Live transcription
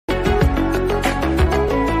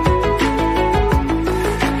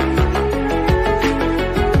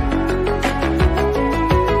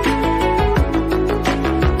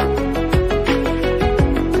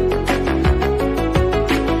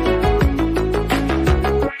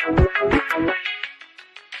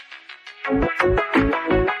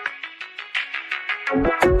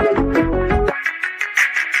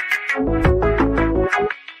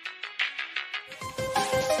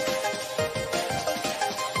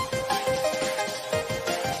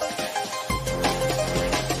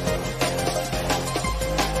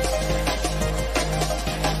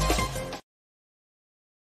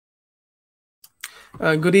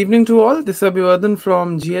Good evening to all. This is Abhivardhan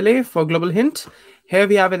from GLA for Global Hint. Here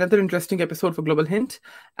we have another interesting episode for Global Hint,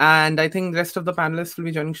 and I think the rest of the panelists will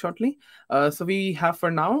be joining shortly. So we have for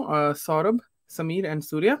now Saurabh, Samir, and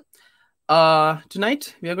Surya.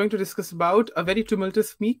 Tonight we are going to discuss about a very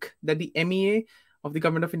tumultuous week that the MEA of the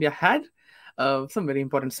Government of India had. Some very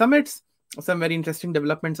important summits, some very interesting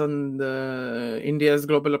developments on the India's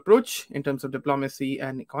global approach in terms of diplomacy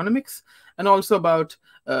and economics, and also about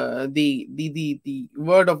the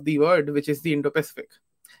word of the word, which is the Indo-Pacific.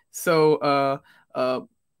 So uh,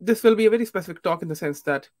 this will be a very specific talk in the sense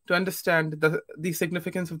that to understand the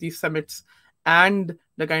significance of these summits and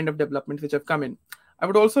the kind of developments which have come in. I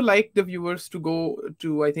would also like the viewers to go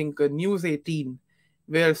to, I think, News 18,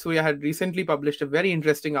 where Surya had recently published a very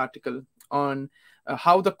interesting article on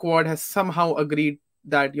how the Quad has somehow agreed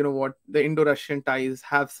that, the Indo-Russian ties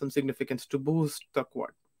have some significance to boost the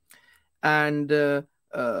Quad. And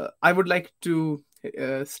I would like to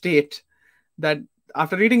state that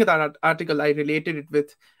after reading that article, I related it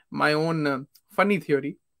with my own funny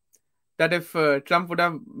theory that if Trump would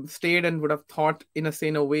have stayed and would have thought in a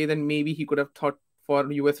saner way, then maybe he could have thought for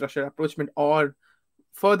US-Russia approachment or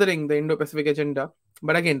furthering the Indo-Pacific agenda.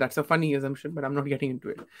 But again, that's a funny assumption, but I'm not getting into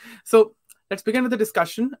it. So let's begin with the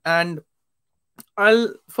discussion. And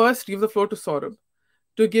I'll first give the floor to Saurabh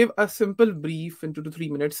to give a simple brief in 2 to 3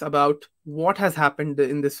 minutes about what has happened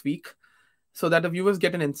in this week so that the viewers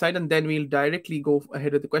get an insight, and then we'll directly go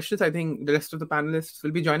ahead with the questions. I think the rest of the panelists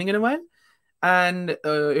will be joining in a while. And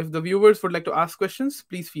if the viewers would like to ask questions,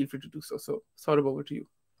 please feel free to do so. So, Saurabh, over to you.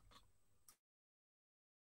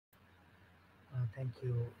 Thank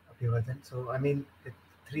you, Abhivardhan. So, I mean, the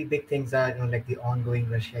three big things are, like the ongoing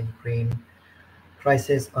Russia-Ukraine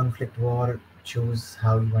crisis, conflict, war, choose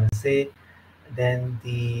how you want to say. Then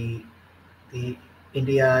the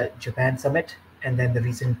India-Japan summit, and then the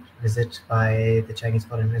recent visit by the Chinese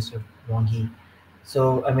Foreign Minister Wang Yi.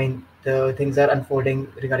 So, I mean, the things are unfolding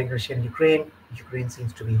regarding Russia and Ukraine. Ukraine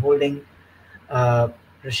seems to be holding. Uh,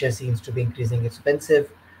 Russia seems to be increasing its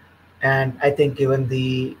offensive, and I think given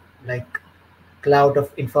the cloud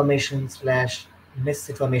of information slash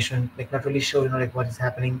misinformation, not really sure, like what is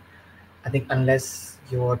happening. I think unless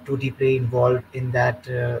you're too deeply involved in that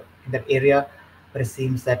area, but it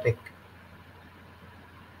seems that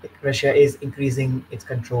Russia is increasing its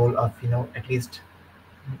control of at least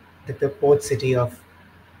the port city of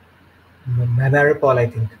Mariupol, I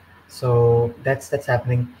think. So that's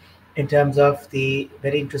happening. In terms of the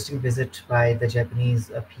very interesting visit by the Japanese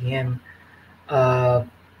PM, uh,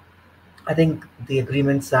 I think the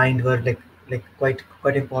agreements signed were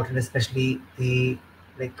quite important, especially the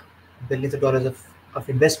like billions of dollars of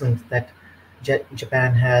investment that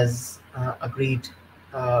Japan has agreed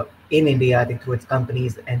in India, I think through its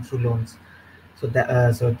companies and through loans. So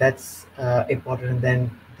that's important. And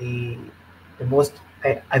then the most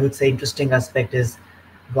I would say interesting aspect is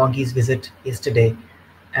Wang Yi's visit yesterday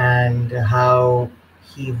and how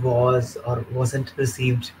he was or wasn't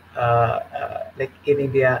received in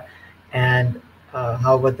India, and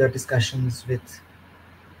how were the discussions with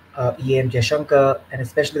EM Jaishankar, and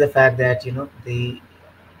especially the fact that the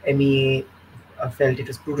MEA felt it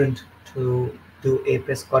was prudent to do a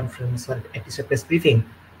press conference or at least a press briefing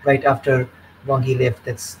right after Wang Yi left.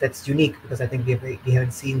 That's unique because I think we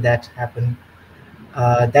haven't seen that happen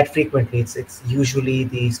that frequently. It's usually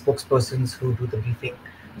the spokespersons who do the briefing.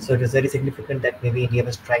 So it was very significant that maybe India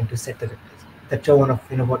was trying to set the tone of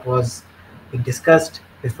what was being discussed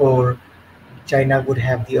before China would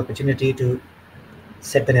have the opportunity to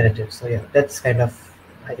set the narrative. So yeah, that's kind of,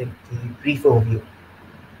 I think, the brief overview.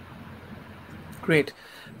 Great.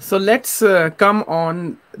 So let's come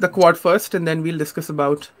on the Quad first, and then we'll discuss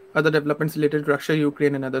about other developments related to Russia,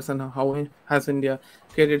 Ukraine, and others, and how has India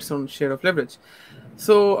created its own share of leverage.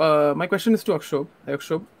 So my question is to Akshobh. Hi,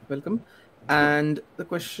 Akshobh. Welcome. And the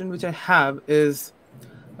question which I have is,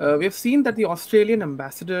 we have seen that the Australian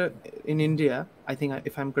ambassador in India, I think,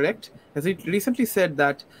 if I'm correct, has recently said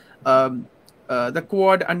that the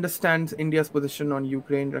Quad understands India's position on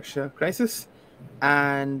Ukraine-Russia crisis,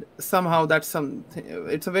 and somehow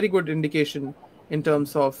it's a very good indication in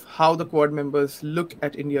terms of how the Quad members look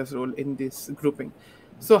at India's role in this grouping.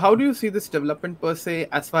 So how do you see this development per se,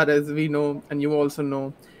 as far as we know, and you also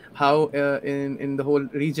know how in the whole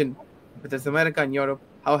region, whether it's America and Europe,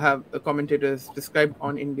 how have the commentators described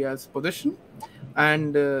on India's position?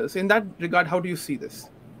 And so in that regard, how do you see this?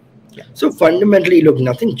 Yeah. So fundamentally, look,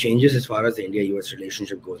 nothing changes as far as the India-US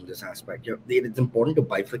relationship goes in this aspect. It's important to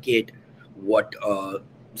bifurcate what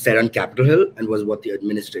said on Capitol Hill and was what the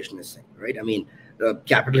administration is saying, right? I mean,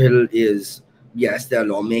 Capitol Hill is yes, there are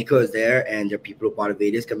lawmakers there, and there are people who are part of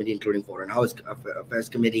various committees, including Foreign Affairs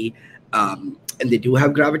Committee, and they do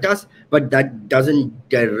have gravitas, but that doesn't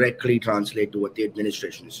directly translate to what the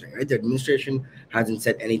administration is saying. Right? The administration hasn't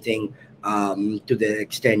said anything to the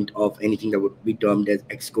extent of anything that would be termed as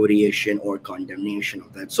excoriation or condemnation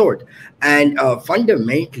of that sort, and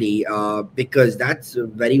fundamentally, because that's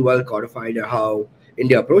very well codified how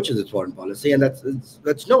India approaches its foreign policy, and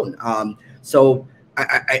that's known. So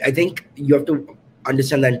I think you have to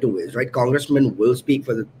understand that in two ways, right? Congressmen will speak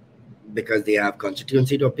because they have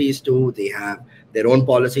constituency to appease to, they have their own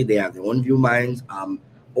policy, they have their own view minds,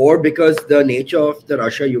 or because the nature of the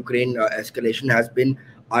Russia-Ukraine escalation has been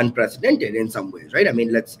unprecedented in some ways, right? I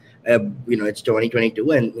mean, it's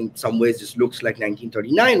 2022, and in some ways this looks like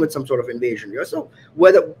 1939 with some sort of invasion here. So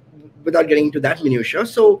without getting into that minutia,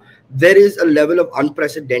 so there is a level of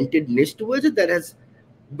unprecedentedness towards it that has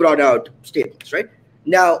brought out statements, right?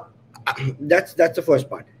 Now, that's the first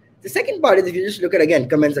part. The second part is, if you just look at, again,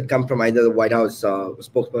 comments that come from either the White House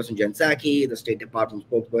spokesperson Jen Psaki, the State Department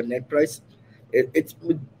spokesperson Ned Price, it's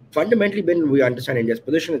fundamentally been, we understand India's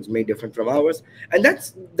position, it's made different from ours, and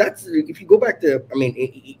that's if you go back to, I mean,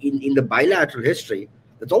 in the bilateral history,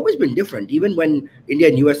 that's always been different. Even when India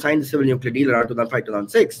and US signed the civil nuclear deal around 2005,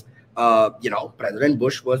 2006, President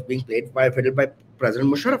Bush was being fiddled by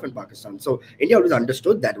President Musharraf in Pakistan. So India always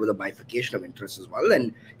understood that with a bifurcation of interests as well.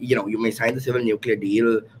 And, you may sign the civil nuclear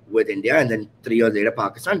deal with India, and then 3 years later,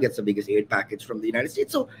 Pakistan gets the biggest aid package from the United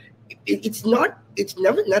States. So nothing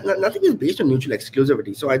is based on mutual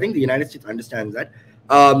exclusivity. So I think the United States understands that.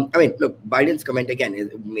 I mean, look, Biden's comment, again,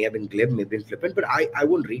 it may have been glib, may have been flippant, but I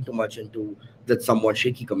won't read too much into that somewhat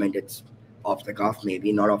shaky comment. It's off the cuff,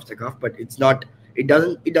 maybe not off the cuff, but it's not. It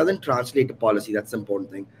doesn't translate to policy. That's the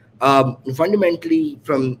important thing. Fundamentally,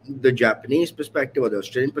 from the Japanese perspective or the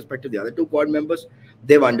Australian perspective, the other two Quad members,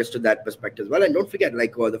 they've understood that perspective as well. And don't forget,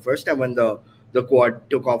 the first time when the Quad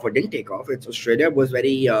took off or didn't take off, Australia was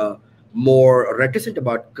very more reticent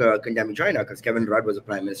about condemning China, because Kevin Rudd was the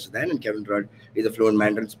prime minister then, and Kevin Rudd is a fluent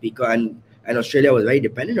Mandarin speaker, and Australia was very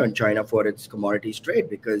dependent on China for its commodities trade,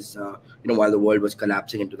 because while the world was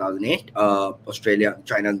collapsing in 2008,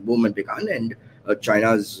 China's boom had begun, and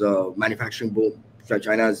China's manufacturing boom. So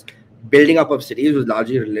China's building up of cities was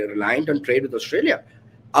largely reliant on trade with Australia.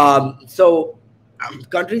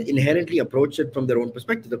 Countries inherently approach it from their own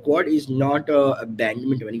perspective. The Quad is not an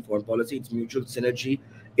abandonment of any foreign policy. It's mutual synergy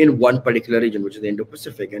in one particular region, which is the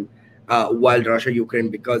Indo-Pacific. And while Russia, Ukraine,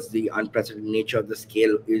 because the unprecedented nature of the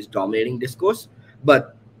scale is dominating discourse,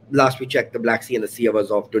 but last we checked, the Black Sea and the Sea of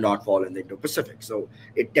Azov do not fall in the Indo-Pacific. So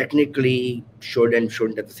it technically should and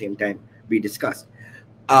shouldn't at the same time be discussed.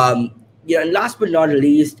 And last but not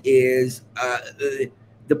least is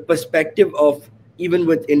the perspective of, even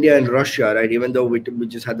with India and Russia, right? Even though we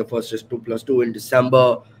just had the first just 2+2 in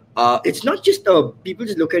December, it's not just people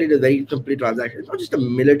just look at it as very simply transactional. It's not just a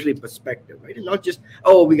military perspective, right? It's not just,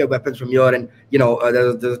 we get weapons from here, and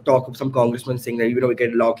there's talk of some congressmen saying that we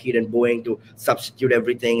get Lockheed and Boeing to substitute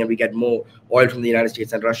everything, and we get more oil from the United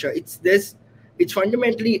States and Russia. It's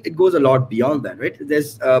fundamentally, it goes a lot beyond that, right?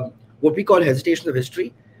 There's what we call hesitations of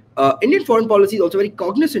history. Indian foreign policy is also very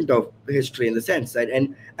cognizant of history in the sense that,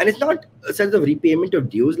 and it's not a sense of repayment of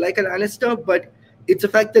dues like an Lannister, but it's a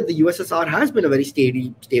fact that the USSR has been a very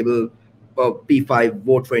stable P5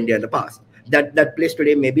 vote for India in the past. That place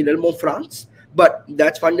today may be a little more France, but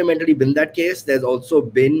that's fundamentally been that case. There's also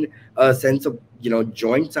been a sense of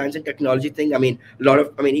joint science and technology thing. I mean,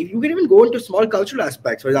 you can even go into small cultural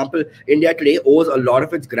aspects. For example, India today owes a lot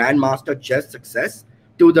of its grandmaster chess success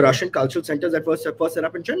to the Russian cultural centers that first set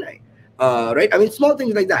up in Chennai, right? I mean, small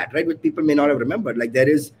things like that, right, which people may not have remembered. Like there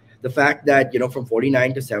is the fact that from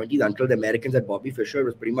 49 to 70s until the Americans at Bobby Fischer,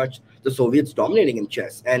 was pretty much the Soviets dominating in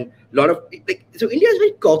chess, and a lot of so India is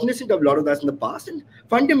very cognizant of a lot of that in the past. And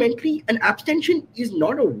fundamentally, an abstention is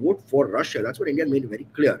not a vote for Russia. That's what India made very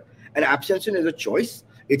clear. An abstention is a choice.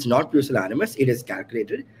 It's not pusillanimous. It is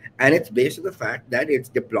calculated, and it's based on the fact that it's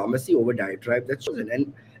diplomacy over diatribe that's chosen.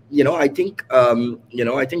 And I think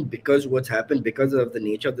because what's happened, because of the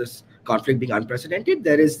nature of this conflict being unprecedented,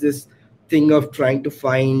 there is this thing of trying to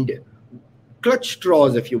find clutch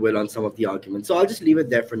straws, if you will, on some of the arguments. So I'll just leave it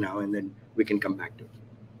there for now, and then we can come back to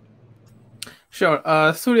it. Sure.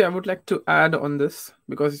 Surya, I would like to add on this,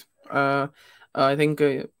 because I think,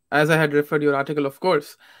 as I had referred your article, of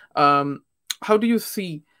course, how do you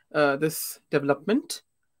see this development?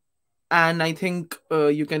 And I think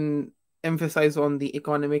you can emphasize on the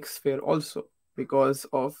economic sphere also, because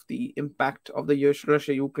of the impact of the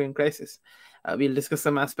Russia-Ukraine crisis. We'll discuss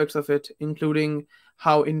some aspects of it, including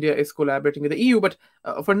how India is collaborating with the EU. But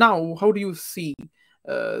for now, how do you see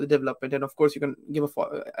the development. And of course, you can give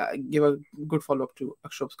a good follow up to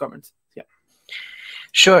Akshraf's comments. Yeah.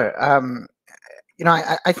 Sure.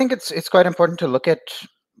 I think it's quite important to look at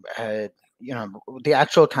the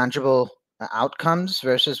actual tangible outcomes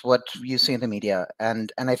versus what you see in the media,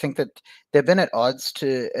 and I think that they've been at odds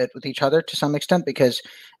with each other to some extent, because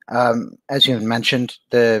as you mentioned,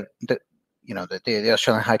 the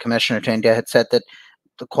Australian High Commissioner to India had said that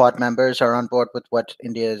the Quad members are on board with what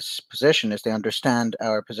India's position is. They understand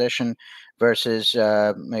our position versus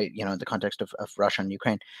the context of Russia and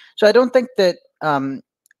Ukraine. So I don't think that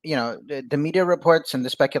the media reports and the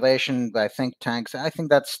speculation by think tanks, I think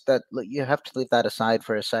that you have to leave that aside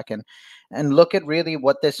for a second and look at really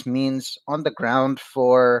what this means on the ground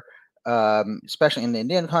for, especially in the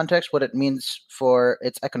Indian context, what it means for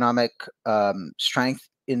its economic strength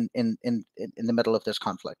in the middle of this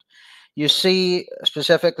conflict. You see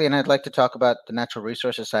specifically, and I'd like to talk about the natural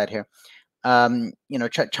resources side here.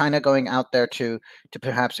 China going out there to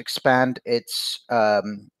perhaps expand its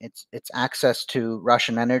access to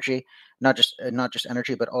Russian energy, not just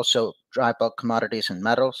energy, but also dry bulk commodities and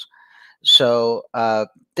metals. So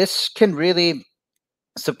this can really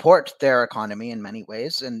support their economy in many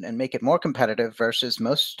ways and make it more competitive versus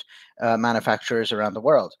most manufacturers around the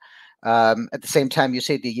world. At the same time, you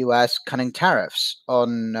see the U.S. cutting tariffs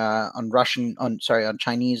on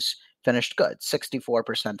Chinese finished goods.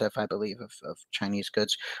 64%, I believe, of Chinese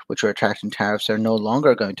goods which were attracting tariffs are no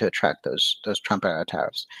longer going to attract those Trump era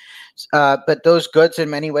tariffs. But those goods, in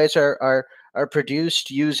many ways, are produced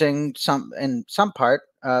using in some part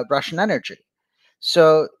Russian energy.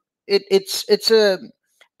 So the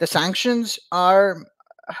sanctions are,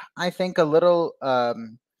 I think, a little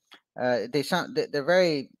they're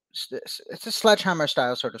very. It's a sledgehammer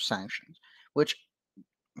style sort of sanctions, which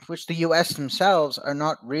the U.S. themselves are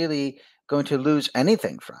not really going to lose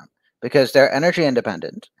anything from, because they're energy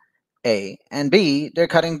independent, A, and B, they're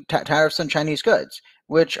cutting tariffs on Chinese goods,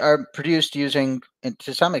 which are produced to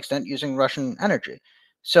some extent, using Russian energy.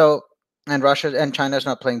 So, and Russia and China is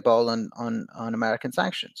not playing ball on American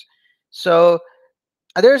sanctions. So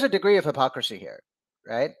there's a degree of hypocrisy here,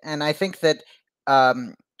 right? And I think that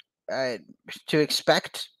to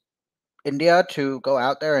expect India to go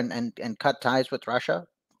out there and cut ties with Russia,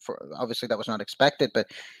 obviously that was not expected, but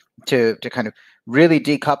to kind of really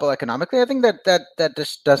decouple economically, I think that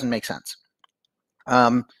just doesn't make sense.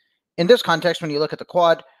 In this context, when you look at the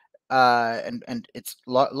Quad and its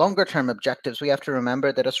longer term objectives, we have to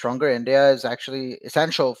remember that a stronger India is actually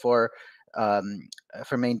essential for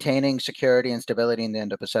maintaining security and stability in the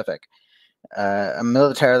Indo-Pacific. A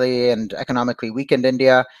militarily and economically weakened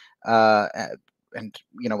India, and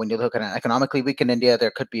when you look at an economically weakened India,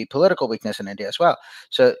 there could be political weakness in India as well.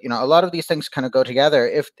 So a lot of these things kind of go together.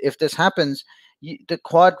 If this happens, the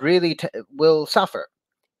Quad really will suffer.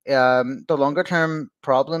 The longer term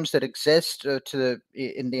problems that exist in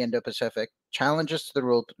the Indo-Pacific, challenges to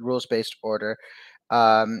the rules-based order,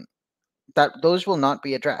 that those will not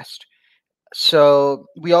be addressed. So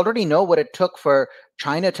we already know what it took for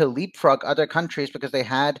China to leapfrog other countries, because they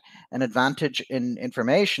had an advantage in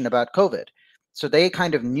information about COVID. So they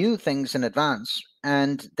kind of knew things in advance,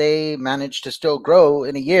 and they managed to still grow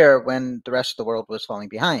in a year when the rest of the world was falling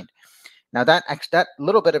behind. Now that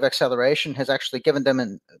little bit of acceleration has actually given them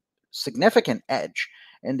a significant edge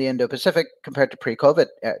in the Indo-Pacific compared to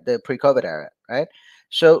the pre-COVID era, right?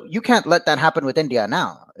 So you can't let that happen with India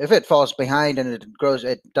now. If it falls behind and it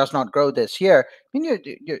does not grow this year, I mean,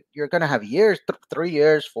 you're going to have 3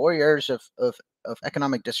 years, 4 years of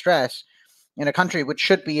economic distress in a country which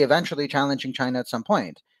should be eventually challenging China at some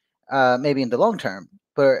point, maybe in the long term,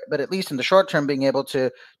 but at least in the short term, being able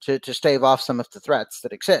to stave off some of the threats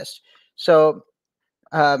that exist. So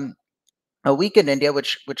a weakened India,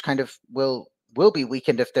 which kind of will be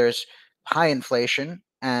weakened if there's high inflation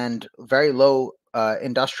and very low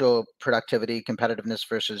industrial productivity competitiveness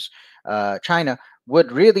versus China,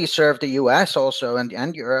 would really serve the U.S. also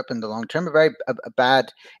and Europe in the long term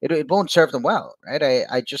it won't serve them well, right?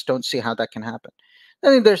 I just don't see how that can happen. I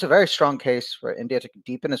think there's a very strong case for India to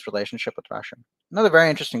deepen its relationship with Russia. Another very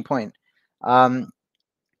interesting point.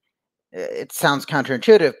 It sounds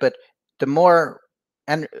counterintuitive, but the more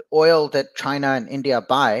oil that China and India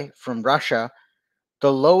buy from Russia,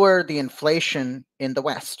 the lower the inflation in the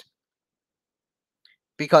West,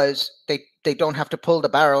 because they don't have to pull the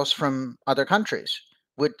barrels from other countries.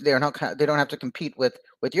 They don't have to compete with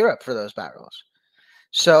Europe for those barrels.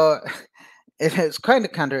 So it is kind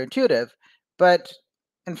of counterintuitive, but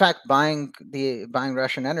in fact, buying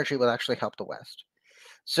Russian energy will actually help the West.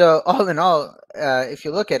 So all in all, if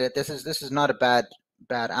you look at it, this is not a bad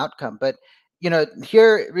outcome. But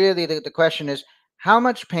here really the question is, how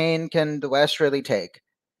much pain can the West really take,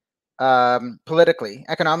 politically,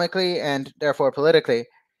 economically, and therefore politically,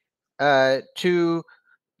 to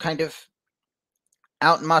kind of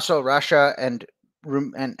outmuscle Russia and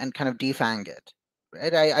kind of defang it?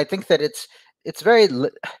 Right? I think that it's very.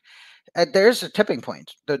 There's a tipping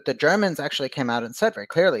point. The Germans actually came out and said very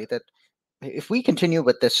clearly that if we continue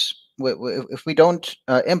with this, if we don't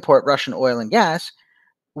import Russian oil and gas,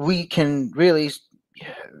 we can really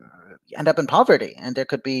end up in poverty, and there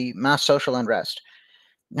could be mass social unrest.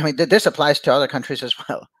 I mean, this applies to other countries as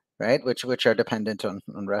well, right? Which are dependent on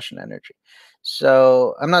Russian energy.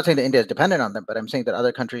 So I'm not saying that India is dependent on them, but I'm saying that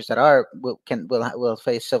other countries that are will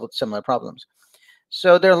face similar problems.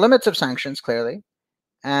 So there are limits of sanctions, clearly,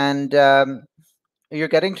 and you're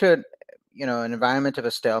getting to an environment of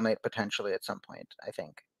a stalemate potentially at some point, I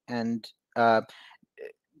think. And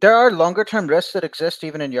there are longer term risks that exist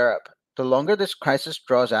even in Europe. The longer this crisis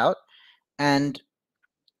draws out, and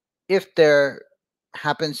if there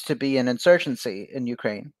happens to be an insurgency in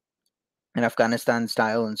Ukraine, an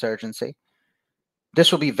Afghanistan-style insurgency,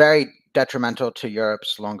 this will be very detrimental to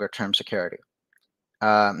Europe's longer-term security.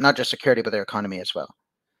 Not just security, but their economy as well.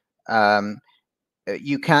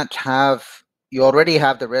 You already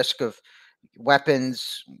have the risk of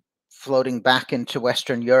weapons floating back into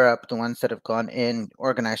Western Europe, the ones that have gone in.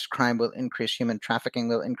 Organized crime will increase, human trafficking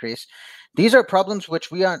will increase. These are problems which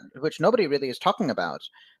nobody really is talking about,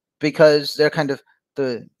 because they're kind of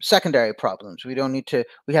the secondary problems. We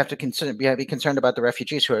have to be concerned about the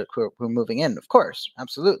refugees who are moving in, of course,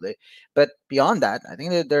 absolutely. But beyond that, I think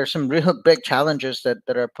that there are some real big challenges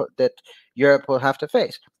that Europe will have to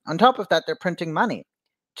face. On top of that, they're printing money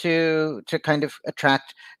to kind of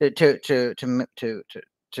attract to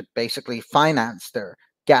basically finance their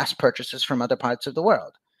gas purchases from other parts of the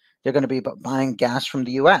world. They're going to be buying gas from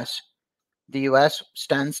the U.S. The U.S.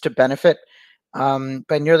 stands to benefit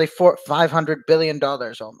by nearly $500 billion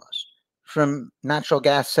almost from natural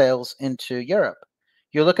gas sales into Europe.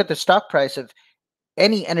 You look at the stock price of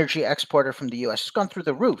any energy exporter from the U.S., it's gone through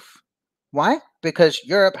the roof. Why? Because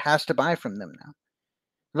Europe has to buy from them now.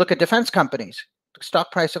 Look at defense companies. The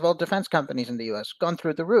stock price of all defense companies in the U.S. gone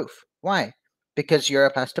through the roof. Why? Because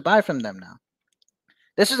Europe has to buy from them now.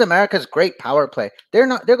 This is America's great power play. They're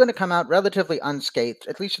going to come out relatively unscathed,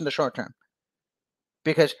 at least in the short term,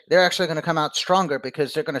 because they're actually going to come out stronger,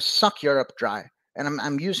 because they're going to suck Europe dry. And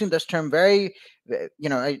I'm using this term very,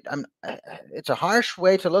 it's a harsh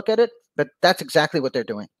way to look at it, but that's exactly what they're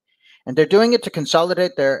doing. And they're doing it to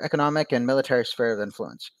consolidate their economic and military sphere of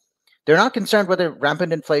influence. They're not concerned whether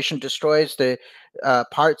rampant inflation destroys the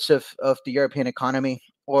parts of the European economy,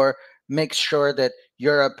 or makes sure that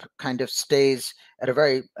Europe kind of stays at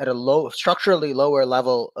a low, structurally lower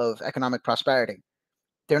level of economic prosperity.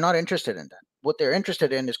 They're not interested in that. What they're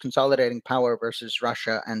interested in is consolidating power versus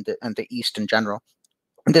Russia and the East in general.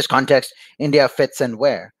 In this context, India fits in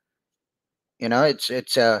where? It's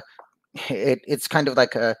kind of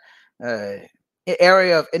like a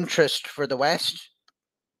area of interest for the West.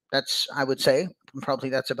 That's, I would say, probably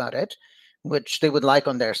that's about it, which they would like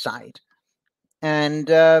on their side. And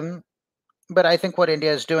but I think what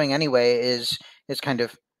India is doing anyway is kind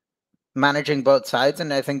of managing both sides,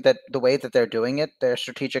 and I think that the way that they're doing it, their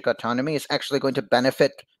strategic autonomy, is actually going to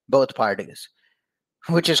benefit both parties,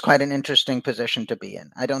 which is quite an interesting position to be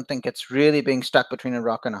in. I don't think it's really being stuck between a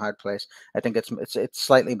rock and a hard place. I think it's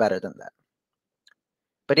slightly better than that.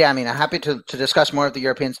 But yeah, I mean, I'm happy to discuss more of the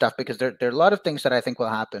European stuff, because there are a lot of things that I think will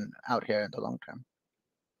happen out here in the long term.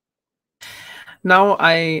 Now,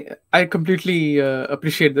 I completely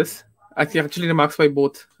appreciate this. Actually, remarks by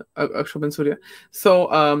both Akshub and Surya. So,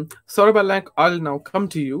 Saurabh, I'll now come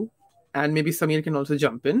to you, and maybe Samir can also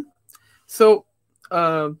jump in. So,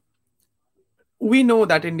 we know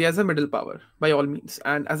that India is a middle power by all means,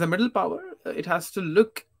 and as a middle power, it has to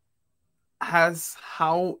look as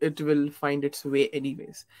how it will find its way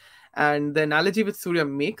anyways. And the analogy which Surya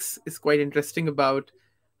makes is quite interesting about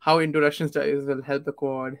how Indo-Russian ties will help the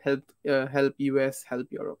Quad, help US,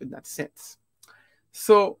 help Europe in that sense.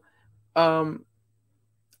 So, I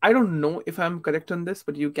don't know if I'm correct on this,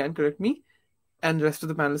 but you can correct me, and the rest of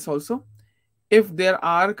the panelists also. If there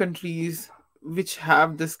are countries which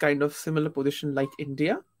have this kind of similar position like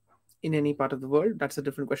India in any part of the world, that's a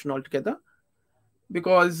different question altogether.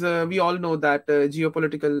 Because we all know that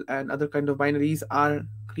geopolitical and other kind of binaries are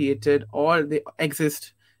created, or they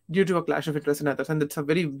exist due to a clash of interest in others, and it's a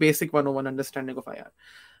very basic 101 understanding of IR.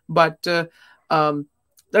 But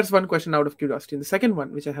that's one question out of curiosity. And the second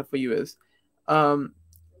one, which I have for you, is how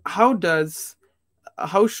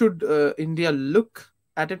should India look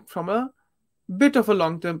at it from a bit of a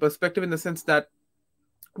long-term perspective, in the sense that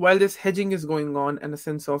while this hedging is going on and a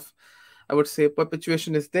sense of, I would say,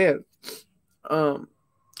 perpetuation is there, um,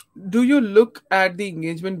 do you look at the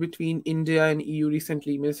engagement between India and EU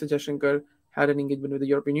recently? Minister Jaishankar had an engagement with the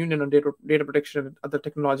European Union on data protection and other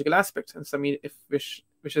technological aspects, and Samir, if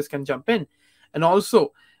wishes, can jump in. And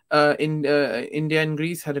also, in India and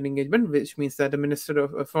Greece had an engagement, which means that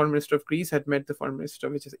the foreign minister of Greece had met the foreign minister,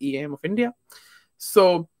 which is EAM of India.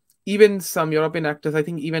 So even some European actors, I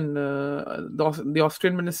think even the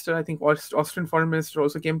Austrian minister, I think Austrian foreign minister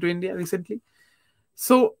also came to India recently.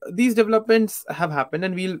 So these developments have happened,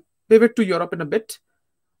 and we'll pivot to Europe in a bit.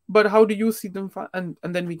 But how do you see them? And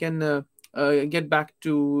then we can get back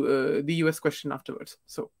to the US question afterwards.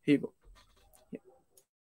 So here you go. Yeah.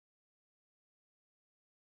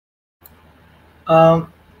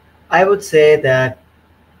 Um, I would say that,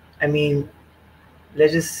 I mean,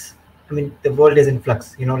 let's just, I mean, the world is in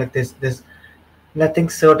flux. Like there's nothing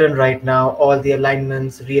certain right now. All the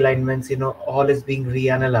alignments, realignments, all is being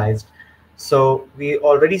reanalyzed. So we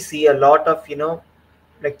already see a lot of,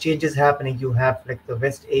 like changes happening. You have like the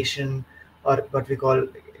West Asian, or what we call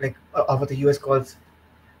like, or what the US calls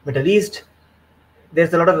Middle East.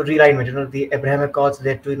 There's a lot of realignment. The Abraham Accords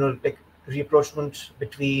led to, like rapprochement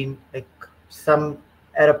between like some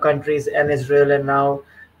Arab countries and Israel, and now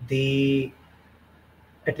the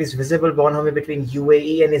at least visible bonhomie between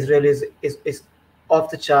UAE and Israel is off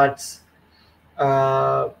the charts.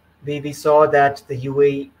 Uh, we saw that the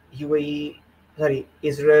UAE, sorry,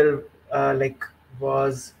 Israel, like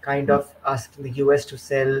was kind of asking the US to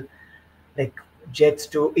sell like jets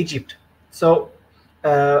to Egypt. So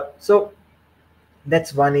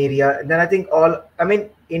that's one area. And then I think I mean,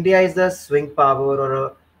 India is a swing power or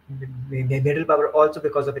a middle power also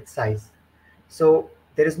because of its size. So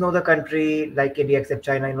there is no other country like India except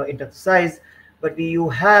China, in terms of size. But you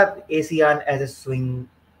have ASEAN as a swing,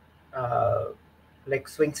 uh, like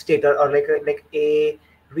swing state, or like a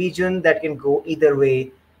region that can go either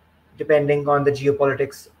way depending on the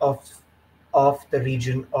geopolitics of the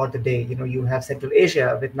region or the day. You have Central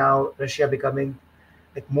Asia with now Russia becoming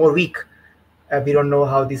like more weak. We don't know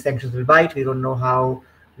how these sanctions will bite. We don't know how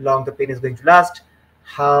long the pain is going to last.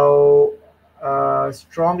 How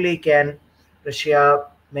strongly can Russia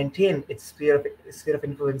maintain its sphere of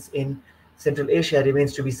influence in Central Asia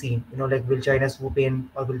remains to be seen. Like will China swoop in,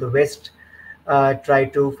 or will the West try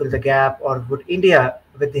to fill the gap, or would India,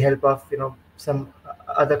 with the help of some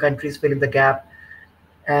other countries, fill in the gap?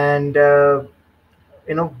 And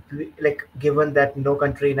like given that no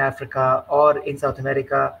country in Africa or in South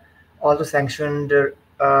America also sanctioned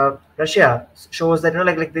Russia, shows that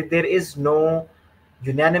there is no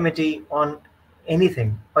unanimity on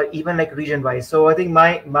anything, or even like region wise. So I think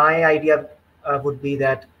my idea would be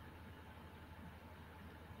that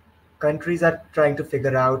countries are trying to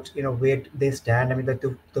figure out where they stand. I mean,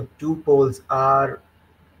 the two poles are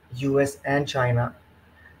US and China,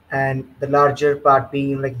 and the larger part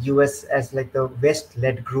being like US as like the West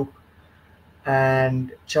led group,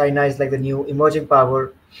 and China is like the new emerging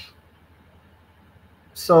power.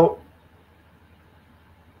 So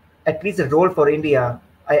at least the role for India,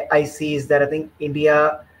 I see, is that I think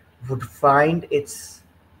India would find it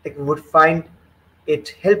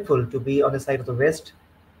helpful to be on the side of the West,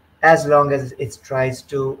 as long as it tries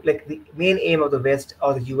to, like, the main aim of the West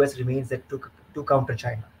or the US remains that to counter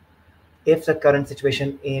China. If the current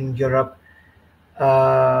situation in Europe,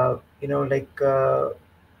 like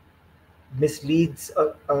misleads,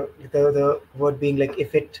 the word being like,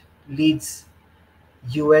 if it leads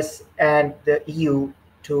US and the EU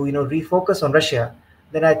to refocus on Russia,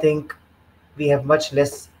 then I think we have much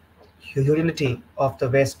less utility of the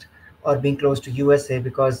West or being close to USA,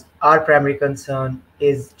 because our primary concern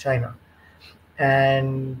is China.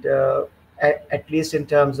 And at least in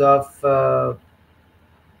terms of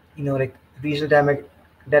like regional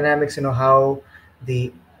dynamics, how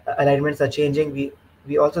the alignments are changing.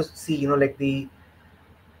 We also see like the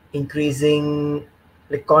increasing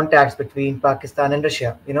like contacts between Pakistan and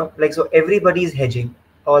Russia. Like, so everybody is hedging.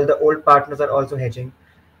 All the old partners are also hedging.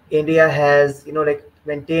 India has like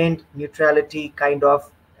maintained neutrality kind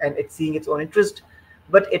of, and it's seeing its own interest,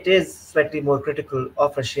 but it is slightly more critical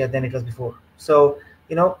of Russia than it was before. So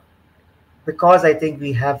because I think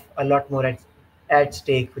we have a lot more at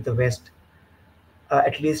stake with the West,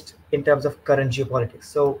 at least in terms of current geopolitics.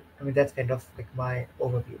 So I mean, that's kind of like my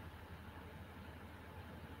overview.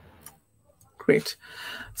 Great.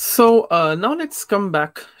 So now let's come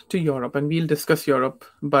back to Europe, and we'll discuss Europe.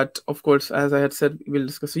 But of course, as I had said, we'll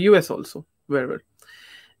discuss the US also, wherever.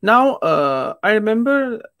 Now, I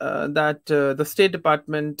remember that the State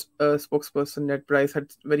Department spokesperson Ned Price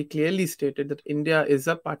had very clearly stated that India is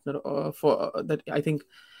a partner for that. I think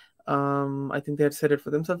they had said it for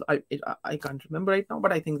themselves. I can't remember right now,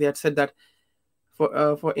 but I think they had said that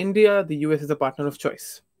for India, the US is a partner of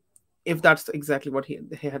choice. If that's exactly what he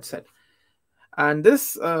had said. And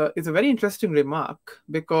this is a very interesting remark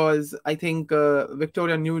because I think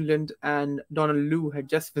Victoria Nuland and Donald Lu had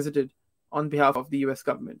just visited on behalf of the US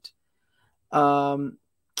government. Um,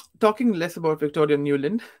 Talking less about Victoria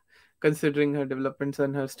Nuland, considering her developments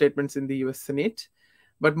and her statements in the US Senate,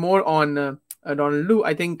 but more on Donald Lu,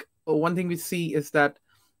 I think one thing we see is that,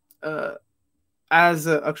 as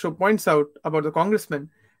Akshay points out about the congressmen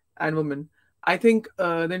and women, I think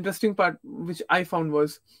the interesting part which I found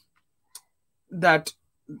was that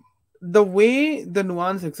the way the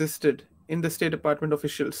nuance existed in the State Department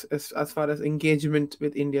officials as far as engagement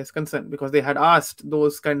with India is concerned, because they had asked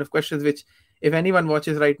those kind of questions, which if anyone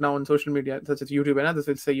watches right now on social media, such as YouTube and others,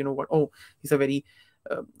 will say, you know what, oh, these are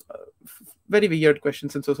uh, very weird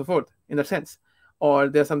questions and so forth in that sense. Or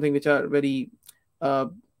they're something which are very, uh,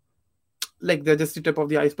 like they're just the tip of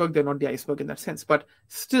the iceberg, they're not the iceberg in that sense. But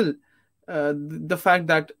still, the fact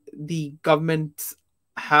that the governments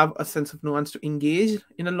have a sense of nuance to engage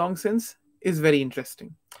in a long sense is very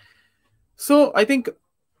interesting. So I think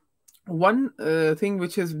one thing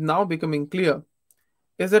which is now becoming clear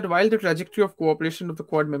is that while the trajectory of cooperation of the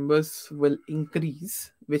Quad members will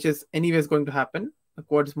increase, which is anyways going to happen, the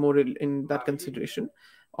Quad is more in that consideration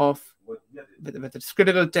of whether it's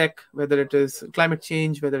critical tech, whether it is climate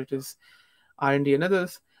change, whether it is R&D and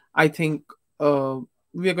others. I think we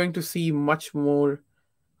are going to see much more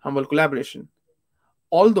humble collaboration.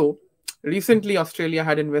 Although recently Australia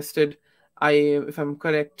had invested, if I'm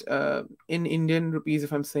correct, in Indian rupees,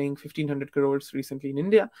 if I'm saying 1,500 crores recently in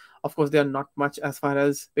India. Of course, they are not much as far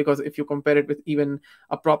as, because if you compare it with even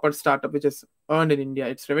a proper startup which is earned in India,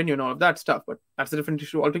 its revenue and all of that stuff, but that's a different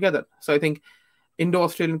issue altogether. So I think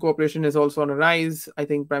Indo-Australian cooperation is also on a rise. I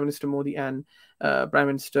think Prime Minister Modi and Prime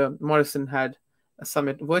Minister Morrison had a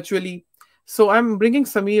summit virtually. So I'm bringing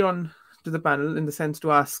Samir on to the panel in the sense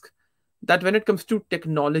to ask that when it comes to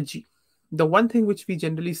technology, the one thing which we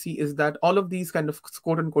generally see is that all of these kind of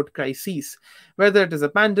quote unquote crises, whether it is a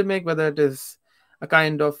pandemic, whether it is a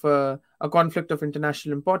kind of a conflict of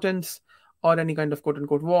international importance, or any kind of quote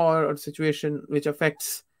unquote war or situation which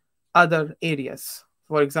affects other areas.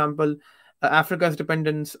 For example, Africa's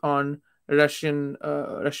dependence on Russian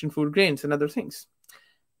food grains and other things,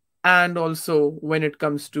 and also when it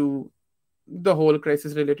comes to the whole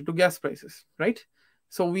crisis related to gas prices, right?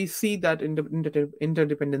 So we see that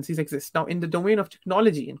interdependencies exist. Now, in the domain of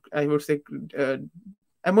technology, and I would say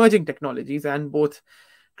emerging technologies and both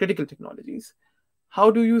critical technologies,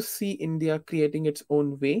 how do you see India creating its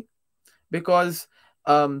own way? Because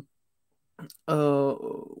um,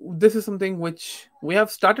 this is something which we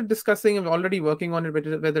have started discussing and we're already working on it,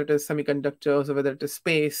 whether it is semiconductors or whether it is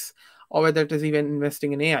space or whether it is even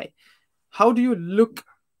investing in AI. How do you look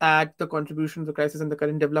at the contribution of the crisis and the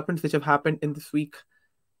current developments which have happened in this week,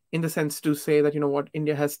 in the sense to say that, you know what,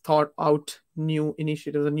 India has thought out new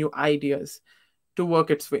initiatives and new ideas to work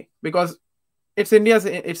its way? Because it's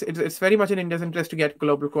very much in India's interest to get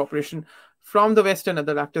global cooperation from the West and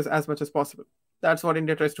other actors as much as possible. That's what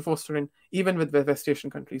India tries to foster in, even with West Asian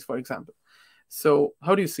countries, for example. So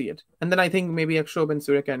how do you see it? And then I think maybe Akshob and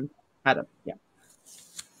Surya can add up. Yeah.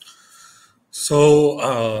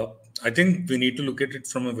 So I think we need to look at it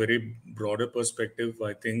from a very broader perspective.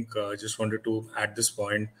 I think I just wanted to add this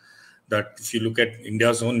point that if you look at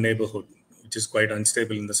India's own neighborhood, which is quite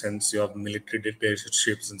unstable in the sense you have military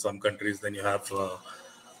dictatorships in some countries, then you have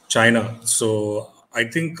China. So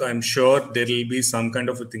I'm sure there will be some kind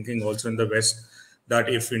of a thinking also in the West that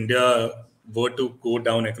if India were to go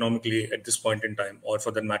down economically at this point in time, or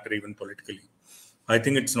for that matter, even politically, I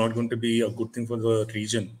think it's not going to be a good thing for the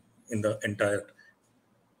region in the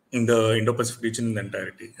Indo-Pacific region in the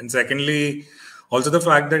entirety. And secondly, also the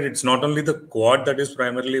fact that it's not only the Quad that is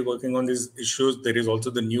primarily working on these issues, there is also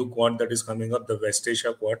the new Quad that is coming up, the West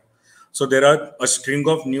Asia Quad. So there are a string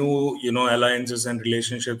of new, alliances and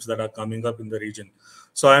relationships that are coming up in the region.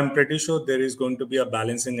 So I'm pretty sure there is going to be a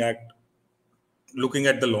balancing act looking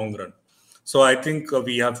at the long run. So I think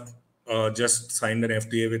we have just signed an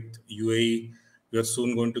FTA with UAE. We are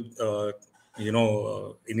soon going to,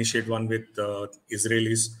 initiate one with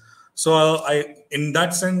Israelis. So in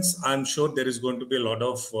that sense, I'm sure there is going to be a lot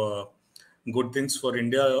of good things for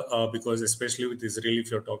India because especially with Israel,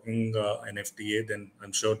 if you're talking an FTA, then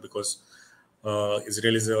I'm sure because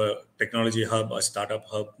Israel is a technology hub, a startup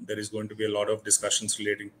hub, there is going to be a lot of discussions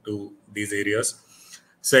relating to these areas.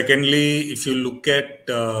 Secondly, if you look at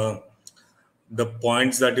the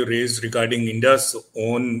points that you raised regarding India's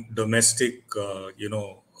own domestic, how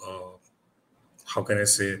can I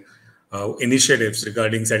say, initiatives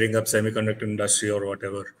regarding setting up semiconductor industry or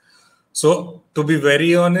whatever. So, to be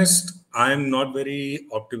very honest, I'm not very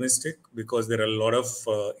optimistic because there are a lot of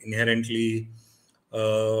inherently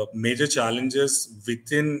major challenges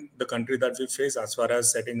within the country that we face as far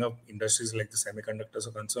as setting up industries like the semiconductors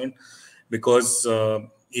are concerned. Because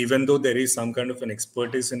even though there is some kind of an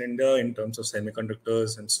expertise in India in terms of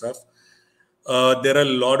semiconductors and stuff, there are a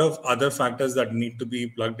lot of other factors that need to be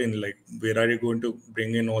plugged in. Like, where are you going to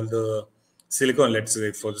bring in all the silicon, let's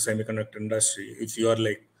say, for the semiconductor industry? If you are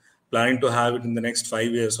like planning to have it in the next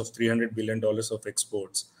 5 years of $300 billion of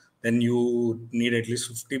exports, then you need at least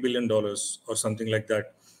 $50 billion or something like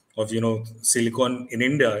that of silicon in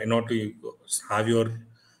India in order to have your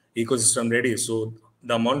ecosystem ready. So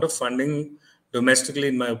the amount of funding domestically,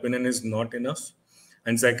 in my opinion, is not enough.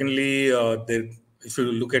 And secondly, if you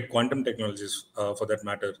look at quantum technologies, for that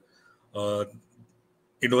matter,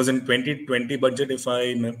 it was in 2020 budget, if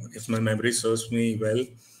my memory serves me well,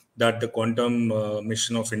 that the quantum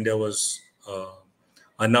mission of India was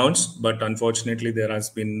announced, but unfortunately there has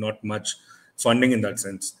been not much funding in that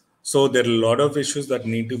sense. So there are a lot of issues that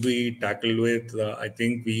need to be tackled with. I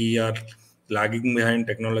think we are lagging behind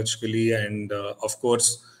technologically, and of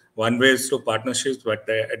course, one way is through partnerships. But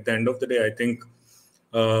at the end of the day, I think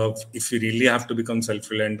if we really have to become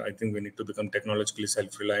self-reliant, I think we need to become technologically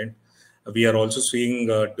self-reliant. We are also seeing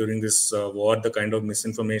during this war the kind of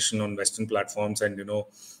misinformation on Western platforms, and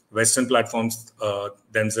Western platforms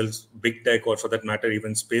themselves, big tech, or for that matter,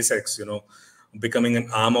 even SpaceX, becoming an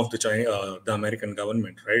arm of the American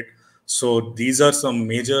government, right? So these are some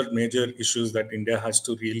major issues that India has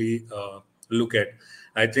to really look at.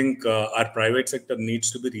 I think our private sector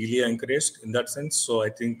needs to be really encouraged in that sense. So I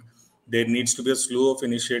think there needs to be a slew of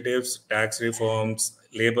initiatives, tax reforms,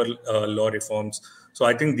 labor law reforms. So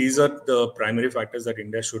I think these are the primary factors that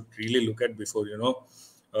India should really look at before,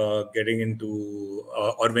 getting into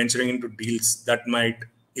or venturing into deals that might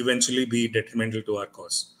eventually be detrimental to our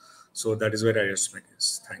cause. So that is where I rest my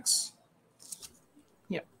case. Thanks.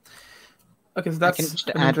 Yeah. Okay, so that's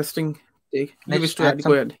an interesting take.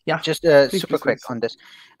 Go ahead. Yeah. Just super quick on this.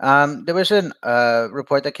 There was a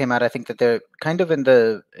report that came out. I think that they're kind of in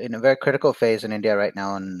a very critical phase in India right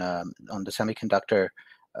now on the semiconductor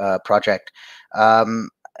project.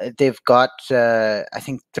 They've got I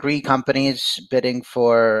think 3 companies bidding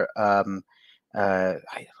for. Let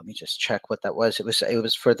me just check what that was. It was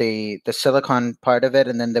for the silicon part of it,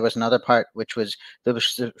 and then there was another part which was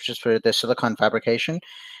just for the silicon fabrication,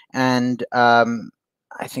 and I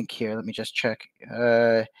think here. Let me just check.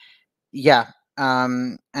 They've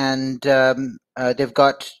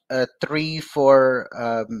got 3 for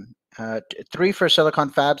silicon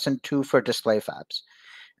fabs and 2 for display fabs.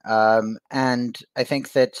 And I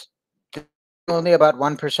think that only about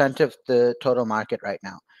 1% of the total market right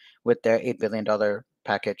now with their $8 billion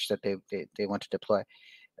package that they want to deploy.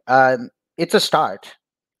 It's a start.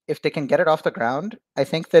 If they can get it off the ground, I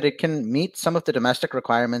think that it can meet some of the domestic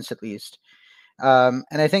requirements at least. And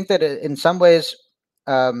I think that in some ways,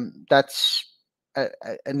 that's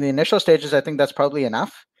in the initial stages, I think that's probably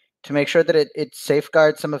enough to make sure that it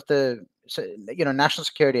safeguards some of the national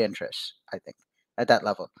security interests, I think, at that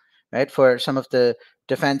level, right? For some of the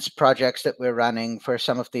defense projects that we're running, for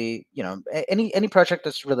some of the, any project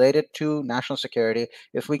that's related to national security,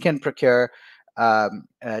 if we can procure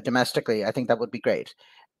domestically, I think that would be great.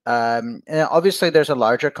 And obviously there's a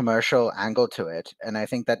larger commercial angle to it, and I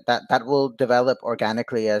think that will develop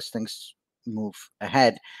organically as things move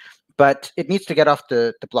ahead, but it needs to get off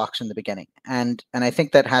the blocks in the beginning, and I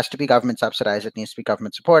think that has to be government subsidized. It needs to be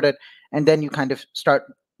government supported, and then you kind of start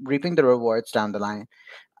reaping the rewards down the line.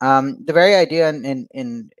 The very idea in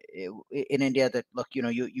India that, look,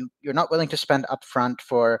 you're not willing to spend upfront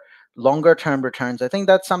for longer term returns, I think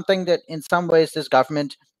that's something that in some ways this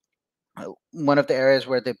government, one of the areas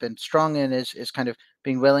where they've been strong in is kind of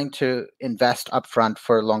being willing to invest upfront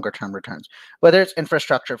for longer term returns, whether it's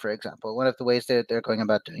infrastructure, for example. One of the ways they're going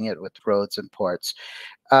about doing it with roads and ports.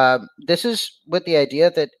 This is with the idea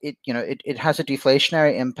that it has a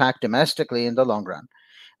deflationary impact domestically in the long run.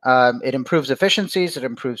 It improves efficiencies, it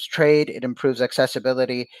improves trade, it improves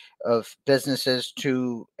accessibility of businesses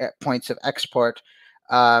to points of export.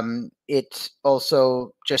 It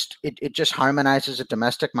also just harmonizes the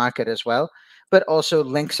domestic market as well, but also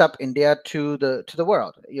links up India to the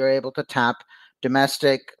world. You're able to tap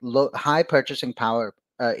domestic high purchasing power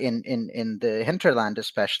in the hinterland,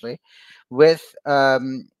 especially with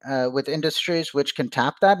industries which can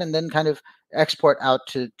tap that and then kind of export out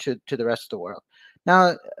to the rest of the world.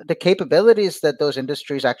 Now, the capabilities that those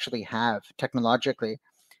industries actually have technologically,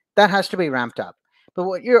 that has to be ramped up. But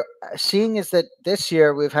what you're seeing is that this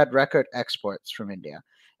year we've had record exports from India,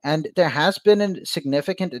 and there has been a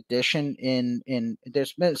significant addition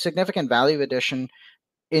there's been a significant value addition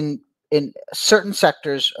in certain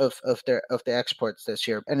sectors of the exports this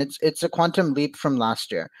year, and it's a quantum leap from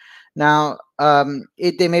last year. Now,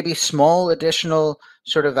 they may be small additional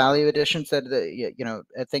sort of value additions that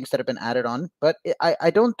things that have been added on, but I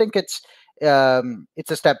don't think it's a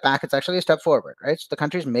step back. It's actually a step forward, right? So the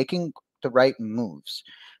country's making the right moves.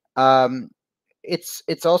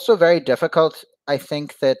 It's also very difficult, I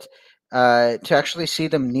think, that to actually see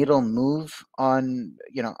the needle move on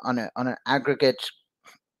an aggregate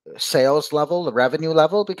sales level, the revenue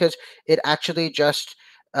level, because it actually just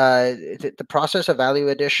the process of value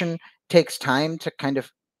addition takes time to kind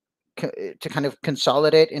of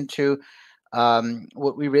consolidate into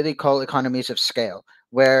what we really call economies of scale,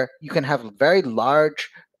 where you can have very large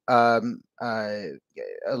a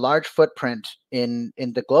large footprint in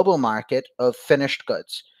the global market of finished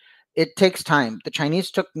goods. It takes time. The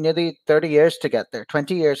Chinese took nearly 30 years to get there,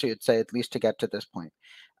 20 years, you'd say, at least, to get to this point.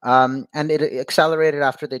 And it accelerated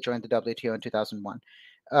after they joined the WTO in 2001.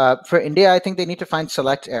 For India, I think they need to find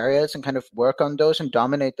select areas and kind of work on those and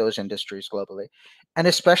dominate those industries globally, and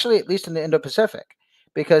especially at least in the Indo-Pacific,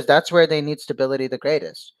 because that's where they need stability the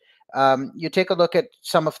greatest. You take a look at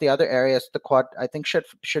some of the other areas the Quad, I think,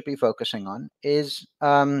 should be focusing on is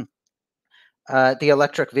the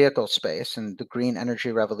electric vehicle space and the green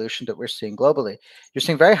energy revolution that we're seeing globally. You're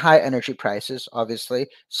seeing very high energy prices, obviously.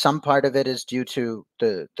 Some part of it is due to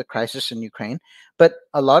the crisis in Ukraine, but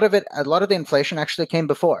a lot of the inflation actually came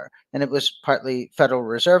before, and it was partly Federal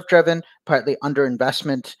Reserve driven, partly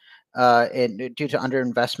underinvestment due to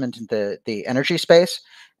underinvestment in the energy space.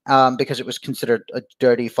 Because it was considered a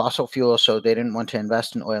dirty fossil fuel, so they didn't want to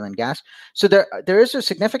invest in oil and gas. So there is a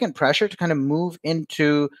significant pressure to kind of move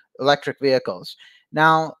into electric vehicles.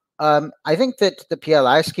 Now, I think that the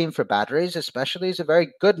PLI scheme for batteries especially is a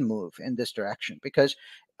very good move in this direction, because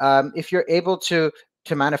if you're able to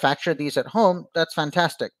manufacture these at home, that's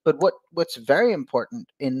fantastic. But what's very important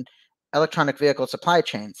in electronic vehicle supply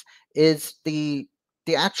chains is the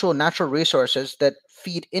actual natural resources that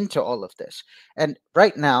feed into all of this. And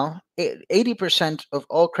right now, 80% of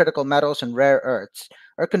all critical metals and rare earths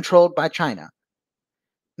are controlled by China.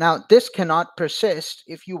 Now, this cannot persist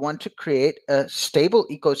if you want to create a stable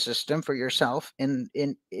ecosystem for yourself in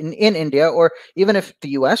India, or even if the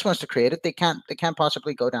US wants to create it, they can't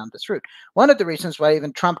possibly go down this route. One of the reasons why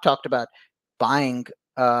even Trump talked about buying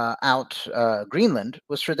out Greenland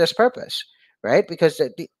was for this purpose, right? Because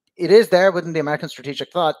it is there within the American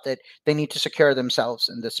strategic thought that they need to secure themselves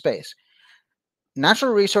in this space.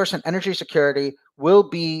 Natural resource and energy security will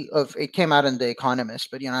be it came out in The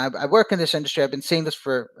Economist, but I work in this industry. I've been seeing this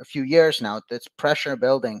for a few years now. That's pressure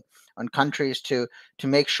building on countries to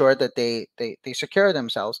make sure that they secure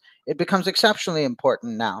themselves. It becomes exceptionally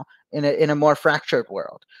important now in a more fractured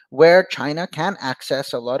world, where China can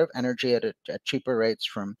access a lot of energy at cheaper rates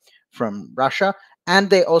from Russia,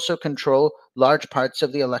 and they also control large parts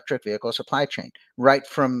of the electric vehicle supply chain, right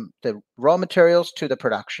from the raw materials to the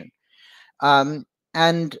production.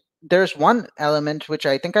 And there's one element which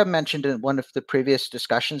I think I've mentioned in one of the previous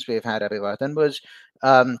discussions we've had, Abhivardhan, was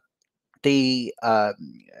this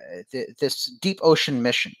deep ocean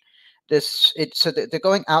mission. So they're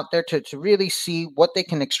going out there to really see what they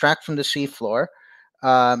can extract from the sea floor,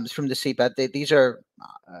 from the seabed. These are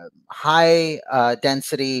high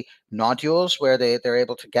density nodules where they're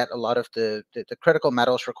able to get a lot of the critical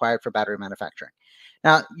metals required for battery manufacturing.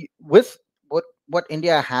 Now, with what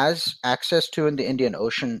India has access to in the Indian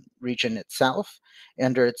Ocean region itself,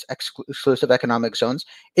 under its exclusive economic zones,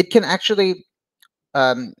 it can actually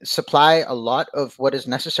supply a lot of what is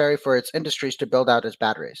necessary for its industries to build out its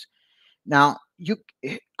batteries. Now,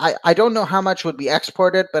 I don't know how much would be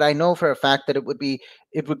exported, but I know for a fact that it would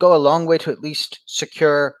go a long way to at least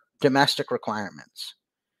secure domestic requirements.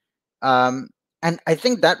 And I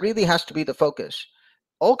think that really has to be the focus.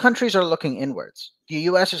 All countries are looking inwards. The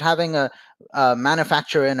U.S. is having a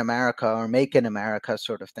manufacture in America or make in America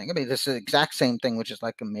sort of thing. I mean, this is the exact same thing, which is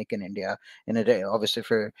like a make in India in a day, obviously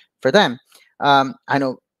for them. I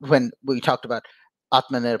know when we talked about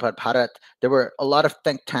Atmanirbhar Bharat, there were a lot of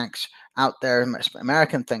think tanks out there,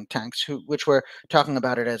 American think tanks, which were talking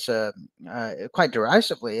about it as quite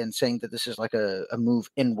derisively and saying that this is like a move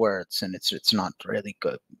inwards and it's not really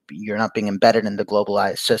good. You're not being embedded in the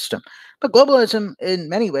globalized system. But globalism, in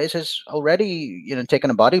many ways, has already taken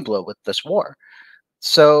a body blow with this war.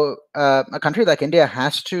 So a country like India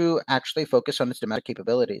has to actually focus on its domestic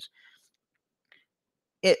capabilities.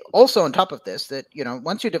 It also, on top of this, that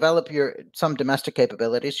once you develop some domestic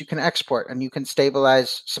capabilities, you can export and you can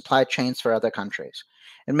stabilize supply chains for other countries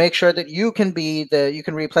and make sure that you can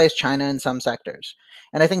replace China in some sectors.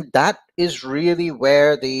 And I think that is really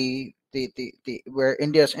where where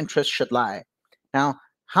India's interests should lie. Now,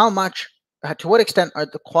 to what extent are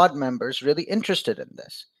the Quad members really interested in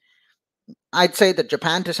this? I'd say that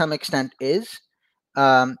Japan, to some extent, is.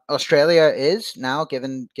 Australia is now,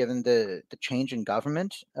 given the change in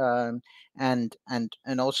government, and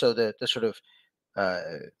also the sort of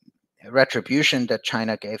retribution that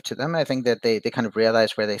China gave to them. I think that they kind of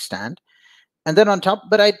realize where they stand. And then on top,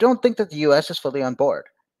 but I don't think that the US is fully on board.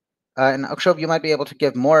 And Akshob, you might be able to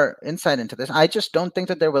give more insight into this. I just don't think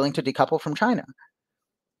that they're willing to decouple from China.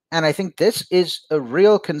 And I think this is a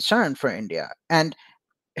real concern for India. And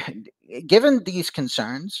given these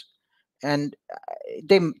concerns, and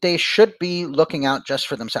they should be looking out just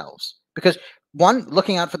for themselves, because one,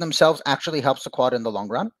 looking out for themselves actually helps the Quad in the long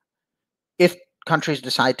run if countries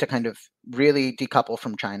decide to kind of really decouple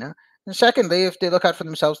from China. And secondly, if they look out for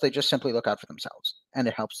themselves, they just simply look out for themselves, and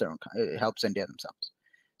it helps India themselves.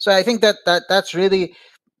 So I think that's really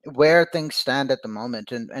where things stand at the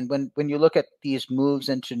moment. And when you look at these moves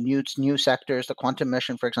into new sectors, the quantum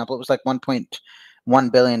mission, for example, it was like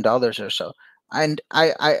 $1.1 billion or so. And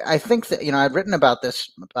I think that, I'd written about this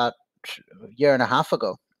about a year and a half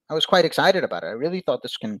ago. I was quite excited about it. I really thought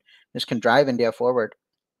this can drive India forward.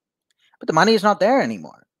 But the money is not there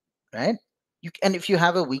anymore, right? And if you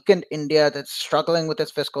have a weakened India that's struggling with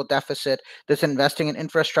its fiscal deficit, that's investing in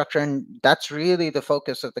infrastructure, and that's really the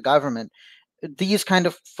focus of the government, these kind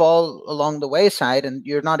of fall along the wayside and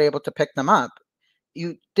you're not able to pick them up.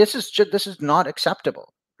 This is not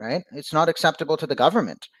acceptable, right? It's not acceptable to the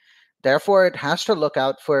government. Therefore, it has to look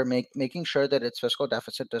out for making sure that its fiscal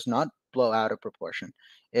deficit does not blow out of proportion.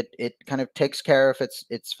 It kind of takes care of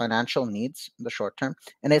its financial needs in the short term,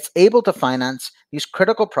 and it's able to finance these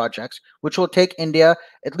critical projects, which will take India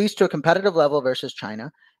at least to a competitive level versus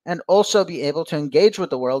China, and also be able to engage with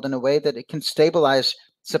the world in a way that it can stabilize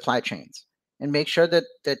supply chains and make sure that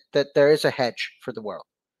there is a hedge for the world.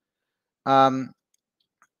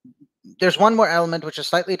 There's one more element which is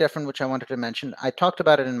slightly different, which I wanted to mention. I talked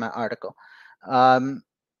about it in my article.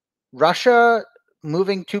 Russia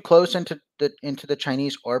moving too close into the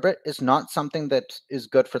Chinese orbit is not something that is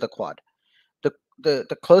good for the Quad.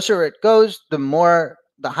 The closer it goes, the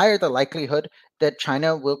higher the likelihood that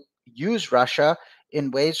China will use Russia in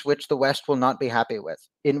ways which the West will not be happy with,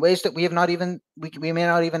 in ways that we may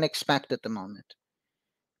not even expect at the moment.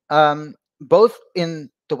 Both in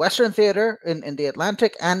the Western theater, in the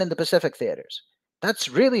Atlantic, and in the Pacific theaters. That's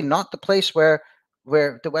really not the place where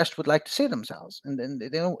the West would like to see themselves. And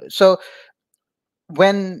so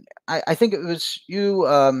when I think it was you,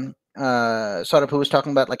 sort of, who was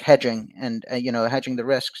talking about like hedging and hedging the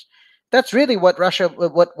risks. That's really what Russia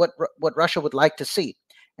would like to see.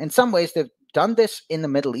 In some ways, they've done this in the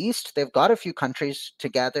Middle East. They've got a few countries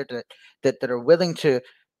together that are willing to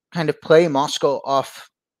kind of play Moscow off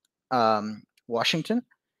Washington.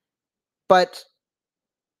 But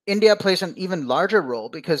India plays an even larger role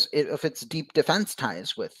because of its deep defense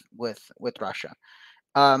ties with Russia.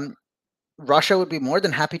 Russia would be more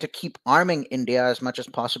than happy to keep arming India as much as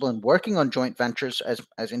possible and working on joint ventures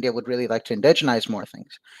as India would really like to indigenize more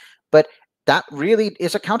things. But that really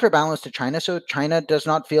is a counterbalance to China, so China does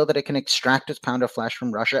not feel that it can extract its pound of flesh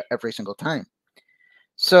from Russia every single time.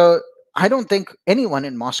 So I don't think anyone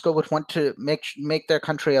in Moscow would want to make their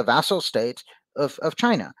country a vassal state of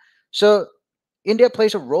China. So India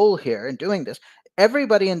plays a role here in doing this.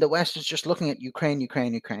 Everybody in the West is just looking at Ukraine,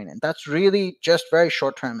 and that's really just very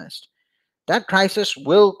short-termist. That crisis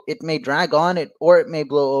it may drag on, or it may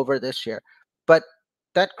blow over this year, but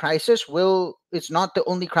that crisis it's not the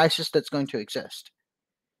only crisis that's going to exist.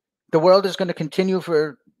 The world is going to continue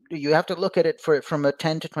you have to look at it from a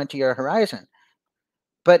 10 to 20 year horizon.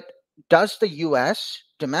 But does the US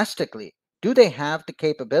domestically, do they have the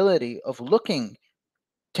capability of looking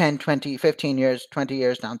 10, 20, 15 years, 20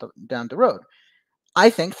 years down the road? I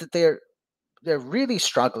think that they're really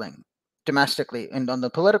struggling domestically and on the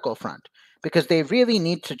political front, because they really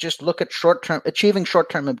need to just look at achieving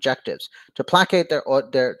short-term objectives to placate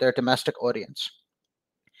their domestic audience.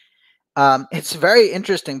 It's very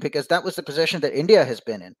interesting because that was the position that India has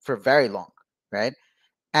been in for very long, right?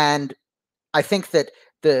 And I think that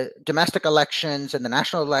the domestic elections and the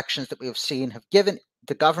national elections that we have seen have given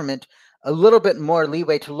the government a little bit more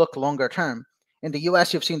leeway to look longer term. In the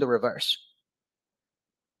US, you've seen the reverse.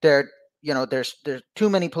 There's too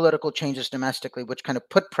many political changes domestically, which kind of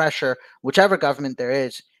put pressure, whichever government there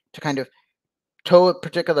is, to kind of toe a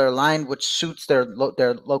particular line which suits their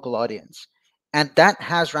local audience. And that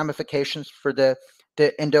has ramifications for the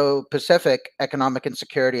Indo-Pacific economic and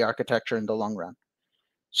security architecture in the long run.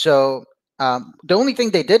 So the only thing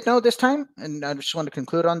they did know this time, and I just want to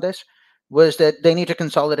conclude on this, was that they need to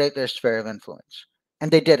consolidate their sphere of influence. And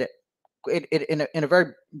they did it. In a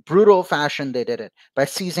very brutal fashion. They did it by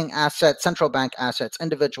seizing assets, central bank assets,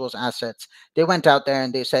 individuals' assets. They went out there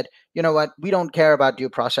and they said, you know what, we don't care about due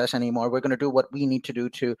process anymore. We're going to do what we need to do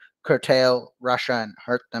to curtail Russia and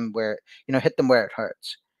hurt them hit them where it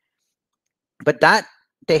hurts. But that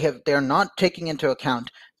they're not taking into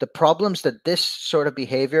account the problems that this sort of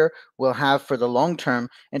behavior will have for the long term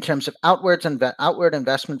in terms of outward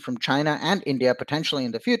investment from China and India potentially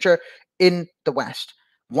in the future in the West.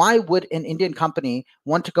 Why would an Indian company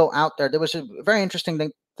want to go out there? There was a very interesting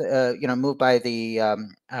thing, move by the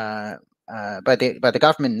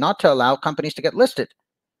government not to allow companies to get listed,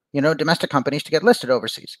 domestic companies to get listed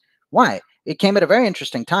overseas. Why? It came at a very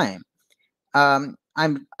interesting time. I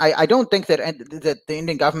don't think that the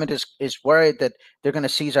Indian government is worried that they're going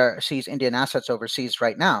to seize Indian assets overseas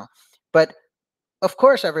right now, but of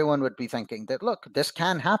course everyone would be thinking that, look, this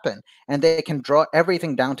can happen, and they can draw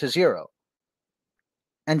everything down to zero.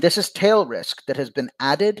 And this is tail risk that has been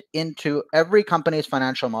added into every company's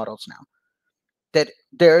financial models now. That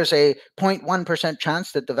there's a 0.1%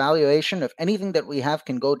 chance that the valuation of anything that we have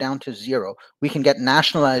can go down to zero. We can get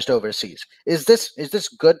nationalized overseas. Is this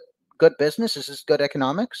good business? Is this good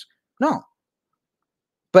economics? No.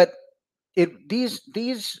 But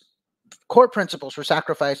these core principles were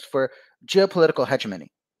sacrificed for geopolitical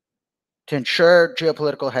hegemony, to ensure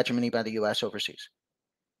geopolitical hegemony by the US overseas.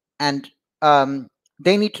 And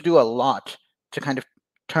they need to do a lot to kind of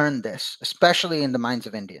turn this, especially in the minds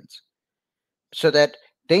of Indians, so that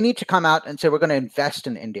they need to come out and say, we're going to invest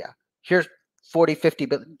in India. Here's 40, 50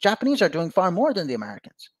 billion. Japanese are doing far more than the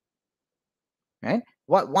Americans, right?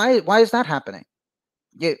 Why is that happening?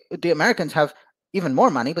 The Americans have even more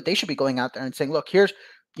money, but they should be going out there and saying, look, here's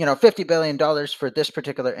 $50 billion for this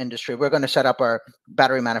particular industry. We're going to set up our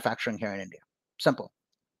battery manufacturing here in India. Simple,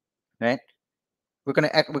 right? We're going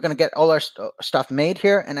to get all our stuff made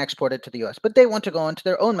here and export it to the US. But they want to go into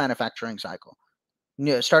their own manufacturing cycle,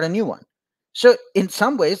 start a new one. So in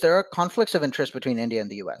some ways, there are conflicts of interest between India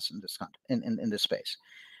and the US in this space.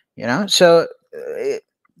 So.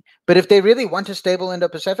 But if they really want a stable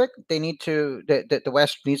Indo-Pacific, they need to. The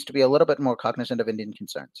West needs to be a little bit more cognizant of Indian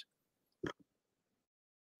concerns.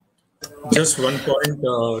 Just one point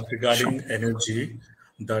regarding energy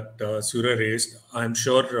that Surya raised. I'm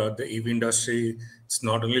sure the EV industry, it's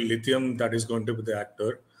not only lithium that is going to be the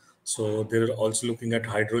actor. So they're also looking at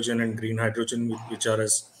hydrogen and green hydrogen, which are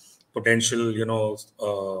as potential,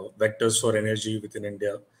 vectors for energy within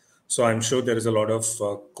India. So I'm sure there is a lot of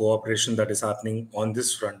cooperation that is happening on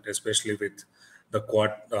this front, especially with the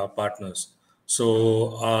Quad partners.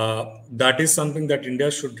 So that is something that India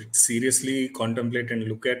should seriously contemplate and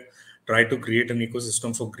look at, try to create an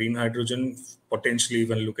ecosystem for green hydrogen, potentially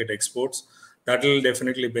even look at exports. That will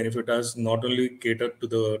definitely benefit us, not only cater to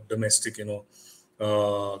the domestic,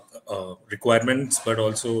 requirements, but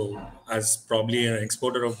also as probably an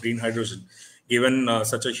exporter of green hydrogen. Given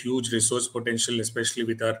such a huge resource potential, especially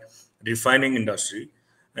with our refining industry,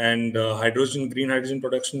 and green hydrogen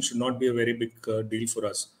production should not be a very big deal for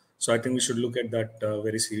us. So I think we should look at that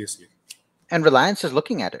very seriously. And Reliance is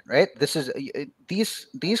looking at it, right? This is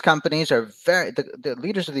these companies are the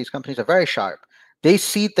leaders of these companies are very sharp. They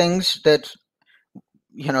see things that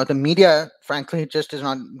the media, frankly, just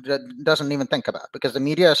doesn't even think about, because the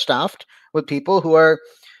media is staffed with people who are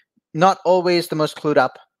not always the most clued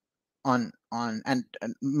up on and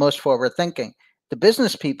most forward thinking. The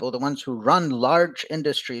business people, the ones who run large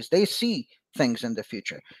industries, they see things in the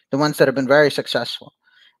future. The ones that have been very successful,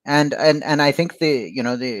 and I think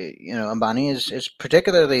Ambani is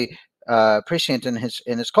particularly prescient in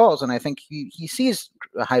his calls, and I think he sees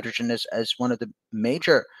hydrogen as one of the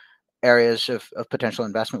major areas of potential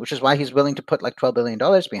investment, which is why he's willing to put like $12 billion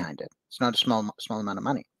behind it. It's not a small amount of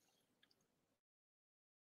money.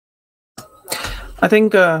 I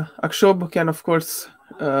think Akshob can, of course,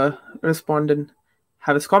 respond and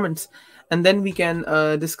have his comments, and then we can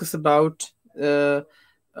discuss about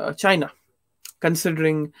China.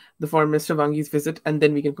 considering the Foreign Minister Wang Yi's visit, and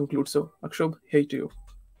then we can conclude. So, Akshobh, here to you.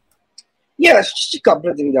 Yes, just a couple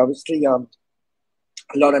of things. Obviously, a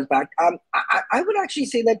lot unpacked. I would actually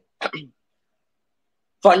say that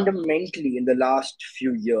fundamentally in the last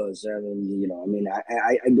few years, I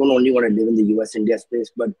don't only want to live in the US-India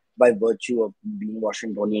space, but by virtue of being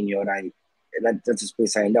Washingtonian here, that's a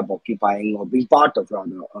space I end up occupying or being part of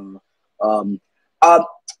rather.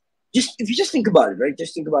 If you just think about it, right?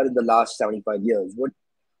 Just think about it in the last 75 years. What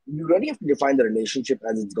you really have to define the relationship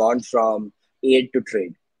as it's gone from aid to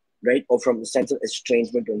trade, right? Or from a sense of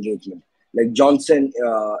estrangement to engagement. Like Johnson,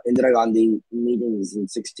 Indira Gandhi meetings in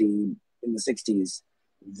the 60s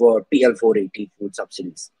were PL 480 food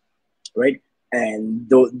subsidies, right? And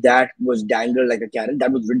though that was dangled like a carrot,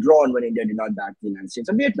 that was withdrawn when India did not back the United States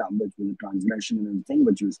and Vietnam, which was a transgression and everything,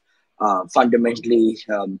 which was fundamentally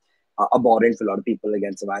abhorrent for a lot of people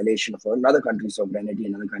against a violation of another country's sovereignty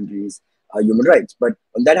and another country's human rights. But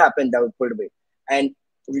when that happened, that was pulled away. And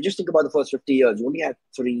if you just think about the first 50 years, you only had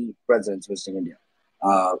 3 presidents visiting India.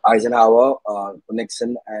 Eisenhower,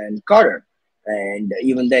 Nixon, and Carter. And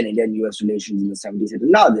even then, India and US relations in the 70s had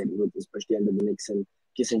another, especially under the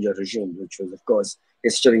Nixon-Kissinger regime, which was, of course,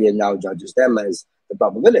 history and now judges them as the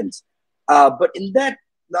proper villains. But in that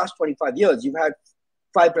last 25 years, you've had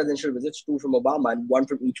 5 presidential visits, 2 from Obama and 1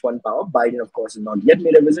 from each one power. Biden, of course, has not yet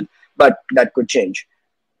made a visit, but that could change.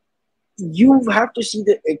 You have to see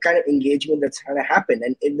the kind of engagement that's kind of happened.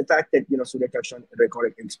 And in the fact that, Surya touched on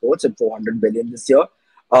record exports at 400 billion this year.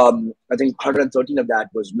 I think 113 of that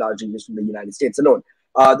was largely just from the United States alone.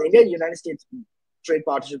 The India-United States trade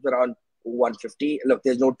partnership around 150. Look,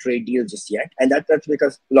 there's no trade deal just yet. And that's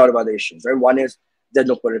because a lot of other issues, right? One is there's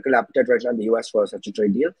no political appetite right now in the US for such a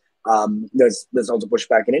trade deal. There's also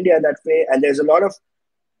pushback in India that way. And there's a lot of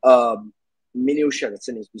minutiae that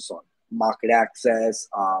still needs to be solved. Market access,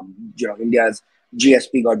 India's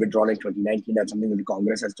GSP got withdrawn in 2019. That's something that the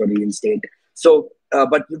Congress has to reinstate. So,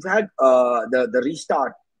 but you've had the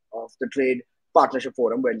restart of the Trade Partnership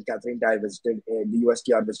Forum when Catherine Tai visited, the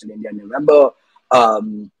USTR visited India in November.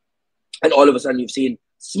 And all of a sudden you've seen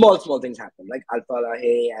small things happen, like alpha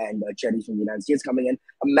lahe and cherries from the United States coming in.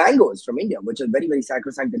 Mangoes from India, which is very, very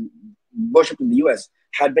sacrosanct and worshipped in the US,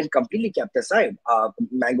 had been completely kept aside.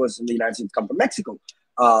 Mangoes in the United States come from Mexico.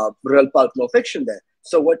 Real pulp, no fiction there.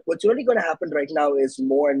 So what's really going to happen right now is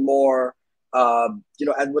more and more, and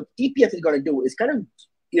what TPF is going to do is kind of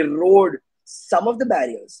erode some of the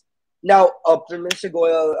barriers. Now, Prime Minister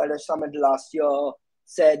Goyal at a summit last year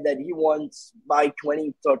said that he wants by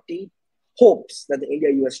 2030, hopes that the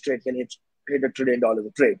India-US trade can hit $1 trillion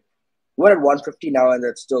of trade. We're at 150 now, and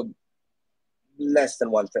that's still less than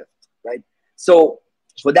 1/5, right? So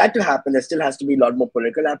for that to happen, there still has to be a lot more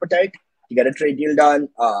political appetite to get a trade deal done,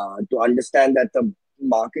 to understand that the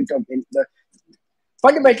market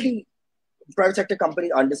fundamentally, private sector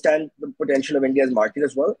companies understand the potential of India's market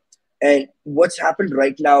as well. And what's happened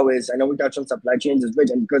right now is, I know we touched on supply chains as well,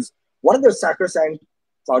 and because one of the sacrosanct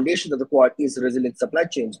foundations of the Quad is resilient supply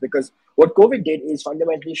chains, because what COVID did is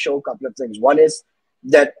fundamentally show a couple of things. One is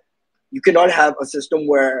that you cannot have a system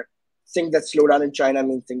where things that slow down in China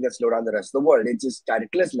mean things that slow down the rest of the world. It's just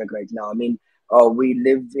cataclysmic right now. I mean, we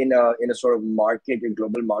live in a sort of market, a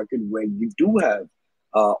global market where you do have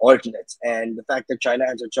alternates. And the fact that China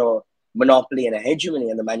has such a monopoly and a hegemony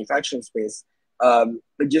in the manufacturing space,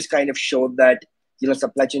 it just kind of showed that,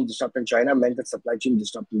 supply chain disrupt in China meant that supply chain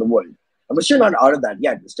disrupt in the world. And we're still not out of that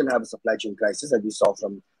yet. We still have a supply chain crisis, as we saw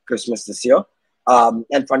from Christmas this year.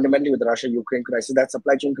 And fundamentally with the Russia-Ukraine crisis, that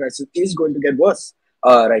supply chain crisis is going to get worse.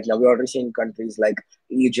 Right now, we're already seeing countries like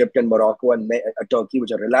Egypt and Morocco and Turkey,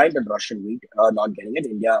 which are reliant on Russian wheat, not getting it.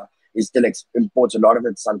 India is still imports a lot of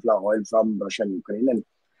its sunflower oil from Russia and Ukraine,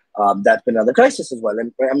 and that's been another crisis as well.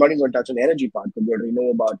 And I'm not even going to touch on the energy part, but we already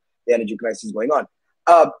know about the energy crisis going on.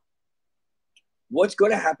 What's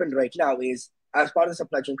going to happen right now is, as part of the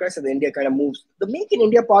supply chain crisis, India kind of moves. The Make in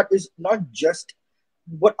India part is not just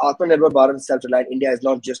what Atmanirbhar Bharat and self-reliant India is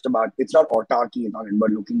not just about. It's not autarky, it's not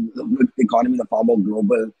inward-looking. The economy is far more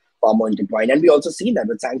global, far more intertwined. And we also see that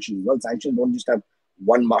with sanctions. Well, sanctions don't just have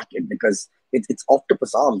one market because it's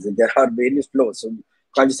octopus arms. There are various flows. So you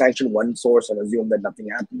can't just sanction one source and assume that nothing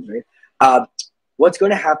happens, right? What's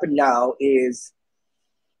going to happen now is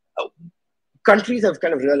countries have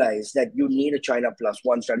kind of realized that you need a China plus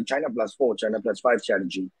 1 strategy, China plus 4, China plus 5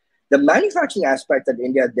 strategy. The manufacturing aspect that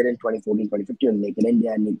India did in 2014, 2015, and Make in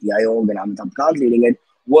India and Niti Aayog and Amitabh Kant leading it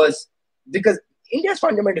was because India's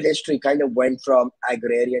fundamental history kind of went from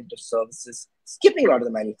agrarian to services, skipping a lot of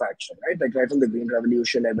the manufacturing, right? Like right from the Green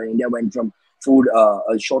Revolution, and when India went from food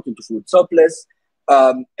shortage to food surplus.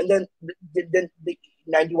 And then the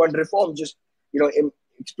 91 reform just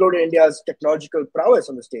exploded India's technological prowess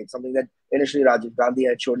on the stage, something that initially Rajiv Gandhi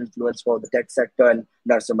had shown influence for the tech sector and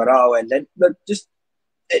Narasimha Rao, and then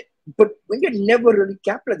but India never really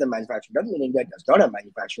captured the manufacturing. Doesn't mean India does not have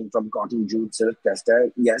manufacturing from cotton, jute, silk,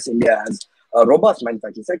 textile. Yes, India has a robust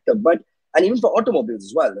manufacturing sector, and even for automobiles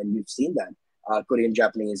as well, and we've seen that Korean,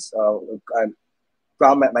 Japanese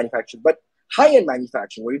car manufacturers, but high-end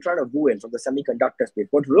manufacturing, where you're trying to go in from the semiconductor space,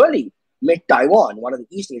 what really made Taiwan one of the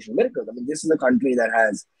East Asian miracles. I mean, this is a country that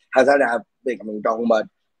has had to have we're talking about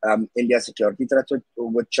India's security threats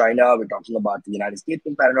with China. We're talking about the United States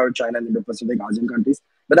being parallel to China and the Indo-Pacific ASEAN countries.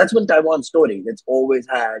 But that's been Taiwan's story. It's always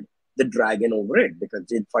had the dragon over it because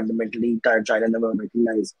it fundamentally, China never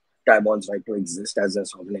recognized Taiwan's right to exist as a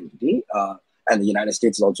sovereign entity. And the United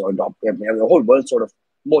States is also adopted. The whole world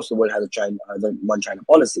most of the world has a one China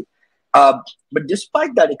policy. But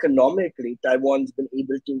despite that, economically, Taiwan's been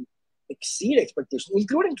able to exceed expectations,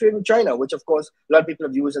 including trade with China, which of course a lot of people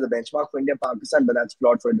have used as a benchmark for India, Pakistan, but that's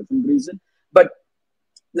flawed for a different reason. But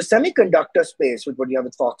the semiconductor space, with what you have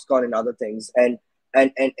with Foxconn and other things, and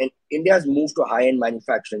India's move to high-end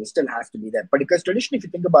manufacturing still has to be there. But because traditionally, if you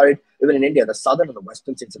think about it, even in India, the southern and the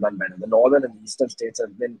western states have done better. The northern and the eastern states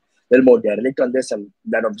have been a little more derelict on this, and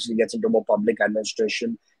that obviously gets into more public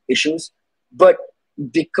administration issues. But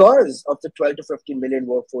because of the 12 to 15 million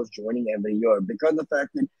workforce joining every year, because of the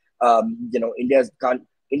fact that India's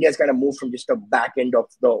kind of moved from just the back end of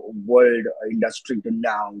the world industry to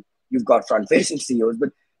now you've got front-facing CEOs,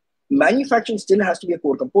 but manufacturing still has to be a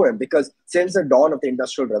core component because since the dawn of the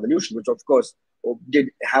Industrial Revolution, which of course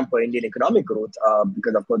did hamper Indian economic growth,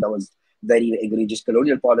 because of course that was very egregious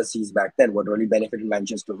colonial policies back then, what really benefited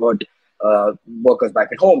Manchester hurt workers back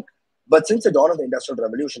at home. But since the dawn of the Industrial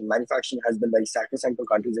Revolution, manufacturing has been very sacrosanct for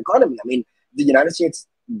country's economy. I mean, the United States,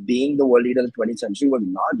 being the world leader in the 20th century, was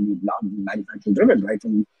largely manufacturing driven, right?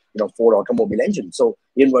 From Ford automobile engines. So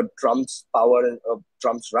even what Trump's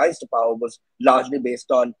rise to power was largely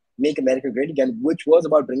based on Make America Great Again, which was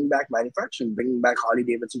about bringing back manufacturing, bringing back Harley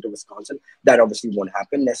Davidson to Wisconsin. That obviously won't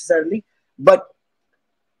happen necessarily, but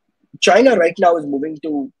China right now is moving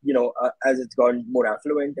to, as it's gone more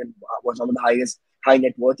affluent and was some of the highest high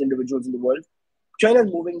net worth individuals in the world. China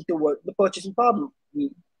is moving toward the purchasing power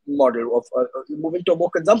model of moving to a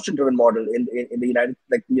more consumption-driven model in the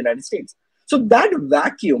United States. So that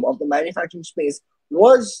vacuum of the manufacturing space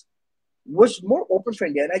was more open for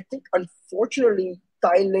India, and I think unfortunately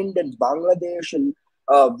Thailand and Bangladesh and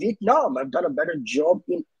Vietnam have done a better job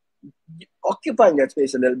in occupying that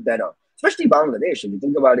space a little better. Especially Bangladesh, if you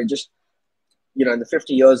think about it, just in the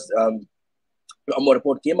 50 years, a more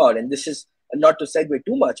report came out, and this is not to segue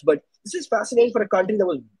too much, but this is fascinating for a country that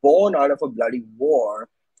was born out of a bloody war,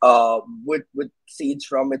 with seeds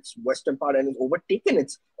from its western part and has overtaken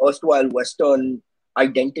its erstwhile western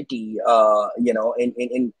identity,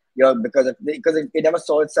 because it never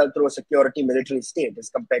saw itself through a security military state as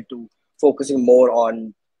compared to focusing more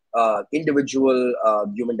on individual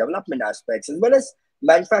human development aspects as well as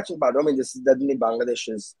manufacturing part. I mean, this doesn't mean Bangladesh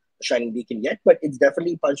is a shining beacon yet, but it's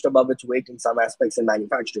definitely punched above its weight in some aspects in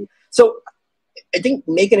manufacturing. So I think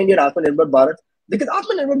Make in India and Atmanirbhar Bharat, because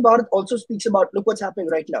Atmanirbhar Bharat also speaks about, look what's happening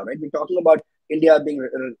right now, right? We're talking about India being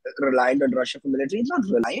reliant on Russia for military. It's not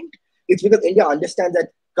reliant. It's because India understands that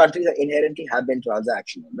countries that inherently have been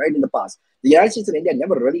transactional, right, in the past. The United States and India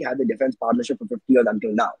never really had the defense partnership for 50 years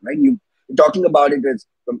until now, right? You're talking about it as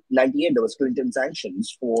from 98, there was Clinton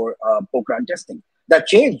sanctions for Pokhran testing. That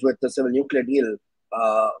changed with the civil nuclear deal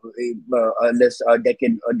a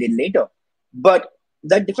decade later. But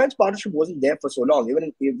that defense partnership wasn't there for so long. Even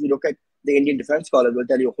if you look at the Indian defense scholars, will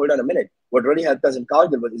tell you, hold on a minute, what really helped us in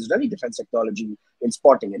Kargil was Israeli defense technology in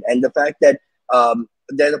spotting it. And the fact that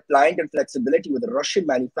there's a pliant and flexibility with Russian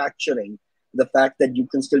manufacturing, the fact that you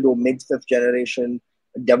can still do mid-fifth generation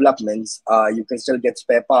developments, you can still get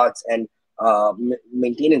spare parts and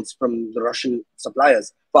maintenance from the Russian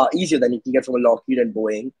suppliers far easier than you can get from a Lockheed and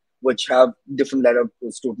Boeing, which have different level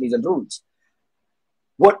of scrutinies and rules.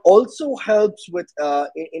 What also helps with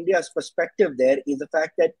India's perspective there is the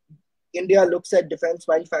fact that India looks at defense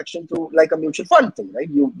manufacturing through like a mutual fund thing, right?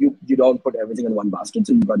 You don't put everything in one basket.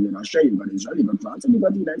 So you've got Russia, you've got Israel, you've got France, and you've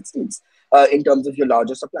got the United States in terms of your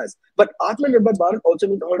larger suppliers. But Atmanirbhar Bharat also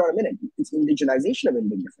means, hold on a minute, it's indigenization of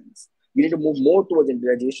Indian defense. We need to move more towards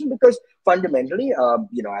indigenization because fundamentally,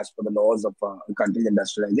 as per the laws of a country's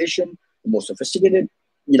industrialization, the more sophisticated,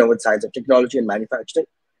 with science of technology and manufacturing,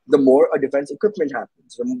 the more a defense equipment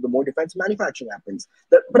happens, the more defense manufacturing happens.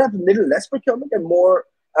 Perhaps a little less procurement and more,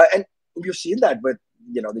 and you've seen that with,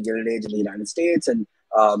 the Gilded Age in the United States, and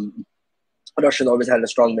Russia's always had a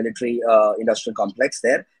strong military industrial complex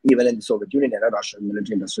there. Even in the Soviet Union era, Russian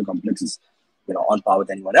military industrial complexes on par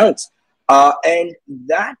with anyone else. And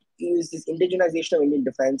that is this indigenization of Indian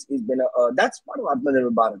defense has been that's part of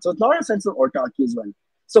Atmanirbhar Bharat. So it's not a sense of autarky as well.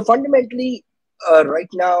 So fundamentally, right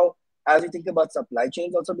now, as we think about supply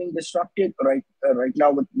chains also being disrupted, right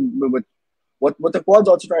now with what the Quad's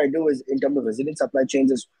also trying to do is in terms of resilient supply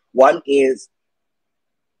chains is one is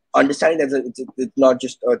understanding that it's not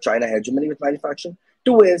just a China hegemony with manufacturing.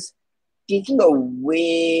 Two is taking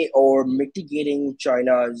away or mitigating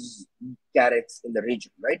China's carrots in the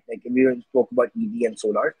region, right? Like we spoke about EV and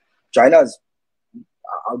solar. China's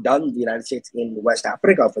outdone the United States in West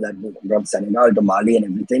Africa for that, from Senegal to Mali and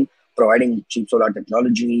everything, providing cheap solar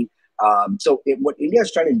technology. What India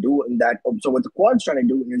is trying to do in that, so what the Quad's trying to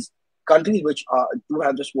do is countries which do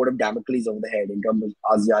have the sword of Damocles over the head in terms of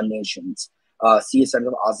ASEAN nations, see a sense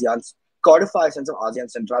of ASEAN's codify a sense of ASEAN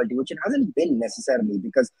centrality, which it hasn't been necessarily,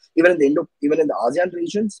 because even in the ASEAN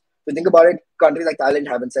regions, if you think about it, countries like Thailand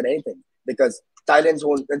haven't said anything because Thailand's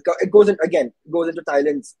whole it goes into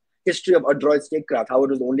Thailand's history of adroit statecraft, how it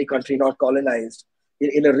was the only country not colonized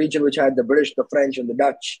in a region which had the British, the French, and the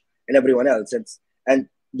Dutch, and everyone else.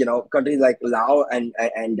 Countries like Laos and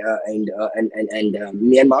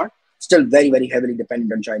Myanmar still very, very heavily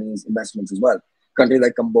dependent on Chinese investments as well. Countries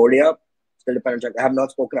like Cambodia still dependent on China. Have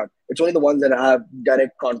not spoken out. It's only the ones that have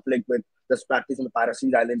direct conflict with the practice in the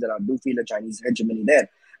Paracel Islands that do feel a Chinese hegemony there.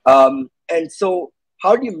 And so,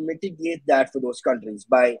 how do you mitigate that for those countries?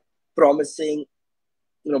 By promising,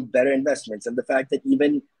 better investments, and the fact that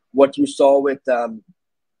even what you saw with the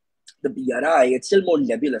BRI, it's still more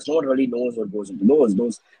nebulous. No one really knows what goes into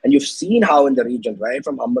those. And you've seen how in the region, right,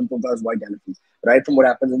 from Amban Punta's white elephants, right, from what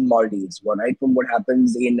happens in Maldives, right, from what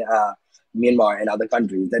happens in Myanmar and other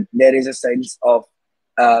countries, that there is a sense of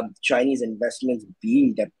Chinese investments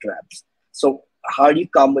being debt traps. So how do you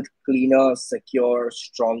come with cleaner, secure,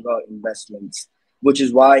 stronger investments? Which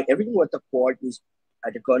is why everything what the Quad is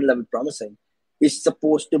at a kernel level promising is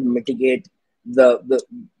supposed to mitigate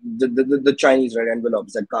the Chinese red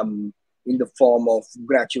envelopes that come in the form of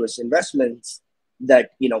gratuitous investments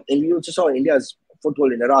that, and we also saw India's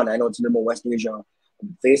foothold in Iran. I know it's a little more West Asia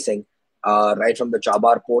facing, right from the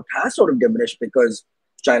Chabar port has sort of diminished because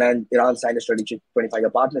China and Iran signed a strategic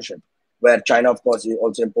 25-year partnership where China, of course,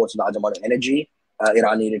 also imports a large amount of energy.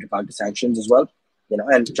 Iran needed to counter sanctions as well,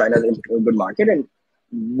 and China's in a good market. And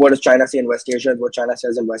what does China say in West Asia? What China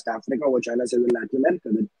says in West Africa? What China says in Latin America?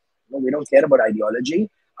 That, we don't care about ideology,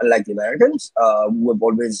 unlike the Americans, who have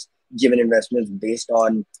always given investments based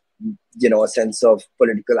on, a sense of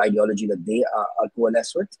political ideology that they are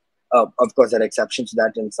coalesce with. Of course, there are exceptions to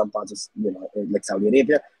that in some parts of, like Saudi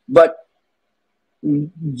Arabia. But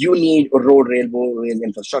you need road, railway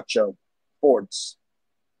infrastructure, ports.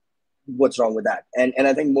 What's wrong with that? And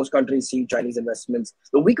I think most countries see Chinese investments.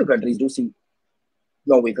 The weaker countries do see,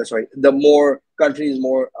 the more countries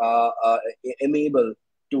more amenable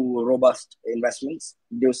to robust investments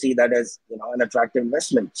do see that as an attractive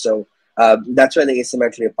investment. So that's where the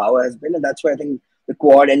asymmetry of power has been, and that's why I think the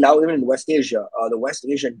Quad, and now even in West Asia, the West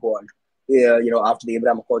Asian Quad, after the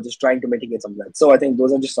Abraham Accords, is trying to mitigate some of that. So I think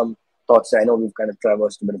those are just some thoughts. I know we've kind of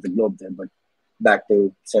traversed a bit of the globe there, but back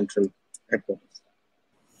to central headquarters.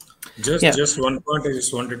 Just one point I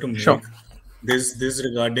just wanted to make. Sure. This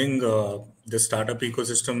regarding the startup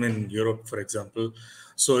ecosystem in Europe, for example.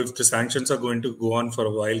 So if the sanctions are going to go on for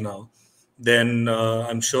a while now, then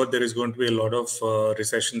I'm sure there is going to be a lot of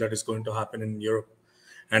recession that is going to happen in Europe.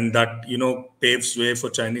 And that, paves way for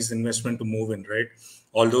Chinese investment to move in, right?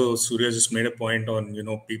 Although Surya just made a point on,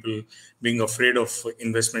 people being afraid of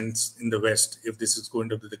investments in the West, if this is going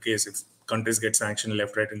to be the case, if countries get sanctioned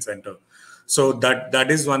left, right, and center. So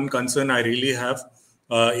that is one concern I really have.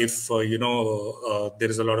 If there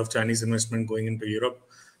is a lot of Chinese investment going into Europe,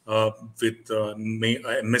 with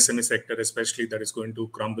MSME sector especially, that is going to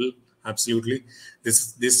crumble absolutely.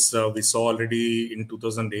 This we saw already in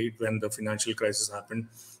 2008 when the financial crisis happened.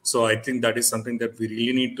 So I think that is something that we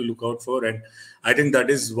really need to look out for, and I think that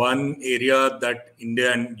is one area that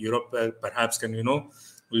India and Europe perhaps can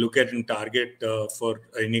look at and target for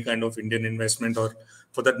any kind of Indian investment, or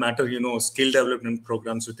for that matter skill development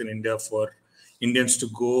programs within India for Indians to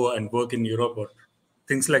go and work in Europe or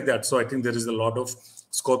things like that. So I think there is a lot of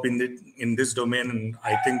scope in this domain, and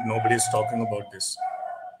I think nobody is talking about this.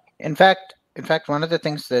 In fact, one of the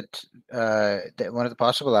things that one of the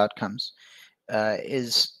possible outcomes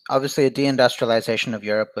is obviously a deindustrialization of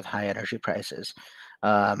Europe with high energy prices,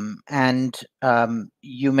 and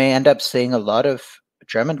you may end up seeing a lot of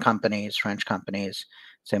German companies, French companies,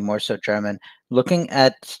 say more so German, looking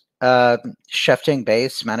at shifting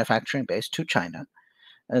manufacturing base to China.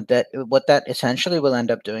 That what that essentially will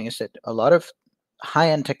end up doing is that a lot of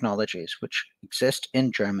high-end technologies which exist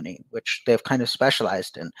in Germany, which they've kind of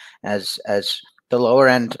specialized in as the lower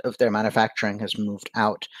end of their manufacturing has moved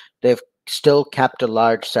out. They've still kept a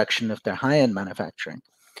large section of their high-end manufacturing.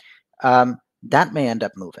 That may end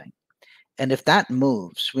up moving. And if that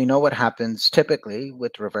moves, we know what happens typically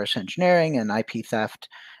with reverse engineering and IP theft.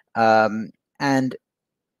 And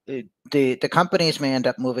the companies may end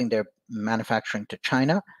up moving their manufacturing to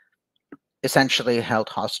China, essentially held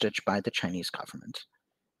hostage by the Chinese government,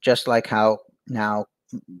 just like how now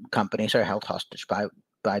companies are held hostage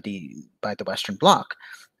by the Western Bloc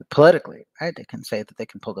politically, right? They can say that they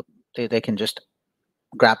can they can just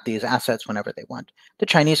grab these assets whenever they want. The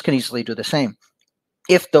Chinese can easily do the same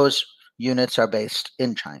if those units are based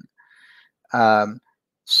in China.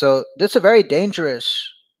 So this is a very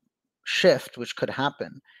dangerous shift which could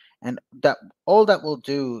happen, and that all that will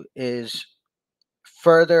do is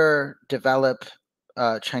further develop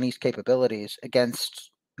Chinese capabilities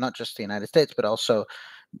against not just the United States, but also,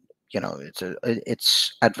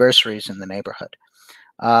 its adversaries in the neighborhood.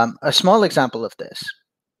 A small example of this: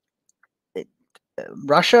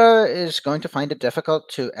 Russia is going to find it difficult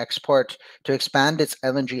to expand its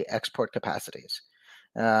LNG export capacities,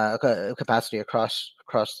 capacity across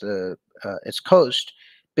its coast,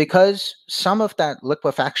 because some of that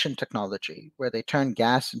liquefaction technology, where they turn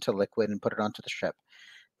gas into liquid and put it onto the ship,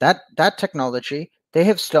 that technology they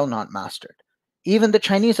have still not mastered. Even the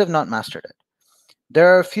Chinese have not mastered it.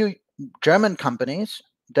 There are a few German companies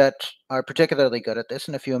that are particularly good at this,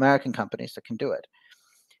 and a few American companies that can do it.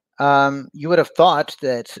 You would have thought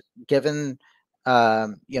that, given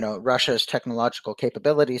Russia's technological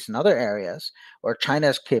capabilities in other areas, or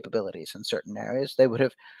China's capabilities in certain areas, they would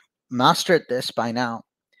have mastered this by now,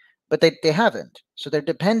 but they haven't. So they're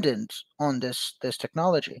dependent on this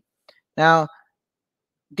technology. Now,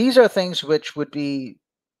 these are things which would be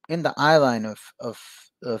in the eye line of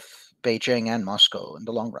Beijing and Moscow in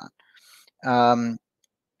the long run.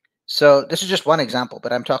 So this is just one example,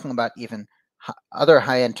 but I'm talking about even other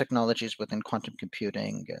high-end technologies within quantum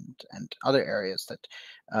computing and other areas that,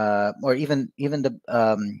 or even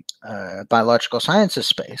the biological sciences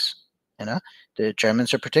space. The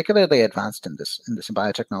Germans are particularly advanced in this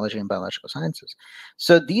biotechnology and biological sciences.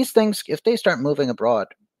 So these things, if they start moving abroad,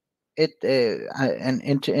 and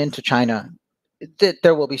into China,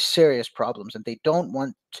 there will be serious problems, and they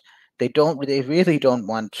really don't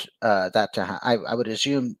want that to happen. I would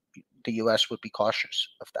assume the U.S. would be cautious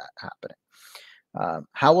of that happening.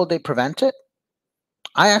 How will they prevent it?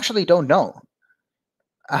 I actually don't know.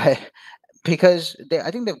 Because I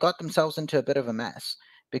think they've got themselves into a bit of a mess.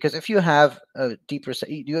 Because if you have a deep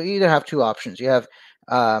recession, you either have two options. You have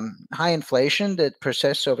high inflation that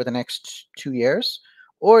persists over the next 2 years,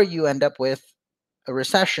 or you end up with a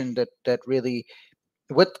recession that really,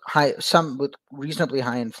 with reasonably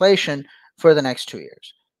high inflation for the next 2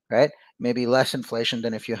 years, right? Maybe less inflation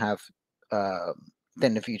than if you have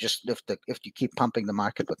if you keep pumping the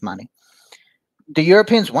market with money. The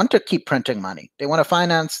Europeans want to keep printing money. They want to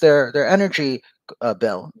finance their energy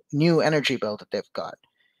bill, new energy bill that they've got.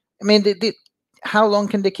 I mean, how long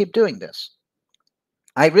can they keep doing this?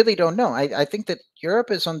 I really don't know. I think that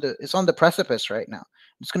Europe is on the precipice right now.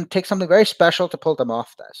 It's going to take something very special to pull them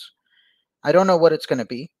off this. I don't know what it's going to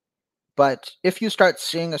be, but if you start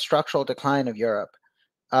seeing a structural decline of Europe,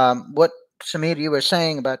 what Samir, you were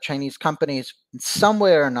saying about Chinese companies, in some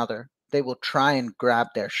way or another, they will try and grab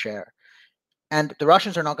their share. And the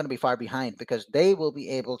Russians are not going to be far behind, because they will be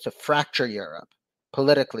able to fracture Europe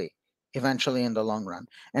politically eventually in the long run.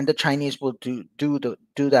 And the Chinese will do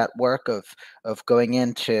that work of going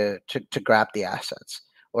in to grab the assets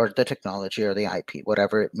or the technology or the IP,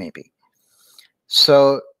 whatever it may be.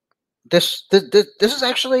 So this is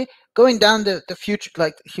actually going down the future.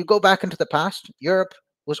 Like, if you go back into the past, Europe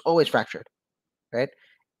was always fractured, right?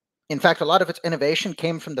 In fact, a lot of its innovation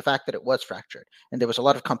came from the fact that it was fractured, and there was a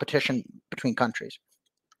lot of competition between countries.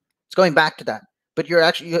 It's going back to that. But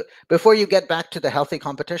before you get back to the healthy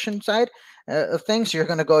competition side of things, you're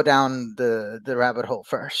going to go down the rabbit hole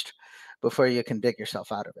first before you can dig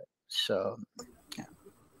yourself out of it. So,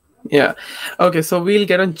 yeah. Okay, so we'll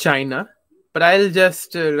get on China, but I'll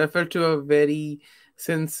just refer to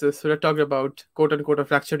since Surya talked about quote-unquote a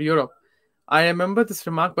fractured Europe. I remember this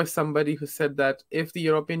remark by somebody who said that if the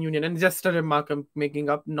European Union, and just a remark I'm making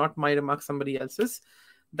up, not my remark, somebody else's,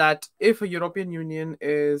 that if a European Union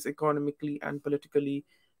is economically and politically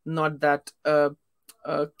not that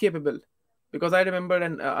capable, because I remember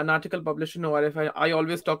an article published in ORF, I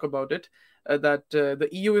always talk about it, that the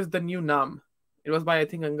EU is the new NAM. It was by, I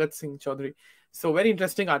think, Angad Singh Chaudhary. So very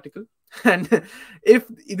interesting article. And if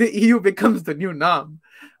the EU becomes the new NAM,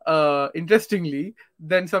 interestingly,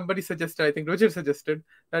 then somebody suggested, I think Roger suggested,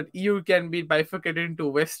 that EU can be bifurcated into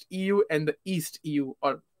West EU and the East EU,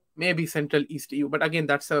 or maybe Central East EU. But again,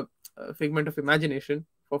 that's a figment of imagination.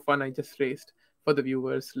 For fun, I just raised for the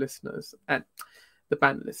viewers, listeners, and the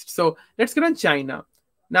panelists. So let's get on China.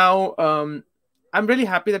 Now, I'm really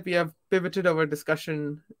happy that we have pivoted our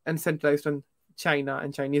discussion and centralized on China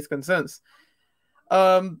and Chinese concerns.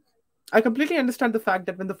 I completely understand the fact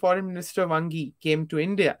that when the foreign minister Wang Yi came to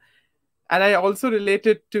India, and I also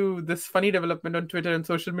related to this funny development on Twitter and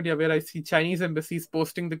social media where I see Chinese embassies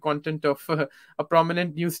posting the content of a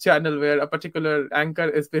prominent news channel where a particular anchor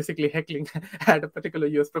is basically heckling at a particular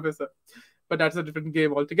US professor. But that's a different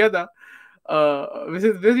game altogether, which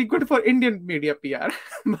is very good for Indian media PR.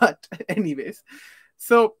 But anyways,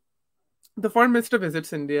 so the foreign minister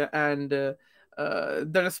visits India, and the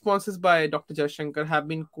responses by Dr. Jaishankar have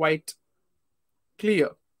been quite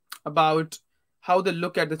clear about how they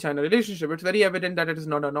look at the China relationship. It's very evident that it is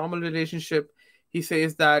not a normal relationship. He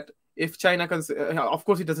says that if China, of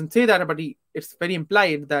course he doesn't say that, but it's very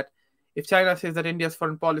implied that if China says that India's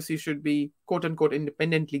foreign policy should be quote unquote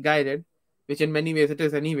independently guided, which in many ways it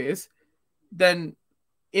is anyways, then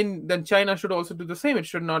China should also do the same. It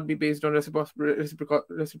should not be based on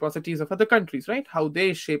reciprocities of other countries, right? How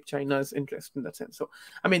they shape China's interest in that sense. So,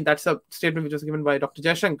 I mean, that's a statement which was given by Dr.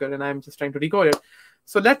 Jaishankar, and I'm just trying to recall it.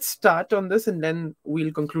 So let's start on this, and then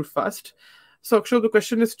we'll conclude fast. So, Akshay, the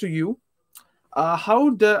question is to you. How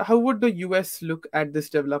would the US look at this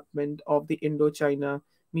development of the Indo-China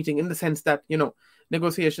meeting, in the sense that,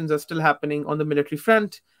 negotiations are still happening on the military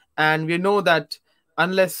front, and we know that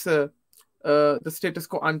unless the status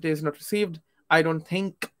quo ante is not received, I don't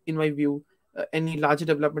think, in my view, any larger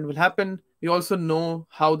development will happen. We also know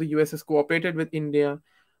how the US has cooperated with India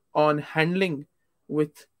on handling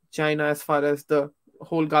with China as far as the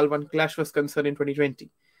whole Galwan clash was concerned in 2020.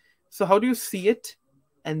 So how do you see it?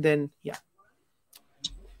 And then,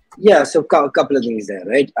 Yeah, so a couple of things there,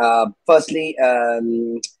 right? Firstly,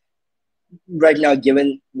 right now,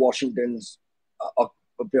 given Washington's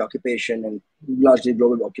preoccupation and largely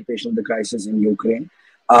global occupation of the crisis in Ukraine,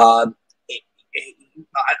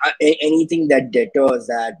 anything that deters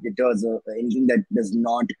anything that does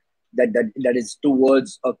not that is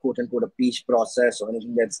towards a quote unquote a peace process, or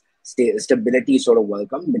anything that's stability sort of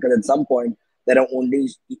welcome, because at some point there are only,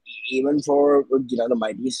 even for the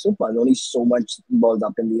mighty super, only so much balls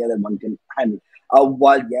up in the air that one can handle.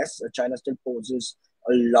 While yes, China still poses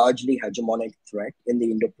a largely hegemonic threat in the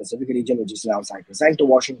Indo-Pacific region, which is now sacrosanct to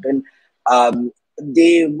Washington,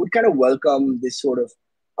 they would kind of welcome this sort of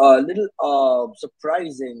little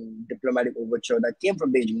surprising diplomatic overture that came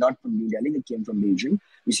from Beijing, not from New Delhi, that came from Beijing.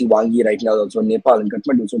 You see Wang Yi right now also in Nepal and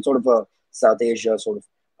Kathmandu, so it's sort of a South Asia sort of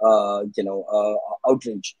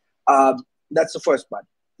outreach. That's the first part.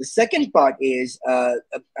 The second part is, I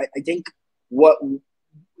think, what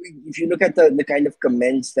if you look at the kind of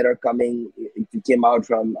comments that are coming, it came out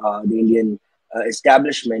from the Indian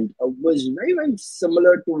establishment, was very, very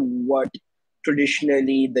similar to what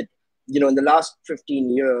traditionally that, in the last 15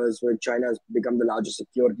 years, where China has become the largest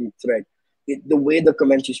security threat, the way the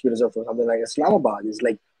comments used to be reserved for something like Islamabad is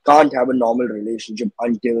like, can't have a normal relationship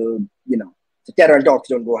until, the terror and talks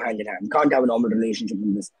don't go hand in hand. Can't have a normal relationship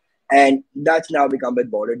in this. And that's now become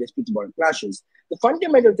with border disputes, border clashes. The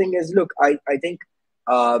fundamental thing is, look, I think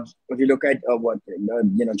if you look at what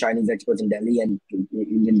Chinese experts in Delhi and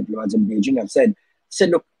Indian diplomats in Beijing have said,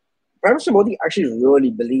 look, Prime Minister Modi actually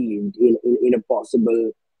really believed in a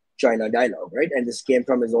possible China dialogue, right? And this came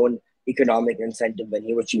from his own economic incentive when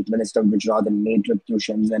he was chief minister of Gujarat and made trips to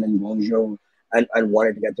Shenzhen and Guangzhou and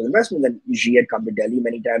wanted to get the investment. And Xi had come to Delhi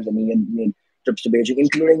many times, and he had made trips to Beijing,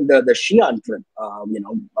 including the Xi'an trip,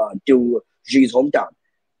 to Xi's hometown.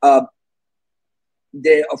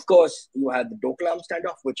 There, of course, you had the Doklam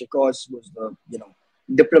standoff, which of course was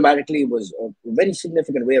diplomatically was a very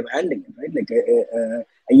significant way of handling it, right? Like,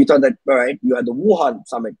 and you thought that, all right, you had the Wuhan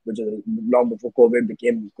summit, which is long before COVID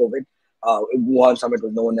became COVID. Wuhan summit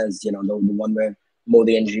was known as, the one where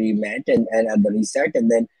Modi and Xi met and at the reset, and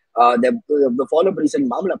then the follow-up reset in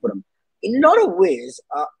Mamallapuram. In a lot of ways,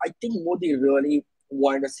 I think Modi really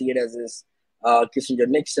wanted to see it as this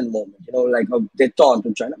Kissinger-Nixon moment, like a détente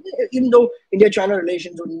to China. Even though India-China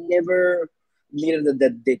relations were never needed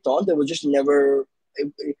that détente, there was just never.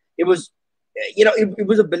 It was, it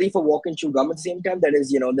was a belief of walk and chew gum at the same time. That is,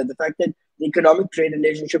 that the fact that the economic trade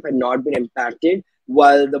relationship had not been impacted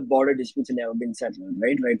while the border disputes had never been settled,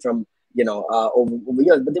 right from over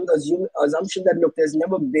years. But there was an assumption that, look, there's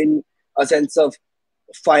never been a sense of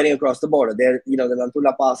fighting across the border. There, the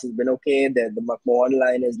Nantula Pass has been okay. The McMahon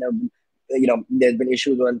line has never been. there's been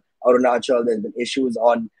issues on Arunachal, there's been issues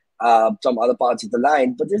on some other parts of the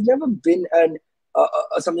line, but there's never been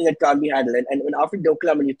something that can't be handled. And when after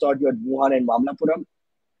Doklam, when you thought you had Wuhan and Mamlapuram,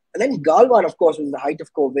 and then Galwan, of course, was the height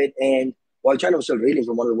of COVID, and while China was still reeling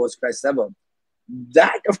from one of the worst crises ever,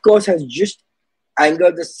 that, of course, has just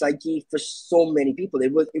angered the psyche for so many people.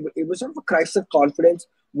 It was sort of a crisis of confidence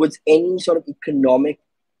with any sort of economic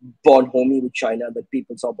bonhomie with China that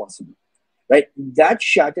people saw possible, right? That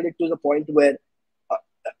shattered it to the point where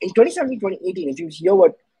in 2017, 2018, if you hear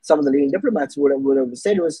what some of the leading diplomats would have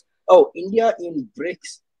said was, oh, India in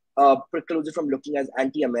BRICS precludes it from looking as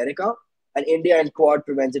anti-America, and India in Quad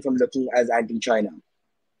prevents it from looking as anti-China.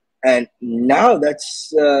 And now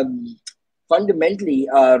that's fundamentally,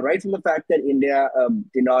 right from the fact that India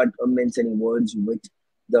did not mince any words with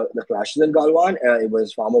the clashes in Galwan, it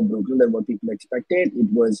was far more brutal than what people expected.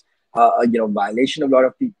 It was a violation of a lot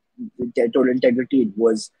of territorial integrity. It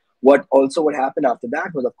was what happened after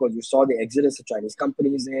that was, of course, you saw the exodus of Chinese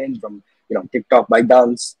companies in from TikTok,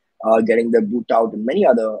 ByteDance, getting their boot out, and many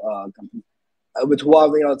other companies. With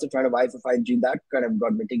Huawei also trying to vie for 5G, that kind of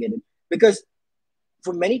got mitigated because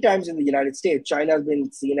for many times in the United States, China has been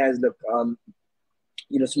seen as the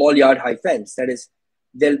small yard high fence. That is,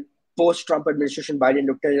 they'll post-Trump administration, Biden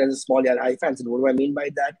looked at it as a small yard high fence. And what do I mean by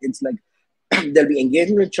that? It's like there'll be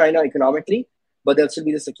engagement with China economically, but there'll still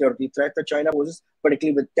be the security threat that China poses,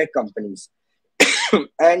 particularly with tech companies.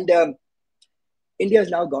 And India has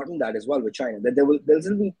now gotten that as well with China. That there'll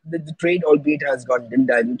still be the trade, albeit has gotten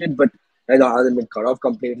diluted, but it hasn't been cut off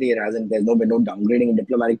completely. There's been no downgrading in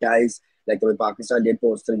diplomatic ties like the way Pakistan did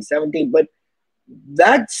post 370. But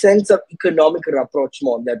that sense of economic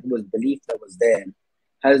rapprochement that was belief that was there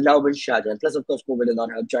has now been shattered. And plus, of course, COVID has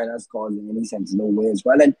not helped China's cause in any sense, no way as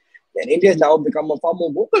well. And India has now become a far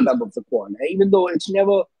more vocal member of the Quad. Even though it's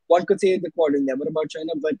never, one could say the Quad is never about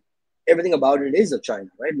China, but everything about it is of China,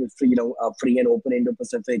 right? With free and open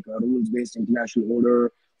Indo-Pacific, rules-based international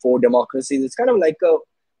order for democracies. It's kind of like a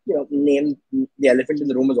name the elephant in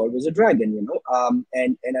the room is always a dragon,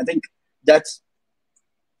 and I think that's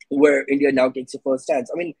where India now takes a first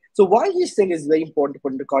stance. I mean, so why this thing is very important to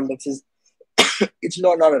put into context is it's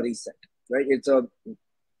not a reset, right?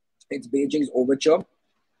 It's Beijing's overture.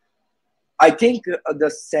 I think the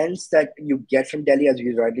sense that you get from Delhi, as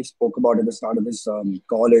we rightly spoke about at the start of this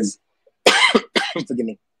call, is forgive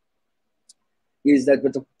me, is that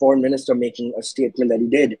with the foreign minister making a statement that he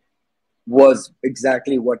did, was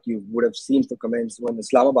exactly what you would have seen for comments from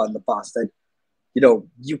Islamabad in the past, that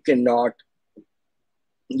you cannot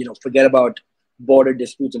forget about border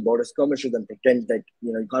disputes and border skirmishes and pretend that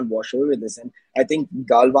you can't wash away with this. And I think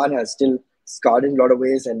Galwan has still scarred in a lot of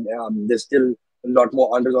ways, and there's still a lot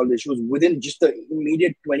more unresolved issues within just the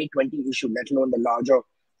immediate 2020 issue, let alone the larger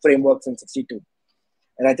frameworks in 62.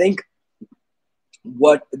 And I think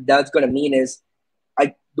what that's going to mean is,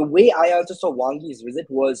 the way I also saw Wang Yi's visit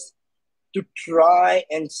was to try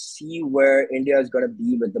and see where India is going to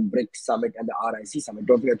be with the BRICS summit and the RIC summit.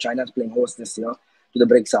 Don't forget, China is playing host this year to the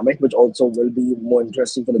BRICS summit, which also will be more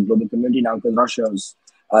interesting for the global community now because Russia is,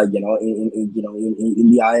 in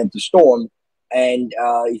the eye of the storm. And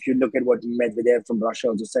if you look at what Medvedev from Russia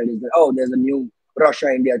also said, is that, there's a new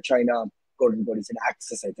Russia, India, China, quote-unquote, it's an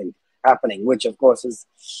axis, I think, happening, which of course is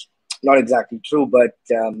not exactly true, but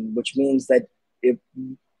which means that if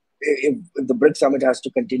the BRICS summit has to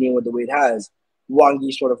continue with the way it has, Wang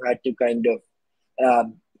Yi sort of had to kind of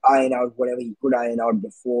iron out whatever he could iron out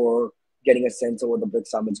before getting a sense of what the BRICS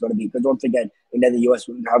summit is going to be. Because don't forget, India and the US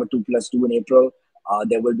will have a 2+2 in April.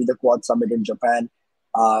 There will be the Quad summit in Japan.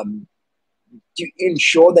 To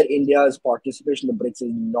ensure that India's participation in the BRICS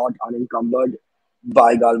is not unencumbered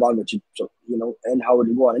by Galwan, which is, and how it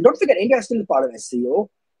will go on. And don't forget, India is still part of SCO,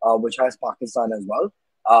 which has Pakistan as well.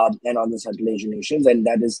 And other Central Asian nations, and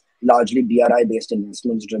that is largely BRI-based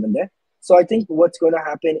investments driven there. So I think what's going to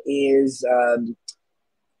happen is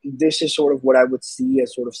this is sort of what I would see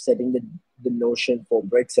as sort of setting the notion for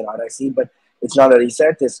BRICS and RIC, but it's not a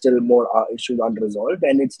reset. There's still more issues unresolved,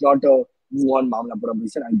 and it's not a Wuhan Mamlapuram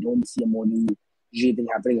reset. I don't see a Modi Xi thing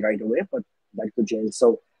happening right away, but that could change.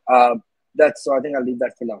 So I think I'll leave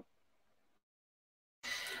that for now.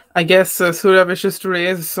 I guess Surya wishes to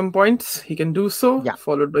raise some points. He can do so,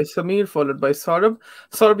 followed by Samir, followed by Saurabh.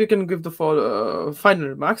 Saurabh, you can give the final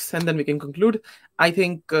remarks, and then we can conclude. I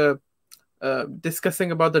think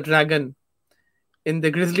discussing about the dragon in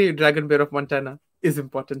the grizzly dragon bear of Montana is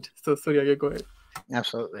important. So, Surya, you go ahead.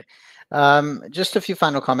 Absolutely. Just a few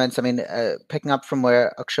final comments. I mean, picking up from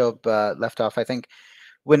where Akshob left off, I think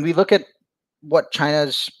when we look at what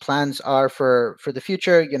China's plans are for the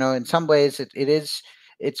future, in some ways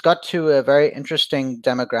it's got to a very interesting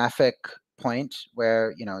demographic point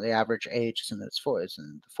where the average age is in its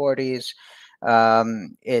 40s.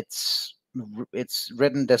 It's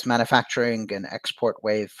ridden this manufacturing and export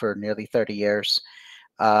wave for nearly 30 years.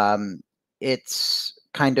 It's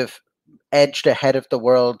kind of edged ahead of the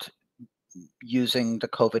world using the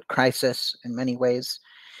COVID crisis in many ways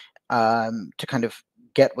to kind of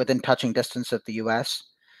get within touching distance of the US.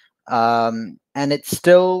 And it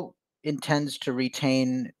still intends to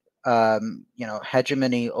retain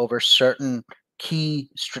hegemony over certain key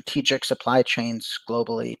strategic supply chains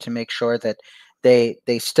globally to make sure that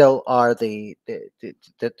they still are the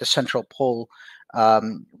central pole,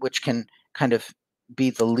 which can kind of be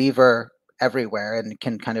the lever everywhere and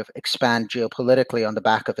can kind of expand geopolitically on the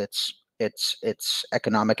back of its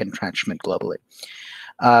economic entrenchment globally.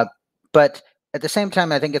 But at the same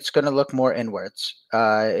time, I think it's going to look more inwards.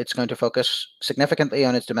 It's going to focus significantly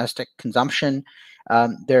on its domestic consumption.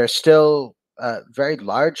 There are still very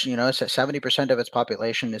large, 70% of its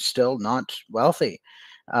population is still not wealthy.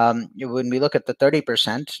 When we look at the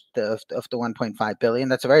 30% of the 1.5 billion,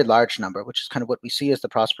 that's a very large number, which is kind of what we see as the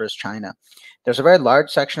prosperous China. There's a very large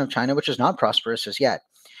section of China which is not prosperous as yet.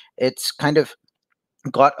 It's kind of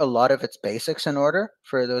got a lot of its basics in order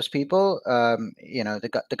for those people.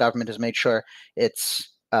 The government has made sure it's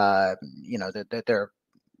that they're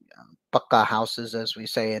pakka houses, as we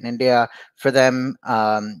say in India, for them.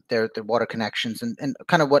 Their water connections and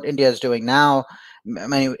kind of what India is doing now.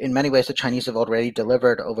 In many ways, the Chinese have already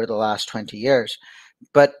delivered over the last 20 years.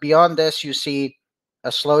 But beyond this, you see a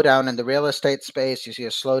slowdown in the real estate space. You see a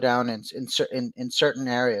slowdown in certain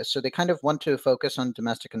areas. So they kind of want to focus on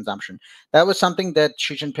domestic consumption. That was something that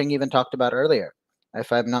Xi Jinping even talked about earlier.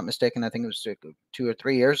 If I'm not mistaken, I think it was 2 or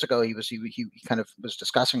 3 years ago. He kind of was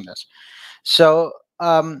discussing this. So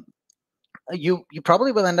you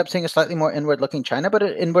probably will end up seeing a slightly more inward-looking China, but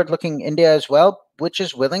an inward-looking India as well, which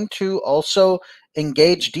is willing to also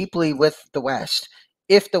engage deeply with the West.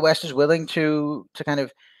 If the West is willing to kind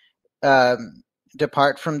of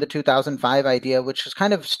depart from the 2005 idea, which is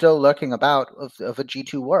kind of still lurking about of a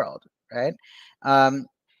G2 world, right?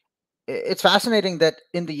 It's fascinating that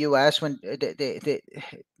in the US, when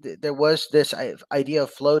there was this idea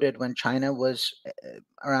floated when China was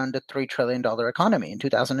around a $3 trillion economy in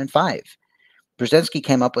 2005. Brzezinski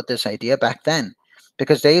came up with this idea back then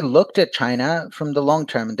because they looked at China from the long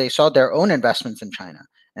term and they saw their own investments in China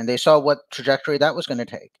and they saw what trajectory that was going to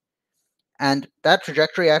take. And that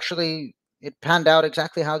trajectory actually, it panned out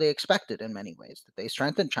exactly how they expected in many ways, that they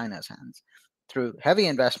strengthened China's hands through heavy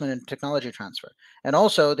investment in technology transfer. And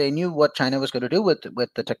also they knew what China was going to do with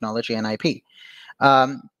the technology and IP.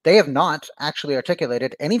 They have not actually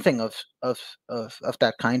articulated anything of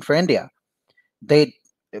that kind for India. They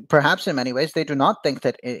perhaps in many ways, they do not think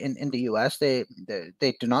that in the US, they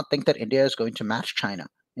do not think that India is going to match China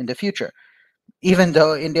in the future, even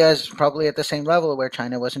though India is probably at the same level where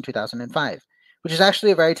China was in 2005, which is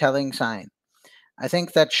actually a very telling sign. I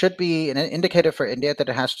think that should be an indicator for India that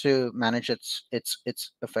it has to manage its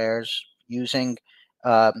affairs using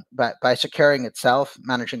by securing itself,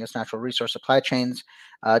 managing its natural resource supply chains,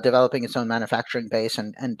 developing its own manufacturing base,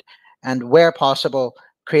 and where possible,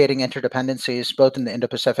 creating interdependencies both in the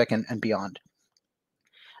Indo-Pacific and beyond.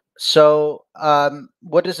 So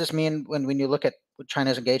what does this mean when you look at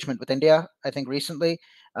China's engagement with India? I think recently,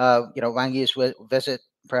 Wang Yi's visit,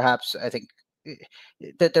 perhaps, I think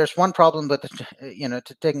that there's one problem with,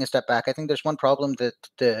 taking a step back, I think there's one problem that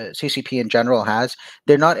the CCP in general has.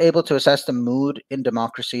 They're not able to assess the mood in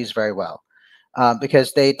democracies very well.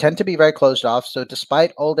 Because they tend to be very closed off. So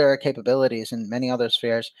despite all their capabilities in many other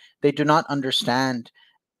spheres, they do not understand,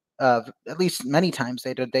 at least many times,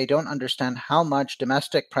 they don't understand how much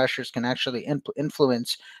domestic pressures can actually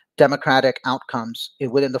influence democratic outcomes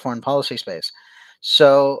within the foreign policy space.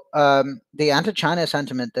 So the anti-China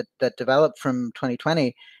sentiment that developed from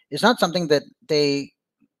 2020 is not something that they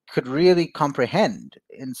could really comprehend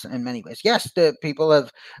in many ways. Yes, the people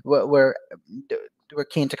were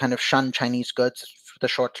keen to kind of shun Chinese goods for the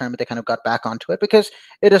short term, but they kind of got back onto it because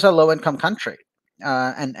it is a low-income country.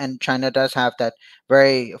 And China does have that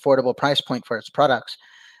very affordable price point for its products.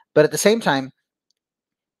 But at the same time,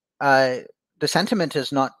 the sentiment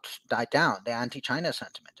has not died down, the anti-China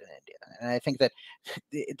sentiment in India. And I think that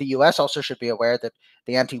the US also should be aware that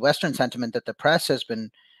the anti-Western sentiment that the press has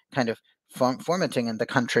been kind of fomenting in the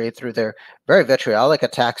country through their very vitriolic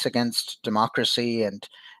attacks against democracy and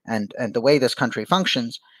the way this country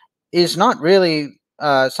functions is not really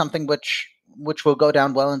something which will go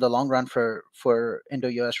down well in the long run for the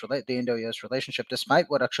Indo-US relationship. Despite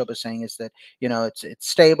what Akshobh is saying is that it's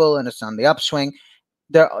stable and it's on the upswing.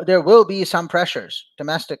 there will be some pressures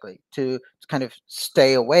domestically to kind of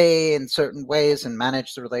stay away in certain ways and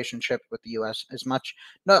manage the relationship with the US as much.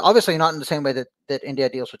 No, obviously not in the same way that India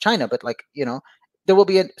deals with China, but like, there will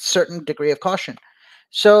be a certain degree of caution.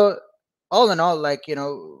 So all in all, like,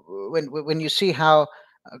 when you see how,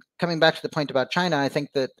 coming back to the point about China, I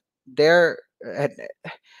think that they're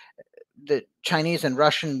the Chinese and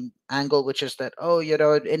Russian angle, which is that,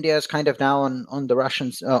 India is kind of now on the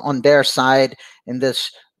Russians, on their side in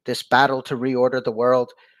this battle to reorder the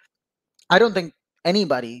world. I don't think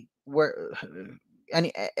anybody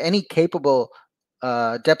any capable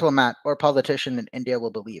diplomat or politician in India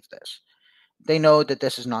will believe this. They know that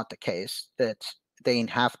this is not the case, that they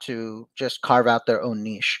have to just carve out their own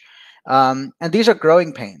niche. And these are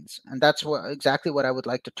growing pains, and that's exactly what I would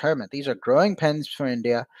like to term it. These are growing pains for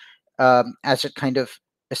India as it kind of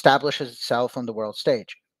establishes itself on the world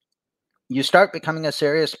stage. You start becoming a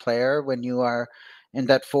serious player when you are in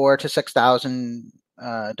that $4,000 to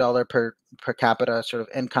 $6,000 per capita sort of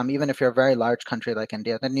income. Even if you're a very large country like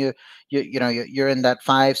India, then you're in that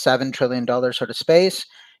 $5-7 trillion sort of space.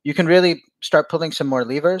 You can really start pulling some more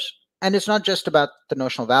levers. And it's not just about the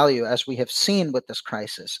notional value, as we have seen with this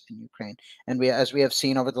crisis in Ukraine, and as we have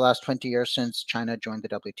seen over the last 20 years since China joined the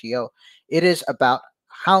WTO. It is about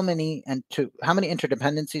how many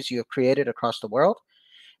interdependencies you have created across the world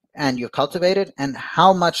and you've cultivated, and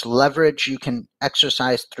how much leverage you can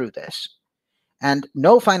exercise through this. And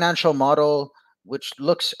no financial model which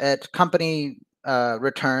looks at company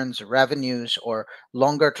returns, revenues, or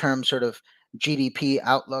longer term sort of GDP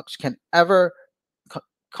outlooks can ever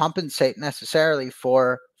compensate necessarily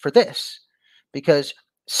for this, because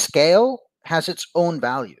scale has its own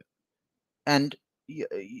value, and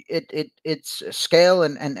it's scale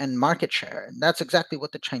and market share, and that's exactly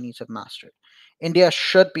what the Chinese have mastered. India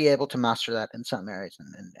should be able to master that in some areas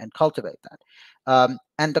and cultivate that.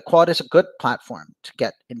 And the Quad is a good platform to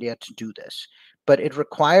get India to do this, but it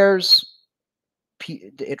requires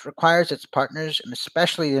its partners, and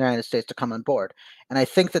especially the United States, to come on board. And I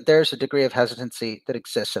think that there's a degree of hesitancy that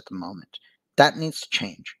exists at the moment. That needs to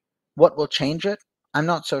change. What will change it? I'm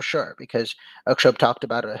not so sure, because Akshob talked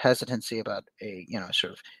about a hesitancy about a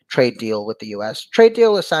sort of trade deal with the U.S. Trade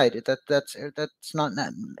deal aside, that's not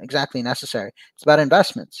exactly necessary. It's about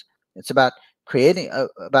investments. It's about creating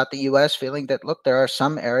about the U.S. feeling that, look, there are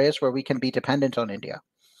some areas where we can be dependent on India.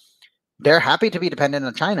 They're happy to be dependent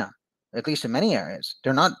on China, at least in many areas.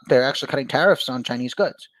 They're not. They're actually cutting tariffs on Chinese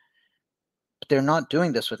goods, but they're not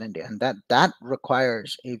doing this with India, and that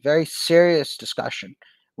requires a very serious discussion,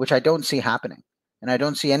 which I don't see happening. And I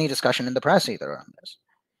don't see any discussion in the press either on this.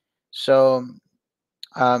 So,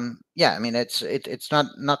 yeah, I mean, it's not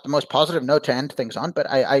the most positive note to end things on, but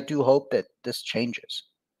I do hope that this changes.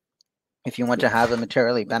 If you want to have a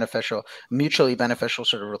mutually beneficial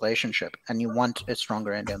sort of relationship, and you want a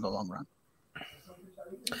stronger India in the long run.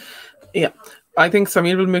 Yeah, I think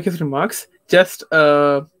Samir will make his remarks. Just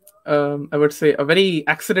I would say a very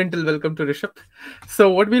accidental welcome to Rishabh.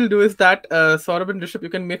 So what we'll do is that Saurabh and Rishabh, you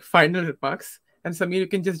can make final remarks. And Samir, you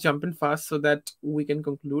can just jump in fast so that we can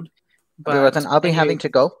conclude. But I'll be having to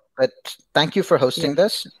go, but thank you for hosting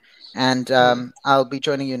this, and I'll be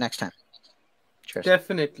joining you next time. Cheers.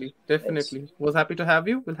 Definitely. Was happy to have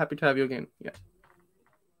you. We'll happy to have you again.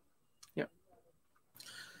 Yeah.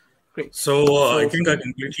 Great. So I think I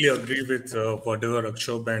completely agree with whatever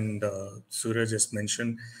Akshob and Surya just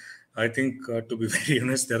mentioned. I think, to be very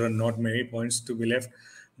honest, there are not many points to be left,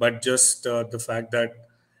 but just the fact that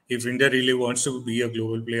if India really wants to be a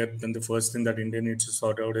global player, then the first thing that India needs to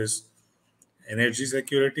sort out is energy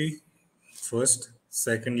security first.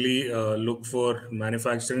 Secondly, look for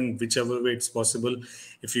manufacturing whichever way it's possible.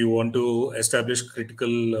 If you want to establish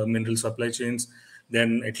critical mineral supply chains,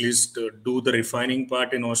 then at least do the refining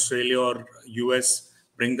part in Australia or US,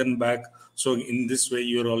 bring them back. So in this way,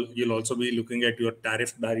 you'll also be looking at your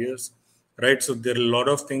tariff barriers, right? So there are a lot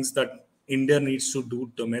of things that India needs to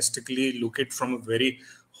do domestically, look at from a very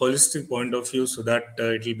holistic point of view, so that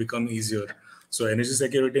it will become easier. So energy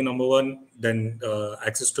security, number one, then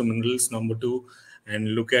access to minerals, number two,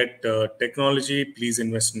 and look at technology. Please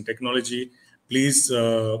invest in technology. Please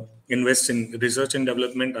invest in research and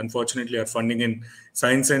development. Unfortunately, our funding in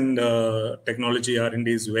science and technology R&D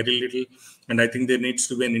is very little. And I think there needs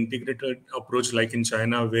to be an integrated approach like in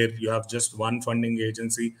China, where you have just one funding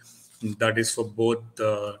agency that is for both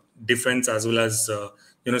defense as well as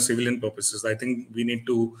civilian purposes. I think we need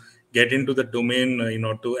to get into the domain in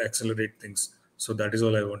order to accelerate things. So that is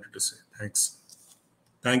all I wanted to say. Thanks.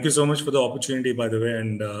 Thank you so much for the opportunity, by the way,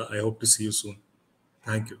 and I hope to see you soon.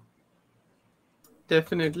 Thank you.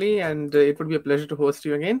 Definitely, and it would be a pleasure to host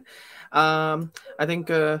you again. I think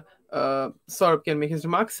Saurabh can make his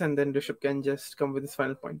remarks, and then Rishabh can just come with his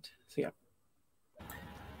final point. So yeah.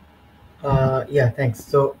 Yeah, thanks.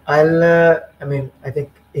 So I mean, I think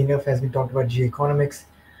enough has been talked about geoeconomics.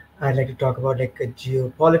 I'd like to talk about like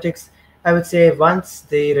geopolitics. I would say once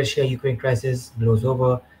the Russia-Ukraine crisis blows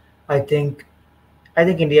over, I think I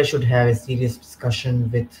think India should have a serious discussion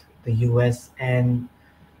with the US and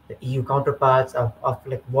the EU counterparts of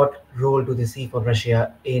like what role do they see for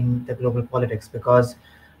Russia in the global politics? Because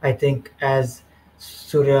I think, as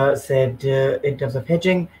Surya said, in terms of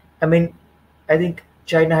hedging, I mean, I think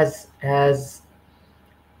China has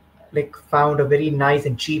like found a very nice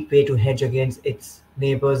and cheap way to hedge against its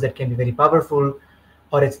neighbors that can be very powerful,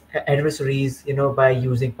 or its adversaries, by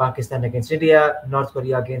using Pakistan against India, North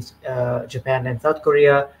Korea against Japan and South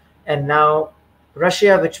Korea, and now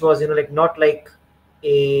Russia, which was like not like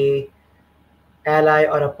a ally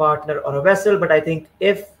or a partner or a vessel. But I think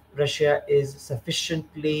if Russia is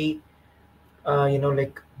sufficiently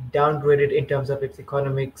like downgraded in terms of its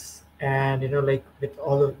economics, and like with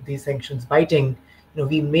all of these sanctions biting,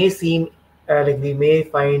 we may seem like we may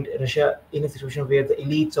find Russia in a situation where the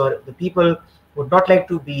elites or the people would not like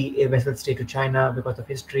to be a vessel state to China because of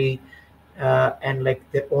history, and like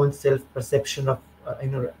their own self perception of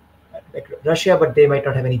like Russia, but they might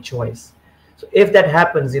not have any choice. So if that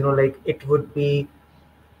happens, like it would be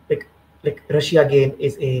like Russia again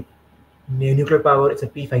is a nuclear power. It's a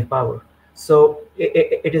P5 power. So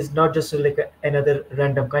it is not just like another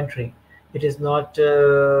random country. It is not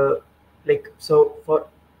like so for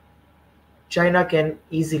China can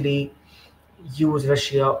easily use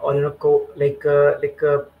Russia, or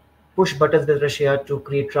push buttons with Russia to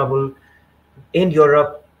create trouble in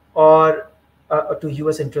Europe, or to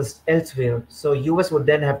US interests elsewhere. So US would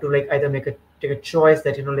then have to like either take a choice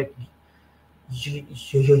that like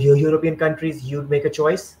European countries, you make a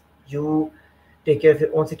choice, you take care of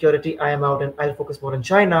your own security, I am out and I'll focus more on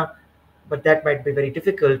China. But that might be very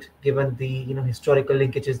difficult given the historical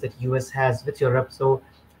linkages that US has with Europe. So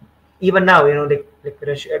even now, like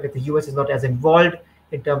Russia, like the US is not as involved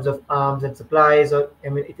in terms of arms and supplies, or I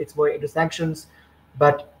mean it's more into sanctions.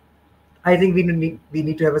 But I think we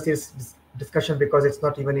need to have a serious discussion, because it's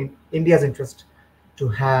not even in India's interest to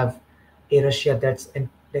have a Russia that's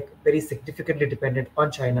like very significantly dependent on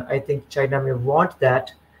China. I think China may want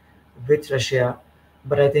that with Russia,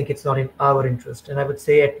 but I think it's not in our interest. And I would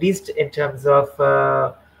say, at least in terms of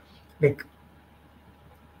like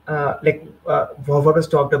what was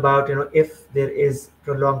talked about, if there is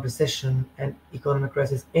prolonged recession and economic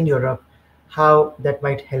crisis in Europe, how that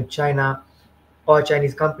might help China or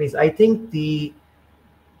Chinese companies. I think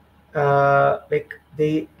like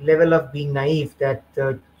the level of being naive that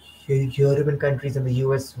European countries and the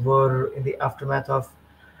US were in the aftermath of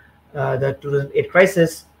the 2008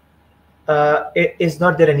 crisis it is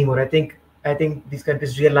not there anymore. I think these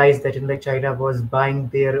countries realized that like China was buying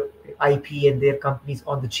their IP and their companies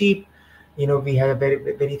on the cheap. We had a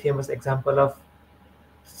very famous example of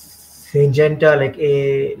Syngenta,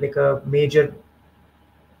 like a major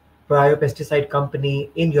biopesticide company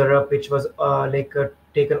in Europe, which was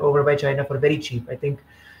taken over by China for very cheap. I think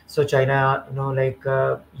so. China,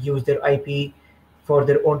 use their IP for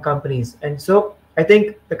their own companies, and so I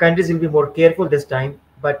think the countries will be more careful this time.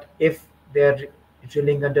 But if they're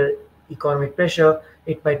drilling under economic pressure,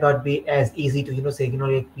 it might not be as easy to say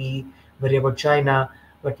like we worry about China,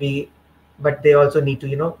 but they also need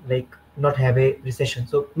to like not have a recession.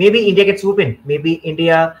 So maybe India can swoop in. Maybe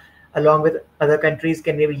India, along with other countries,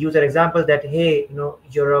 can maybe use an example that, hey,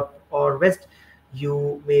 Europe or West,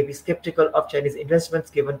 you may be skeptical of Chinese investments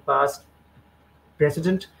given past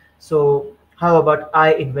precedent. So how about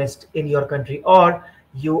I invest in your country, or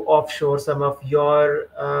you offshore some of your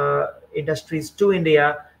industries to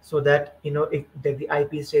India, so that if the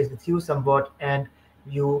IP stays with you somewhat, and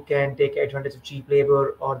you can take advantage of cheap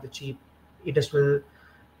labor or the cheap industrial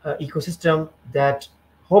ecosystem that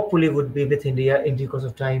hopefully would be with India in due course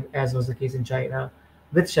of time, as was the case in China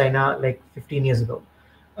with China like 15 years ago.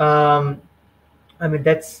 I mean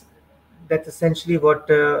that's essentially what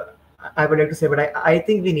I would like to say. But I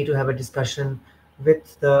think we need to have a discussion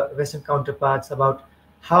with the Western counterparts about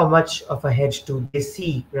how much of a hedge do they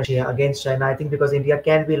see Russia against China. I think because India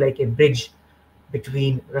can be like a bridge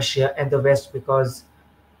between Russia and the West, because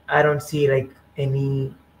I don't see like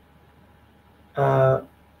any uh,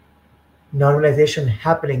 normalization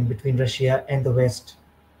happening between Russia and the West,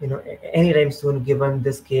 anytime soon, given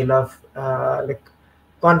the scale of like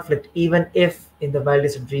conflict. Even if in the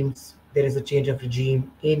wildest of dreams there is a change of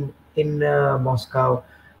regime in Moscow,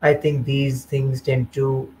 I think these things tend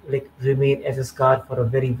to like remain as a scar for a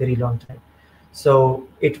very, very long time. So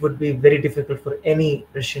it would be very difficult for any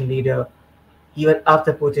Russian leader, even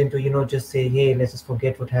after Putin, to just say, "Hey, let's just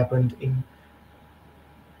forget what happened in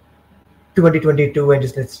 2022 and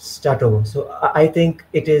just let's start over." So I think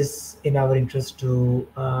it is in our interest to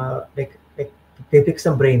like pick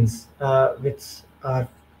some brains with our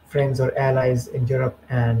friends or allies in Europe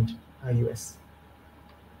and US.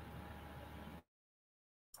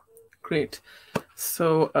 Great.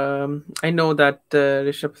 So I know that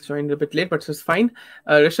Rishabh joined a bit late, but it's fine.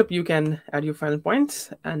 Rishabh, you can add your final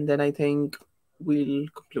points, and then I think we'll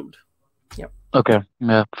conclude. Yeah. Okay.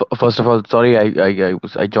 Yeah. First of all, sorry,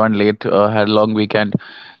 I joined late. Had a long weekend,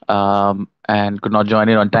 and could not join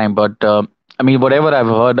in on time. But I mean, whatever I've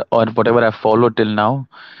heard or whatever I've followed till now,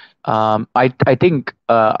 I think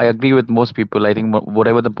I agree with most people. I think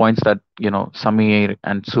whatever the points that Samir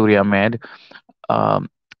and Surya made, um,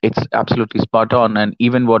 it's absolutely spot on. And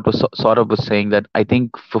even what was Saurabh was saying, that I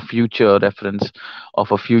think for future reference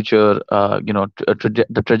of a future,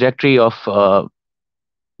 the trajectory of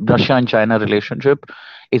Russia and China relationship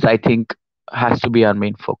is, I think, has to be our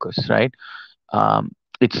main focus, right? Um,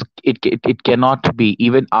 it cannot be,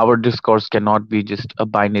 even our discourse cannot be just a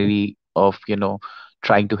binary of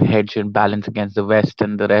trying to hedge and balance against the West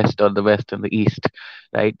and the rest, or the West and the East,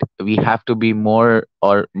 right? We have to be more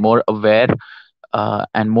aware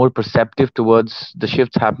and more perceptive towards the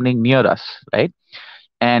shifts happening near us, right?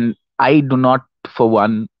 And I do not for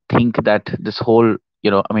one think that this whole,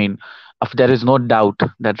 I mean, if there is no doubt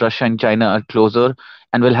that Russia and China are closer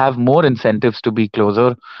and will have more incentives to be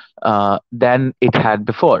closer than it had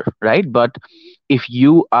before, right? But if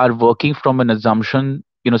you are working from an assumption,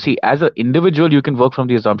 see, as an individual, you can work from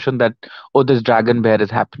the assumption that, oh, this dragon bear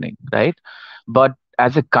is happening, right? But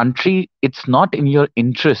as a country, it's not in your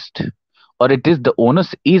interest, or it is, the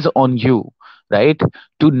onus is on you, right,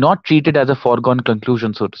 to not treat it as a foregone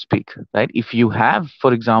conclusion, so to speak, right? If you have,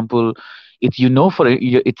 for example, if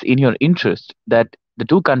it's in your interest that the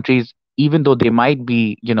two countries, even though they might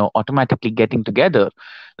be automatically getting together,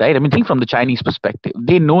 right? I mean, think from the Chinese perspective,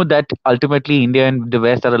 they know that ultimately India and the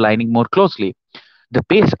West are aligning more closely. The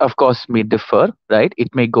pace, of course, may differ, right?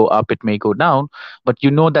 It may go up, it may go down, but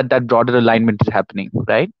that broader alignment is happening,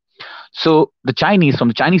 right? So the Chinese, from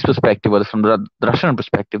the Chinese perspective, or from the Russian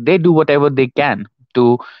perspective, they do whatever they can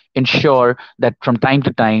to ensure that from time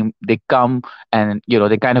to time they come and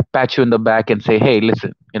they kind of pat you in the back and say, hey,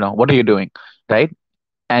 listen, what are you doing, right?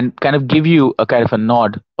 And kind of give you a kind of a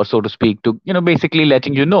nod, or so to speak, to basically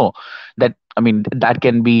letting you know that, I mean, that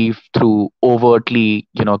can be through overtly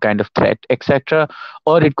kind of threat, etc.,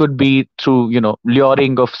 or it could be through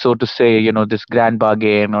luring of, so to say, this grand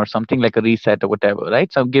bargain or something like a reset or whatever,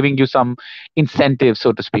 right? So I'm giving you some incentive,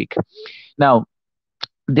 so to speak. Now,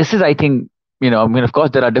 this is, I think, I mean, of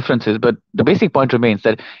course, there are differences, but the basic point remains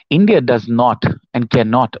that India does not and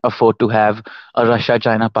cannot afford to have a Russia,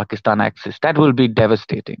 China, Pakistan axis. That will be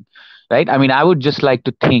devastating, right? I mean, I would just like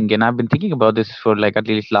to think, and I've been thinking about this for like at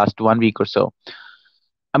least last 1 week or so.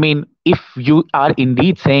 I mean, if you are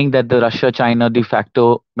indeed saying that the Russia-China de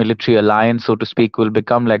facto military alliance, so to speak, will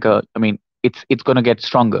become like it's going to get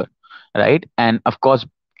stronger, right? And of course,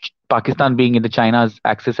 Pakistan being in the China's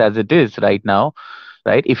axis as it is right now,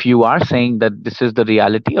 right? If you are saying that this is the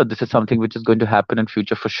reality, or this is something which is going to happen in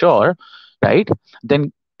future for sure, right?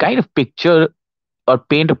 Then kind of picture or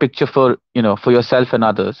paint a picture for for yourself and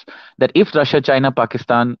others, that if Russia, China,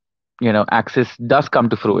 Pakistan, axis does come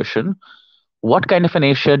to fruition, what kind of an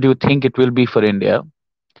Asia do you think it will be for India?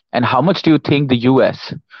 And how much do you think the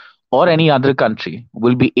US or any other country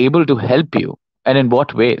will be able to help you? And in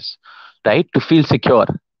what ways, right? To feel secure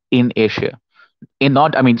in Asia,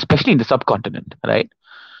 especially in the subcontinent, right?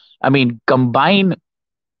 I mean, combine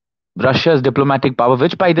Russia's diplomatic power,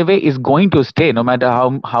 which, by the way, is going to stay no matter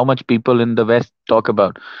how much people in the West talk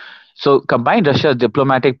about. So combine Russia's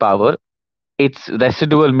diplomatic power, its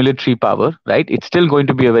residual military power, right? It's still going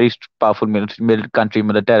to be a very powerful country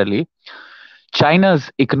militarily. China's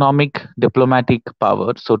economic, diplomatic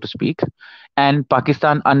power, so to speak, and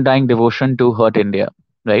Pakistan undying devotion to hurt India,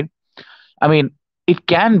 right? I mean, it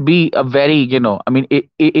can be a very,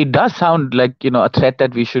 it does sound like, a threat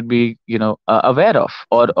that we should be, aware of,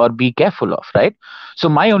 or be careful of, right? So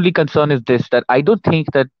my only concern is this, that I don't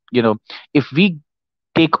think that, if we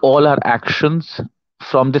take all our actions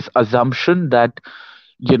from this assumption that,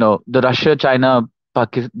 the Russia, China,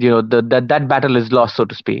 Pakistan, that battle is lost, so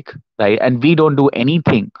to speak, right? And we don't do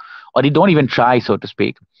anything, or we don't even try, so to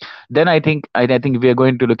speak, then I think we are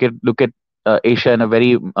going to look at Asia in a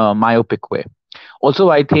very myopic way. Also,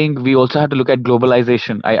 I think we also have to look at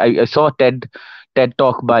globalization. I saw TED TED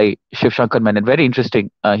talk by Shiv Shankar Menon. Very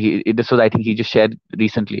interesting. This was, I think, he just shared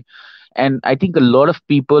recently. And I think a lot of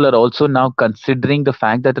people are also now considering the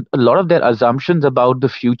fact that a lot of their assumptions about the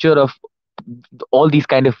future of all these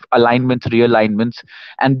kind of alignments, realignments,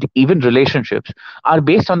 and even relationships are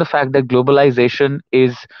based on the fact that globalization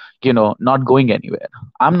is, not going anywhere.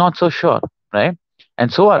 I'm not so sure, right?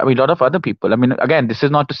 And so are, I mean, a lot of other people. I mean, again, this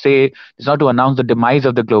is not to say, it's not to announce the demise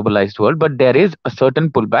of the globalized world, but there is a certain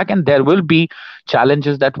pullback, and there will be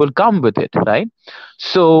challenges that will come with it, right?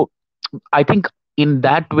 So I think in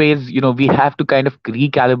that ways, we have to kind of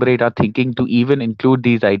recalibrate our thinking to even include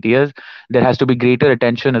these ideas. There has to be greater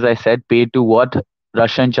attention, as I said, paid to what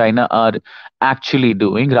Russia and China are actually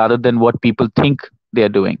doing rather than what people think they're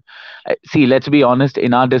doing. See, let's be honest,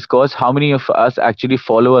 in our discourse, how many of us actually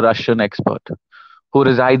follow a Russian expert who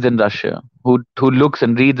resides in Russia, who looks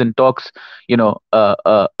and reads and talks, about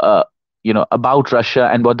Russia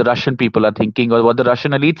and what the Russian people are thinking or what the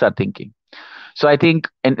Russian elites are thinking? So I think,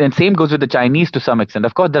 and same goes with the Chinese to some extent.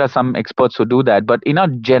 Of course, there are some experts who do that, but in our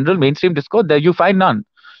general mainstream discourse, there you find none,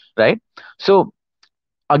 right? So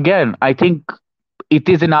again, I think it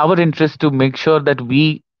is in our interest to make sure that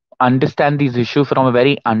we understand these issues from a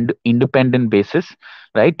very independent basis,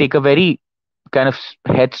 right? Take a very kind of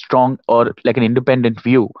headstrong or like an independent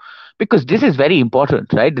view, because this is very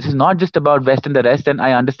important, right? This is not just about West and the rest. And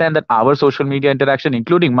I understand that our social media interaction,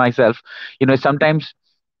 including myself, sometimes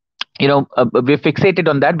we're fixated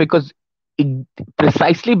on that because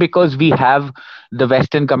precisely because we have the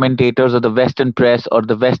Western commentators or the Western press or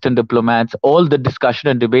the Western diplomats, all the discussion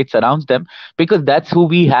and debate surrounds them, because that's who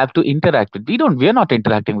we have to interact with. We're not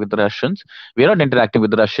interacting with the Russians. We're not interacting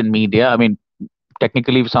with the Russian media. I mean,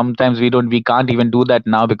 technically sometimes we can't even do that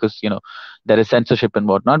now because there is censorship and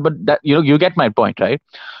whatnot, but that you get my point, right?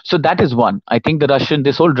 So that is one. I think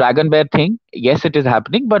this whole dragon bear thing, yes, it is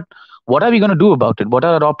happening, but what are we going to do about it? What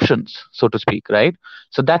are our options, so to speak, right?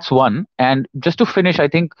 So that's one. And just to finish, I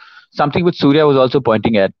think something which Surya was also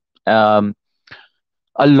pointing at, a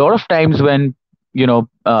lot of times when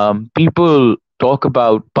people talk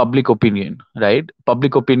about public opinion, right?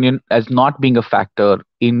 Public opinion as not being a factor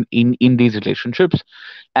in these relationships,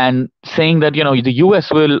 and saying that the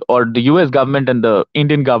US will, or the US government and the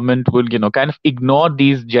Indian government will kind of ignore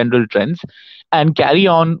these general trends and carry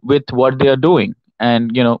on with what they are doing.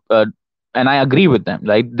 And and I agree with them,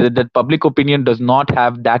 right? That public opinion does not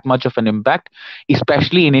have that much of an impact,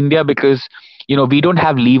 especially in India, because we don't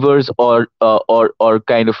have levers or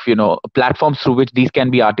kind of platforms through which these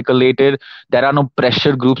can be articulated. There are no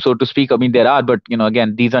pressure groups, so to speak. I mean, there are, but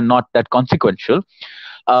again, these are not that consequential.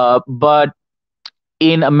 But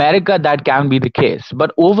in America, that can be the case.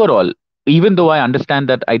 But overall, even though I understand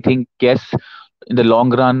that, I think yes, in the long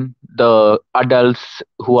run, the adults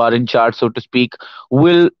who are in charge, so to speak,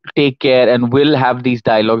 will take care and will have these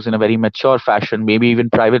dialogues in a very mature fashion, maybe even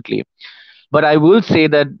privately. But I will say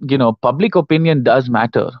that public opinion does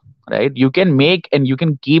matter, right? You can make and you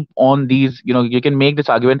can keep on these, you can make this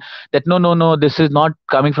argument that no, this is not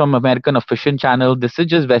coming from American official channel, this is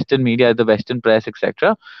just Western media, the Western press,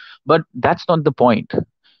 etc. But that's not the point.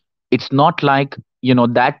 It's not like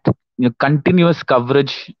that continuous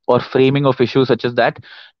coverage or framing of issues such as that,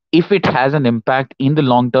 if it has an impact in the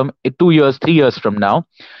long term, 2 years, 3 years from now,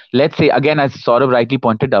 let's say, again, as Saurabh rightly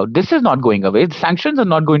pointed out, this is not going away. The sanctions are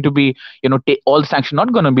not going to be, all sanctions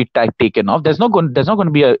not going to be taken off. There's not going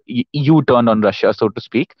to be a U-turn on Russia, so to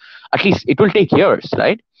speak. At least it will take years,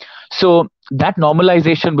 right? So that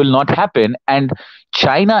normalization will not happen, and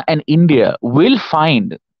China and India will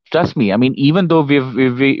find. Trust me. I mean, even though we've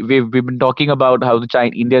been talking about how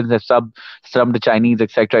the Indians have subbed the Chinese,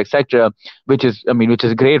 etc., which is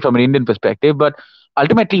great from an Indian perspective, but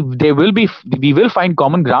ultimately we will find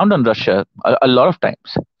common ground on Russia a lot of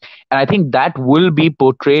times, and I think that will be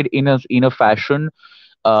portrayed in a fashion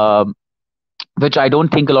which I don't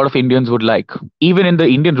think a lot of Indians would like, even in the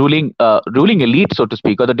Indian ruling elite, so to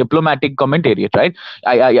speak, or the diplomatic commentariat, right?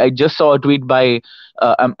 I just saw a tweet by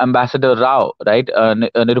Ambassador Rao, right?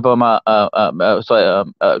 Nirupama.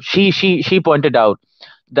 She pointed out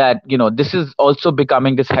that this is also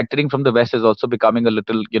becoming, this hectoring from the West is also becoming a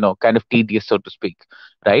little kind of tedious, so to speak,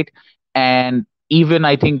 right? And even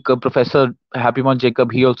I think Professor Happymon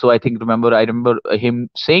Jacob, he also, I remember him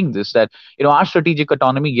saying this, that our strategic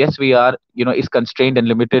autonomy, yes, we are is constrained and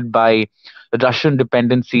limited by Russian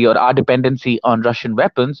dependency or our dependency on Russian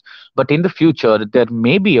weapons, but in the future there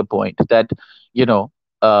may be a point that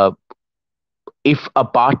if a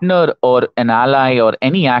partner or an ally or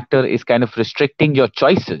any actor is kind of restricting your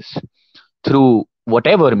choices through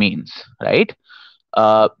whatever means, right?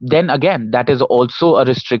 then again, that is also a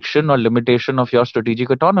restriction or limitation of your strategic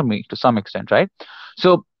autonomy to some extent, right?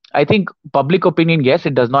 So I think public opinion, yes,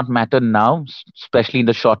 it does not matter now, especially in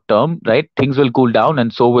the short term, right? Things will cool down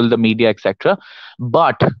and so will the media, etc.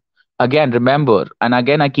 But again, remember, and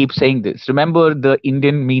again, I keep saying this, remember the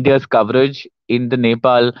Indian media's coverage in the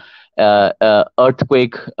Nepal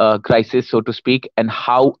earthquake crisis, so to speak, and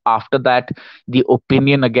how after that the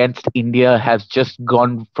opinion against India has just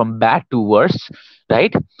gone from bad to worse,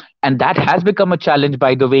 right? And that has become a challenge,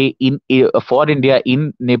 by the way, for India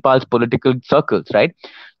in Nepal's political circles, right?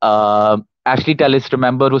 Ashley Tellis,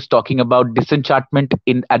 remember, was talking about disenchantment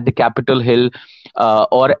in at the Capitol Hill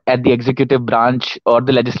or at the executive branch or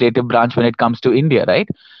the legislative branch when it comes to India, right?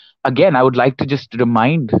 Again, I would like to just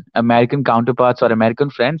remind American counterparts or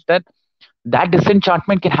American friends that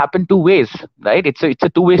disenchantment can happen two ways, right? It's a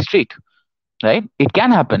two-way street, right? It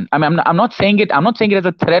can happen. I mean, I'm not saying it. I'm not saying it as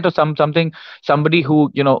a threat or something. Somebody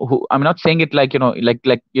who who I'm not saying it like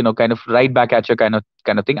kind of right back at you kind of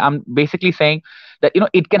thing. I'm basically saying that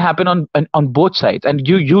it can happen on both sides, and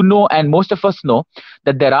and most of us know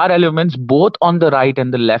that there are elements both on the right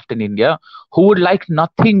and the left in India who would like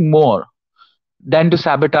nothing more than to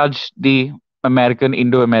sabotage the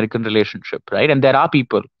Indo-American relationship, right? And there are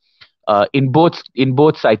people in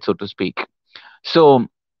both sides, so to speak. So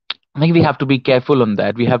I think we have to be careful on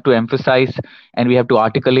that. We have to emphasize and we have to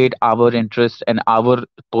articulate our interests and our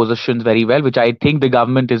positions very well, which I think the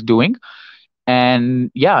government is doing. And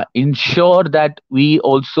yeah, ensure that we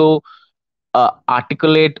also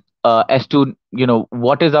articulate as to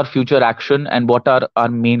what is our future action and what are our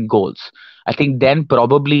main goals. I think then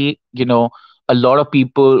probably a lot of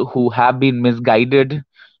people who have been misguided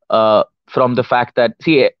from the fact that,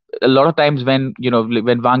 see, a lot of times when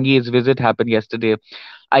when Wang Yi's visit happened yesterday,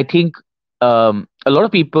 I think a lot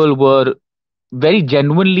of people were very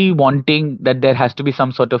genuinely wanting that there has to be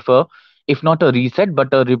some sort of a, if not a reset,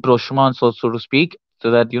 but a rapprochement, so to speak, so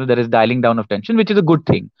that there is dialing down of tension, which is a good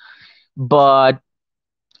thing. But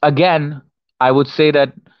again, I would say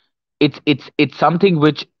that it's something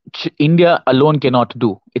which India alone cannot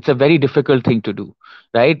do. It's a very difficult thing to do,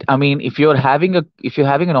 right? I mean, if you're having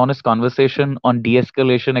an honest conversation on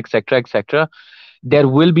de-escalation, etc., there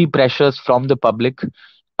will be pressures from the public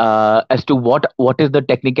as to what is the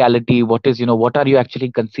technicality, what is what are you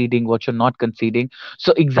actually conceding, what you're not conceding.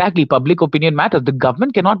 So exactly, public opinion matters. The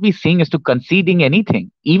government cannot be seen as to conceding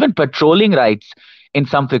anything, even patrolling rights in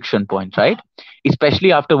some friction points, right?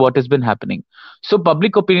 Especially after what has been happening. So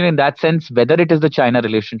public opinion in that sense, whether it is the China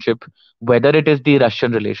relationship, whether it is the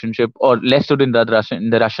Russian relationship, or less so in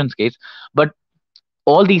the Russians case, but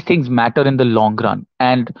all these things matter in the long run.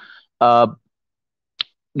 And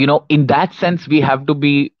in that sense, we have to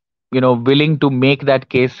be willing to make that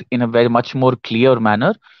case in a very much more clear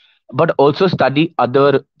manner, but also study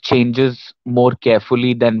other changes more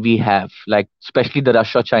carefully than we have, like especially the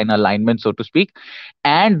Russia-China alignment, so to speak,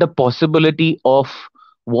 and the possibility of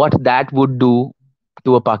what that would do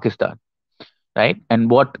to a Pakistan, right? And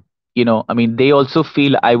what I mean, they also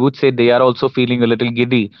feel, I would say, they are also feeling a little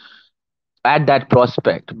giddy at that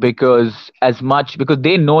prospect, because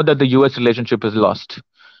they know that the US relationship is lost.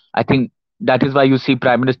 I think that is why you see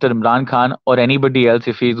Prime Minister Imran Khan or anybody else,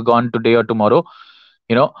 if he's gone today or tomorrow,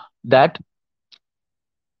 that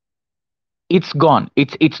it's gone.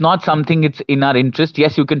 It's not something it's in our interest.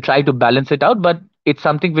 Yes, you can try to balance it out, but it's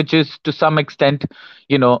something which is to some extent,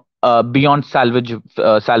 beyond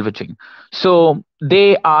salvaging. So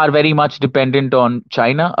they are very much dependent on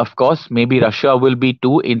China, of course. Maybe Russia will be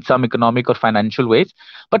too in some economic or financial ways.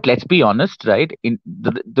 But let's be honest, right? In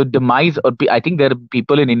the demise, or I think there are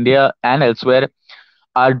people in India and elsewhere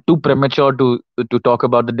are too premature to talk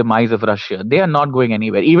about the demise of Russia. They are not going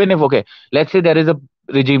anywhere. Even if, okay, let's say there is a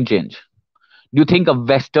regime change. Do you think a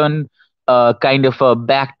Western kind of a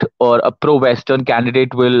backed or a pro-Western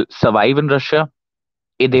candidate will survive in Russia?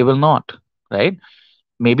 They will not, right?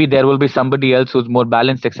 Maybe there will be somebody else who's more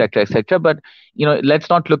balanced, etc. But let's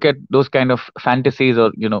not look at those kind of fantasies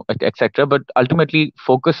or etc. But ultimately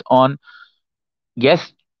focus on,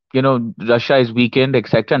 yes, Russia is weakened,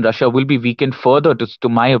 etc. And Russia will be weakened further, to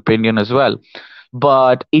my opinion as well.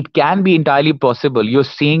 But it can be entirely possible. You're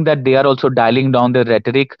seeing that they are also dialing down their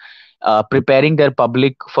rhetoric, preparing their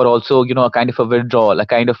public for also a kind of a withdrawal, a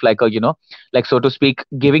kind of like a like, so to speak,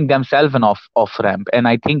 giving themselves an off ramp. And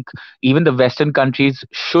I think even the Western countries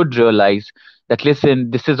should realize that, listen,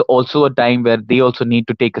 this is also a time where they also need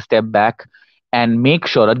to take a step back and make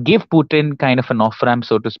sure, or give Putin kind of an off ramp,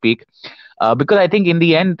 so to speak, because I think in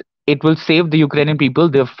the end it will save the Ukrainian people.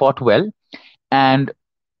 They've fought well, and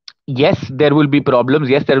yes, there will be problems.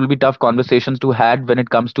 Yes, there will be tough conversations to had when it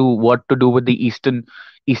comes to what to do with the eastern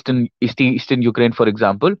Ukraine, for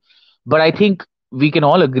example. But I think we can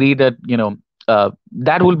all agree that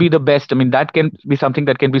that will be the best. I mean, that can be something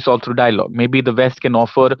that can be solved through dialogue. Maybe the West can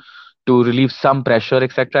offer to relieve some pressure,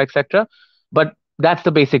 etc., etc. But that's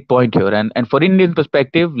the basic point here. And for Indian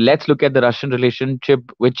perspective, let's look at the Russian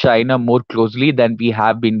relationship with China more closely than we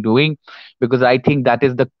have been doing, because I think that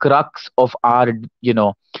is the crux of our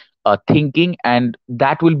thinking, and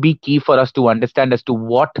that will be key for us to understand as to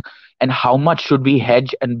what and how much should we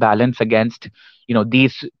hedge and balance against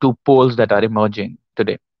these two poles that are emerging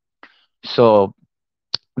today. So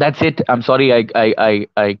that's it. I'm sorry,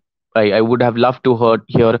 I would have loved to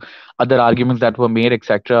hear other arguments that were made,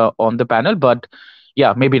 etc., on the panel, but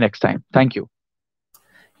yeah, maybe next time. Thank you.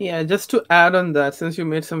 Yeah, just to add on that, since you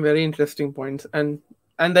made some very interesting points, and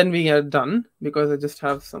then we are done, because I just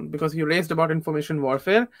have some, because you raised about information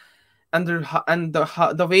warfare and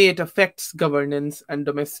the way it affects governance and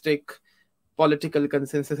domestic political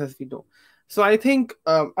consensus, as we know. So I think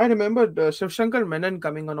I remember Shiv Shankar Menon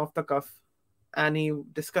coming on off the cuff, and he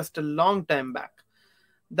discussed a long time back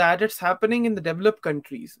that it's happening in the developed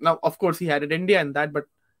countries. Now, of course, he added India in that, but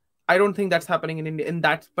I don't think that's happening in India in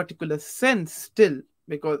that particular sense still,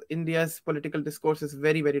 because India's political discourse is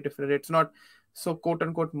very, very different. It's not so quote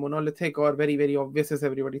unquote monolithic or very, very obvious as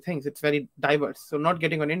everybody thinks. It's very diverse. So not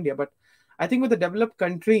getting on India, but I think with the developed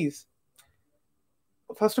countries,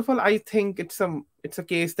 first of all, I think it's a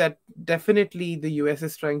case that definitely the US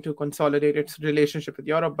is trying to consolidate its relationship with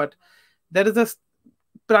Europe, but there is a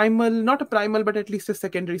not a primal, but at least a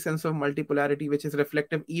secondary sense of multipolarity, which is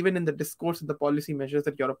reflective even in the discourse and the policy measures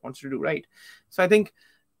that Europe wants to do, right? So I think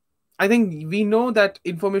we know that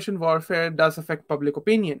information warfare does affect public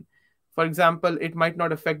opinion. For example, it might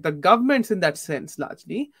not affect the governments in that sense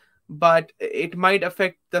largely, but it might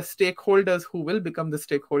affect the stakeholders who will become the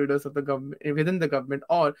stakeholders of the government within the government,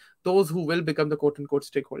 or those who will become the quote unquote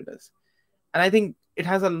stakeholders. And I think it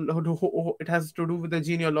has to do with the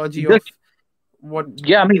genealogy of what.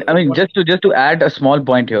 Yeah, just to add a small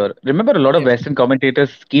point here. Remember, a lot of Western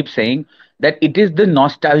commentators keep saying that it is the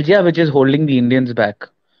nostalgia which is holding the Indians back,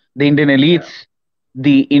 the Indian elites,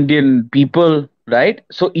 the Indian people, right?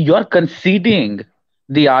 So you're conceding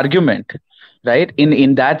the argument, right?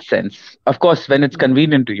 In that sense, of course, when it's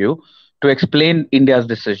convenient to you to explain India's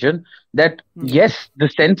decision, that yes, the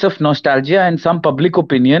sense of nostalgia and some public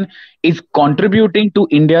opinion is contributing to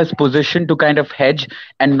India's position to kind of hedge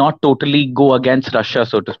and not totally go against Russia,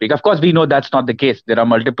 so to speak. Of course, we know that's not the case. There are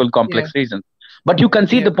multiple complex reasons. But you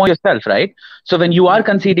concede the point yourself, right? So when you are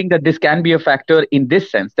conceding that this can be a factor in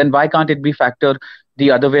this sense, then why can't it be factor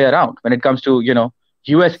the other way around when it comes to,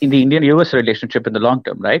 US in the Indian-US relationship in the long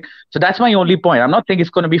term, right? So that's my only point. I'm not saying it's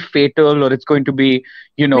going to be fatal or it's going to be,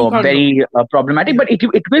 very problematic, but it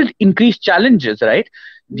will increase challenges, right?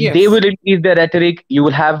 Yes. They will increase their rhetoric. You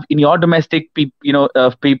will have in your domestic,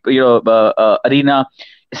 arena.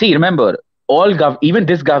 See, remember, even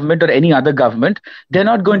this government or any other government, they're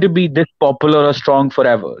not going to be this popular or strong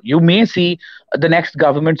forever. You may see the next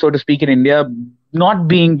government, so to speak, in India not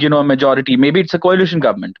being, a majority. Maybe it's a coalition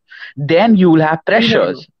government. Then you will have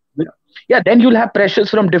pressures. Then you'll have pressures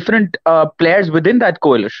from different players within that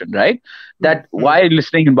coalition, right? That why you're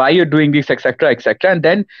listening, why you're doing this, etc., etc. And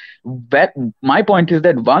then my point is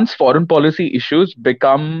that once foreign policy issues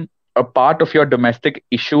become a part of your domestic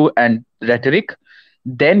issue and rhetoric,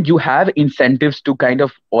 then you have incentives to kind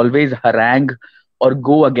of always harangue or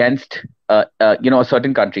go against,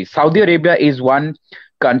 certain countries. Saudi Arabia is one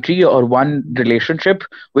country or one relationship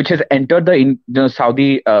which has entered the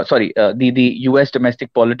US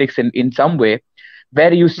domestic politics in some way,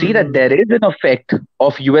 where you see that there is an effect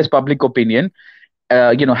of US public opinion,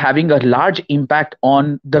 having a large impact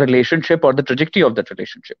on the relationship or the trajectory of that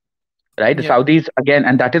relationship, right? The Saudis, again,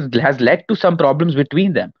 and that has led to some problems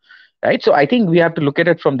between them, right? So I think we have to look at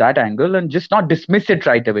it from that angle and just not dismiss it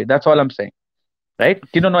right away. That's all I'm saying. Right?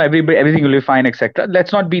 Everything will be fine, etc.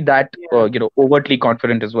 Let's not be that, overtly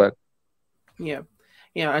confident as well. Yeah.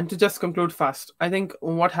 And to just conclude fast, I think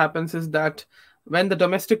what happens is that when the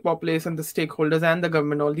domestic populace and the stakeholders and the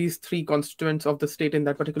government, all these three constituents of the state in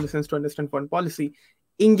that particular sense to understand foreign policy,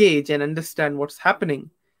 engage and understand what's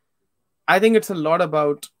happening, I think it's a lot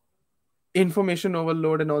about information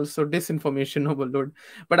overload and also disinformation overload.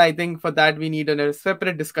 But I think for that, we need a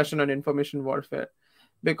separate discussion on information warfare.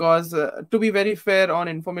 Because to be very fair on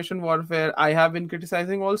information warfare, I have been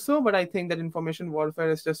criticizing also, but I think that information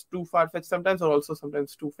warfare is just too far-fetched sometimes, or also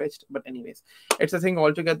sometimes too fetched. But anyways, it's a thing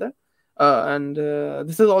altogether. And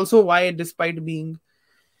this is also why, despite being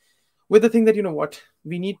with the thing that, you know what,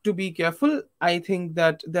 we need to be careful. I think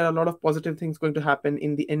that there are a lot of positive things going to happen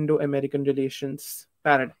in the Indo-American relations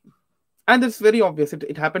paradigm. And it's very obvious.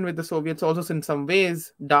 It happened with the Soviets also, in some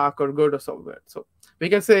ways, dark or good or somewhere. So we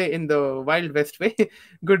can say in the Wild West way,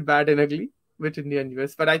 good, bad, and ugly with India and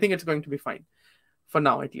US. But I think it's going to be fine for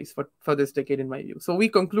now, at least for this decade, in my view. So we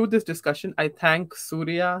conclude this discussion. I thank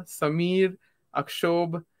Surya, Samir,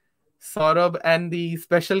 Akshob, Saurabh, and the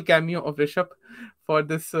special cameo of Rishabh for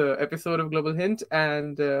this episode of Global Hint.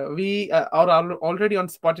 And we are already on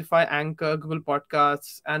Spotify, Anchor, Google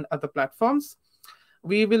Podcasts, and other platforms.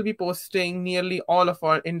 We will be posting nearly all of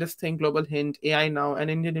our Indus Think, Global Hint, AI Now, and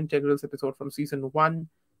Indian Integrals episode from season 1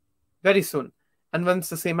 very soon. And once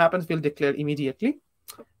the same happens, we'll declare immediately.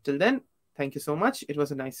 Till then, thank you so much. It was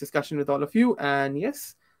a nice discussion with all of you. And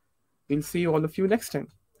yes, we'll see all of you next time.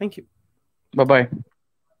 Thank you. Bye-bye.